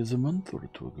 that is a month or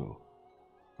two ago.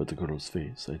 But the girl's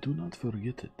face, I do not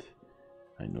forget it.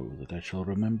 I know that I shall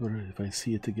remember if I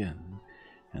see it again,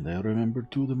 and I remember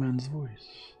too the man's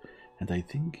voice, and I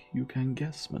think you can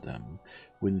guess, madame,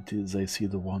 when it is I see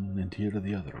the one and hear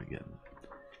the other again.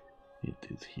 It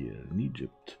is here in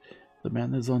Egypt. The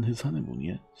man is on his honeymoon,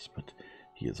 yes, but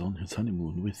he is on his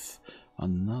honeymoon with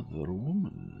another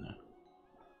woman.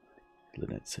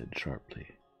 Lynette said sharply,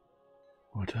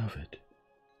 What of it?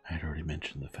 I had already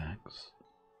mentioned the facts.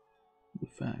 The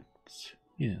facts,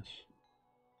 yes.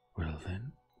 Well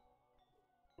then,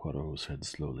 Poirot said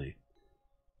slowly,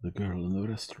 the girl in the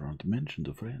restaurant mentioned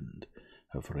a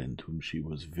friend whom she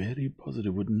was very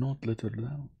positive would not let her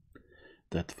down.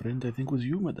 That friend, I think, was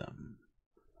you, madame.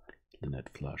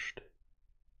 Lynette flushed.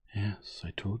 Yes,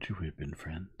 I told you we had been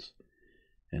friends.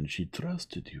 And she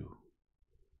trusted you.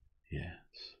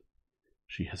 Yes.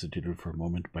 She hesitated for a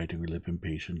moment, biting her lip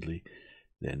impatiently.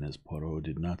 Then, as Poirot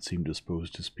did not seem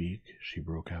disposed to speak, she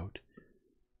broke out.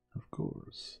 Of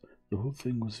course, the whole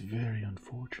thing was very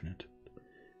unfortunate.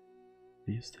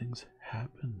 These things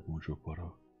happen, Monsieur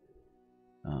Poirot.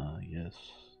 Ah, yes,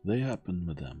 they happen,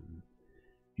 madame.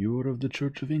 You are of the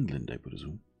Church of England, I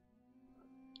presume?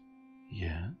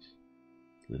 Yes.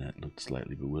 Lynette looked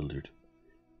slightly bewildered.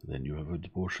 Then you have heard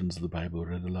portions of the Bible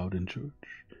read aloud in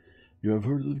church. You have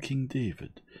heard of King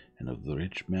David, and of the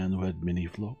rich man who had many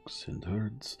flocks and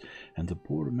herds, and the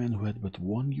poor man who had but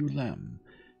one ewe lamb,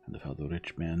 and of how the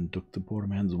rich man took the poor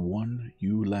man's one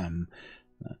ewe lamb.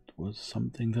 That was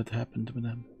something that happened,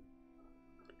 madame.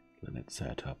 Lynette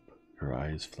sat up. Her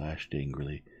eyes flashed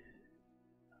angrily.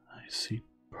 I see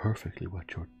perfectly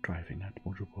what you're driving at,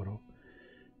 Monsieur Poirot.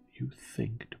 You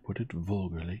think, to put it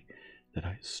vulgarly, that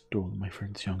I stole my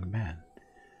friend's young man.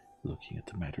 Looking at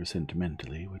the matter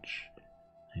sentimentally, which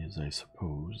is, I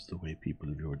suppose, the way people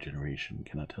of your generation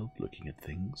cannot help looking at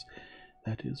things,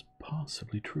 that is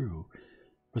possibly true.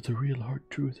 But the real hard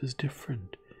truth is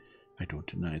different. I don't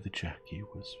deny that Jackie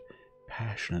was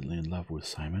passionately in love with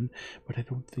Simon, but I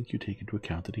don't think you take into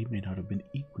account that he may not have been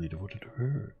equally devoted to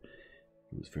her.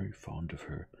 He was very fond of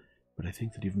her, but I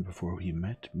think that even before he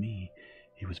met me,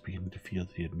 he was beginning to feel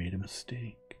that he had made a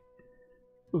mistake.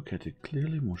 Look at it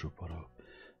clearly, Monsieur Poirot.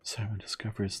 Simon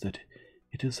discovers that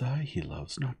it is I he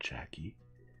loves, not Jackie.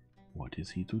 What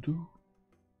is he to do?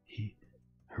 He,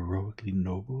 heroically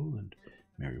noble, and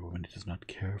marry a woman he does not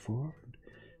care for, and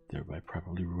thereby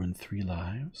probably ruin 3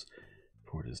 lives,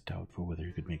 for it is doubtful whether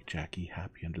you could make Jackie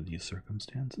happy under these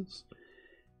circumstances.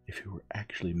 If you were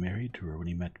actually married to her when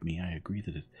he met me, I agree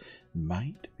that it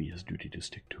might be his duty to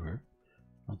stick to her,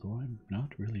 although I'm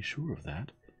not really sure of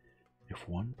that. If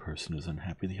one person is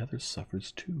unhappy, the other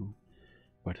suffers too.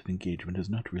 But an engagement is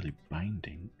not really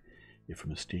binding. If a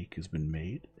mistake has been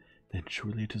made, then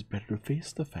surely it is better to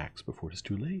face the facts before it is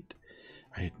too late.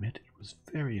 I admit it was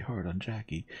very hard on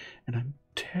Jackie, and I'm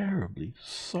terribly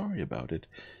sorry about it,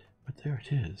 but there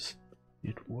it is.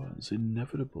 It was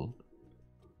inevitable.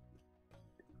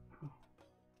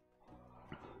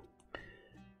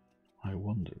 I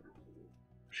wonder.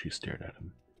 She stared at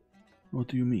him. What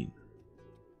do you mean?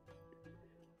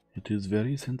 It is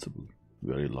very sensible,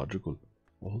 very logical,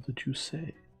 all that you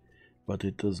say, but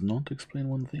it does not explain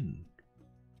one thing.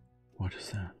 What is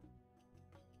that?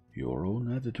 Your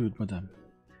own attitude, madame.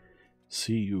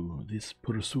 See you, this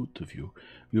pursuit of you,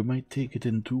 you might take it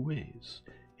in 2 ways.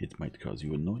 It might cause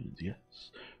you annoyance,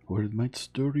 yes, or it might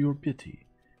stir your pity,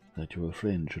 that your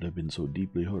friend should have been so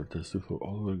deeply hurt as to throw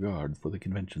all regard for the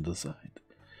conventions aside.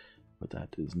 But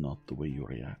that is not the way you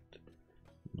react.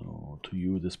 No, to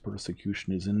you this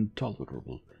persecution is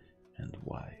intolerable. And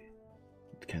why?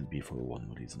 It can be for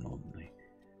one reason only,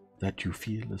 that you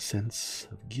feel a sense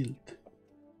of guilt.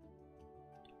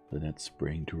 Lynette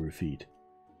sprang to her feet.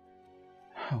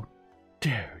 How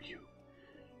dare you?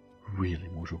 Really,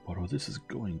 Monsieur Poirot, this is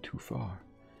going too far.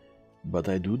 But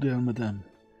I do dare, madame.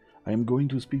 I am going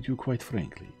to speak to you quite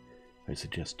frankly. I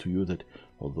suggest to you that,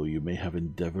 although you may have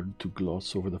endeavored to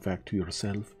gloss over the fact to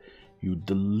yourself, you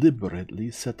deliberately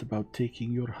set about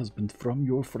taking your husband from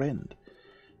your friend.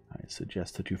 I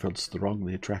suggest that you felt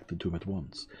strongly attracted to him at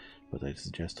once, but I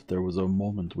suggest that there was a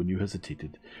moment when you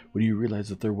hesitated, when you realized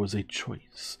that there was a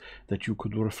choice, that you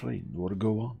could refrain or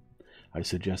go on. I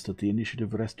suggest that the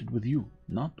initiative rested with you,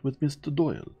 not with Mr.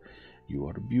 Doyle. You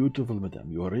are beautiful,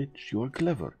 madame, you are rich, you are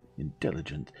clever,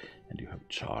 intelligent, and you have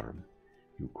charm.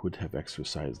 You could have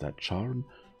exercised that charm,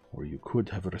 or you could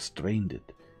have restrained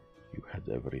it. You had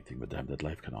everything, madame, that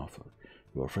life can offer.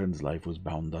 Your friend's life was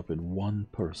bound up in one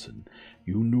person.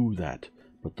 You knew that,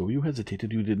 but though you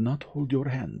hesitated, you did not hold your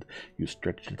hand. You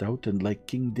stretched it out, and like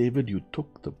King David, you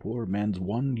took the poor man's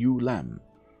one ewe lamb.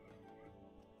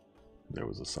 There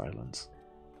was a silence.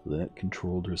 Lynette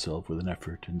controlled herself with an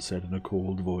effort and said in a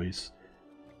cold voice,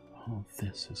 "Oh,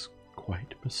 this is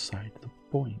quite beside the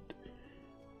point."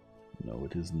 "No,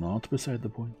 it is not beside the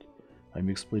point. I am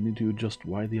explaining to you just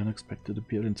why the unexpected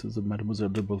appearances of Mademoiselle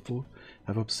de Beaufort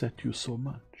have upset you so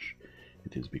much.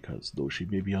 It is because, though she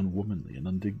may be unwomanly and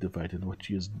undignified in what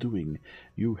she is doing,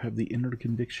 you have the inner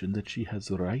conviction that she has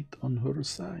right on her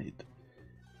side."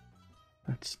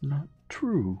 "That's not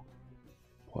true."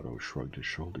 Poirot shrugged his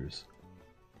shoulders.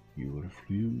 "You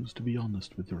refuse to be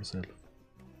honest with yourself."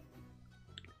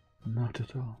 "Not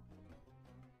at all."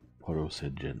 Poirot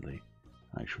said gently,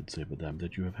 "I should say, madame,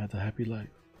 that you have had a happy life,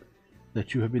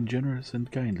 that you have been generous and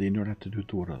kindly in your attitude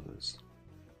toward others."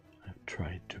 "I've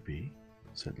tried to be,"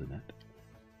 said Lynette.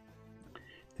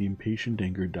 The impatient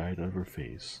anger died out of her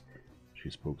face. She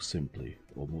spoke simply,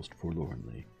 almost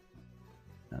forlornly.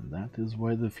 "And that is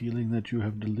why the feeling that you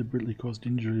have deliberately caused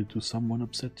injury to someone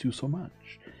upsets you so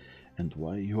much, and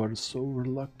why you are so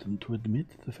reluctant to admit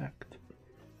the fact.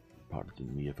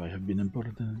 Pardon me if I have been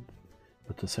impertinent,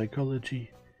 but the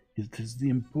psychology is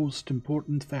the most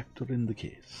important factor in the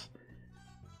case."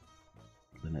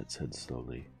 Lynette said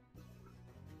slowly,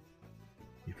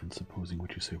 "Even supposing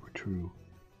what you say were true,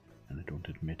 and I don't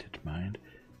admit it, mind,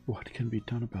 what can be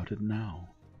done about it now?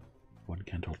 One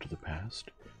can't alter the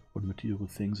past. One must deal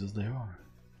with things as they are."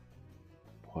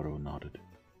 Poirot nodded.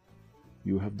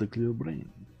 "You have the clear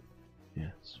brain.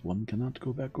 Yes, one cannot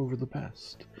go back over the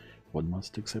past. One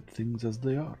must accept things as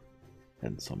they are.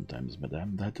 And sometimes,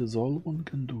 madame, that is all one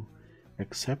can do,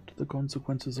 accept the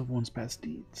consequences of one's past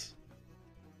deeds."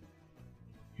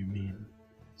 "You mean,"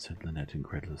 said Lynette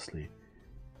incredulously,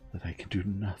 "that I can do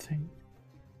nothing?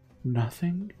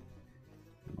 Nothing?"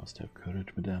 "You must have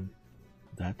courage, madame.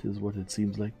 That is what it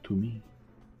seems like to me."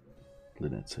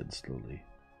 Lynette said slowly,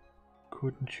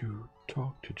 "Couldn't you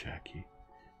talk to Jackie,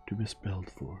 to Miss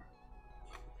Belfort?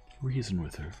 Reason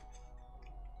with her?"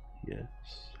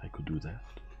 "Yes, I could do that.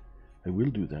 I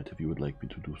will do that if you would like me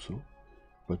to do so,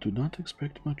 but do not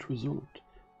expect much result.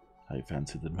 I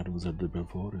fancy that Mademoiselle de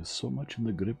Belfort is so much in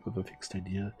the grip of a fixed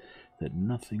idea that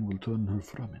nothing will turn her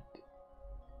from it."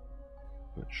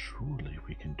 "But surely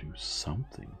we can do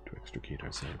something to extricate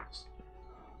ourselves."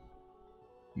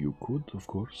 "You could, of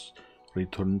course,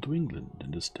 return to England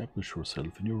and establish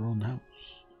yourself in your own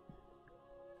house."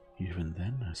 "Even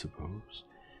then, I suppose,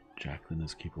 Jacqueline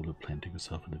is capable of planting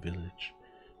herself in the village,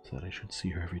 so that I should see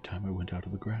her every time I went out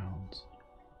of the grounds.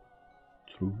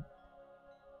 True.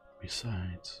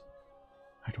 Besides,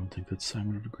 I don't think that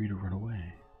Simon would agree to run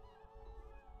away.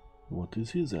 What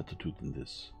is his attitude in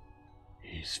this?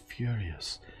 He's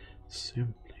furious,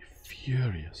 simply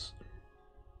furious.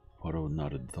 Poirot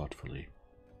nodded thoughtfully.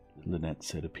 Lynette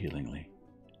said appealingly,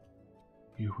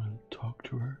 "You will talk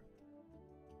to her?"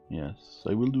 "Yes,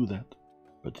 I will do that,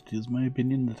 but it is my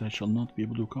opinion that I shall not be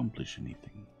able to accomplish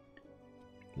anything,"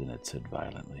 Lynette said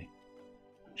violently.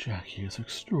 "Jackie is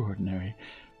extraordinary.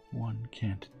 One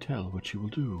can't tell what she will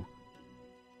do."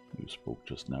 "You spoke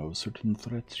just now of certain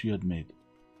threats she had made.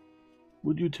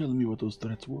 Would you tell me what those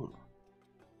threats were?"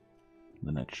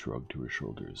 Lynette shrugged to her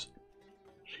shoulders.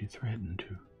 "She threatened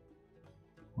to,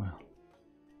 well,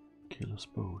 kill us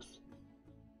both.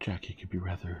 Jackie can be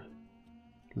rather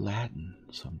Latin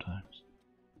sometimes."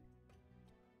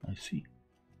 "I see."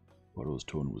 Poirot's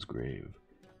tone was grave.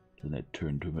 Lynette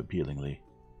turned to him appealingly.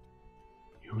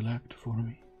 "You will act for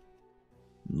me?"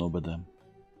 "No, madame."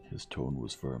 His tone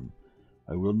was firm.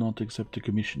 "I will not accept a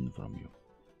commission from you.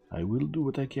 I will do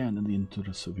what I can in the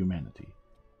interests of humanity.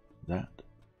 That,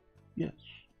 yes.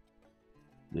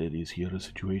 There is here a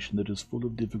situation that is full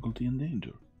of difficulty and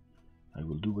danger. I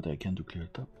will do what I can to clear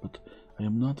it up, but I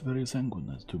am not very sanguine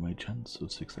as to my chance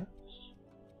of success."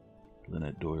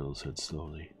 Lynette Doyle said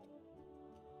slowly,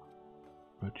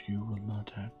 "But you will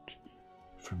not act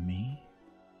for me?"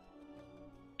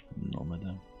 "No,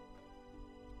 madame,"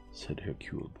 said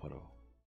Hercule Poirot.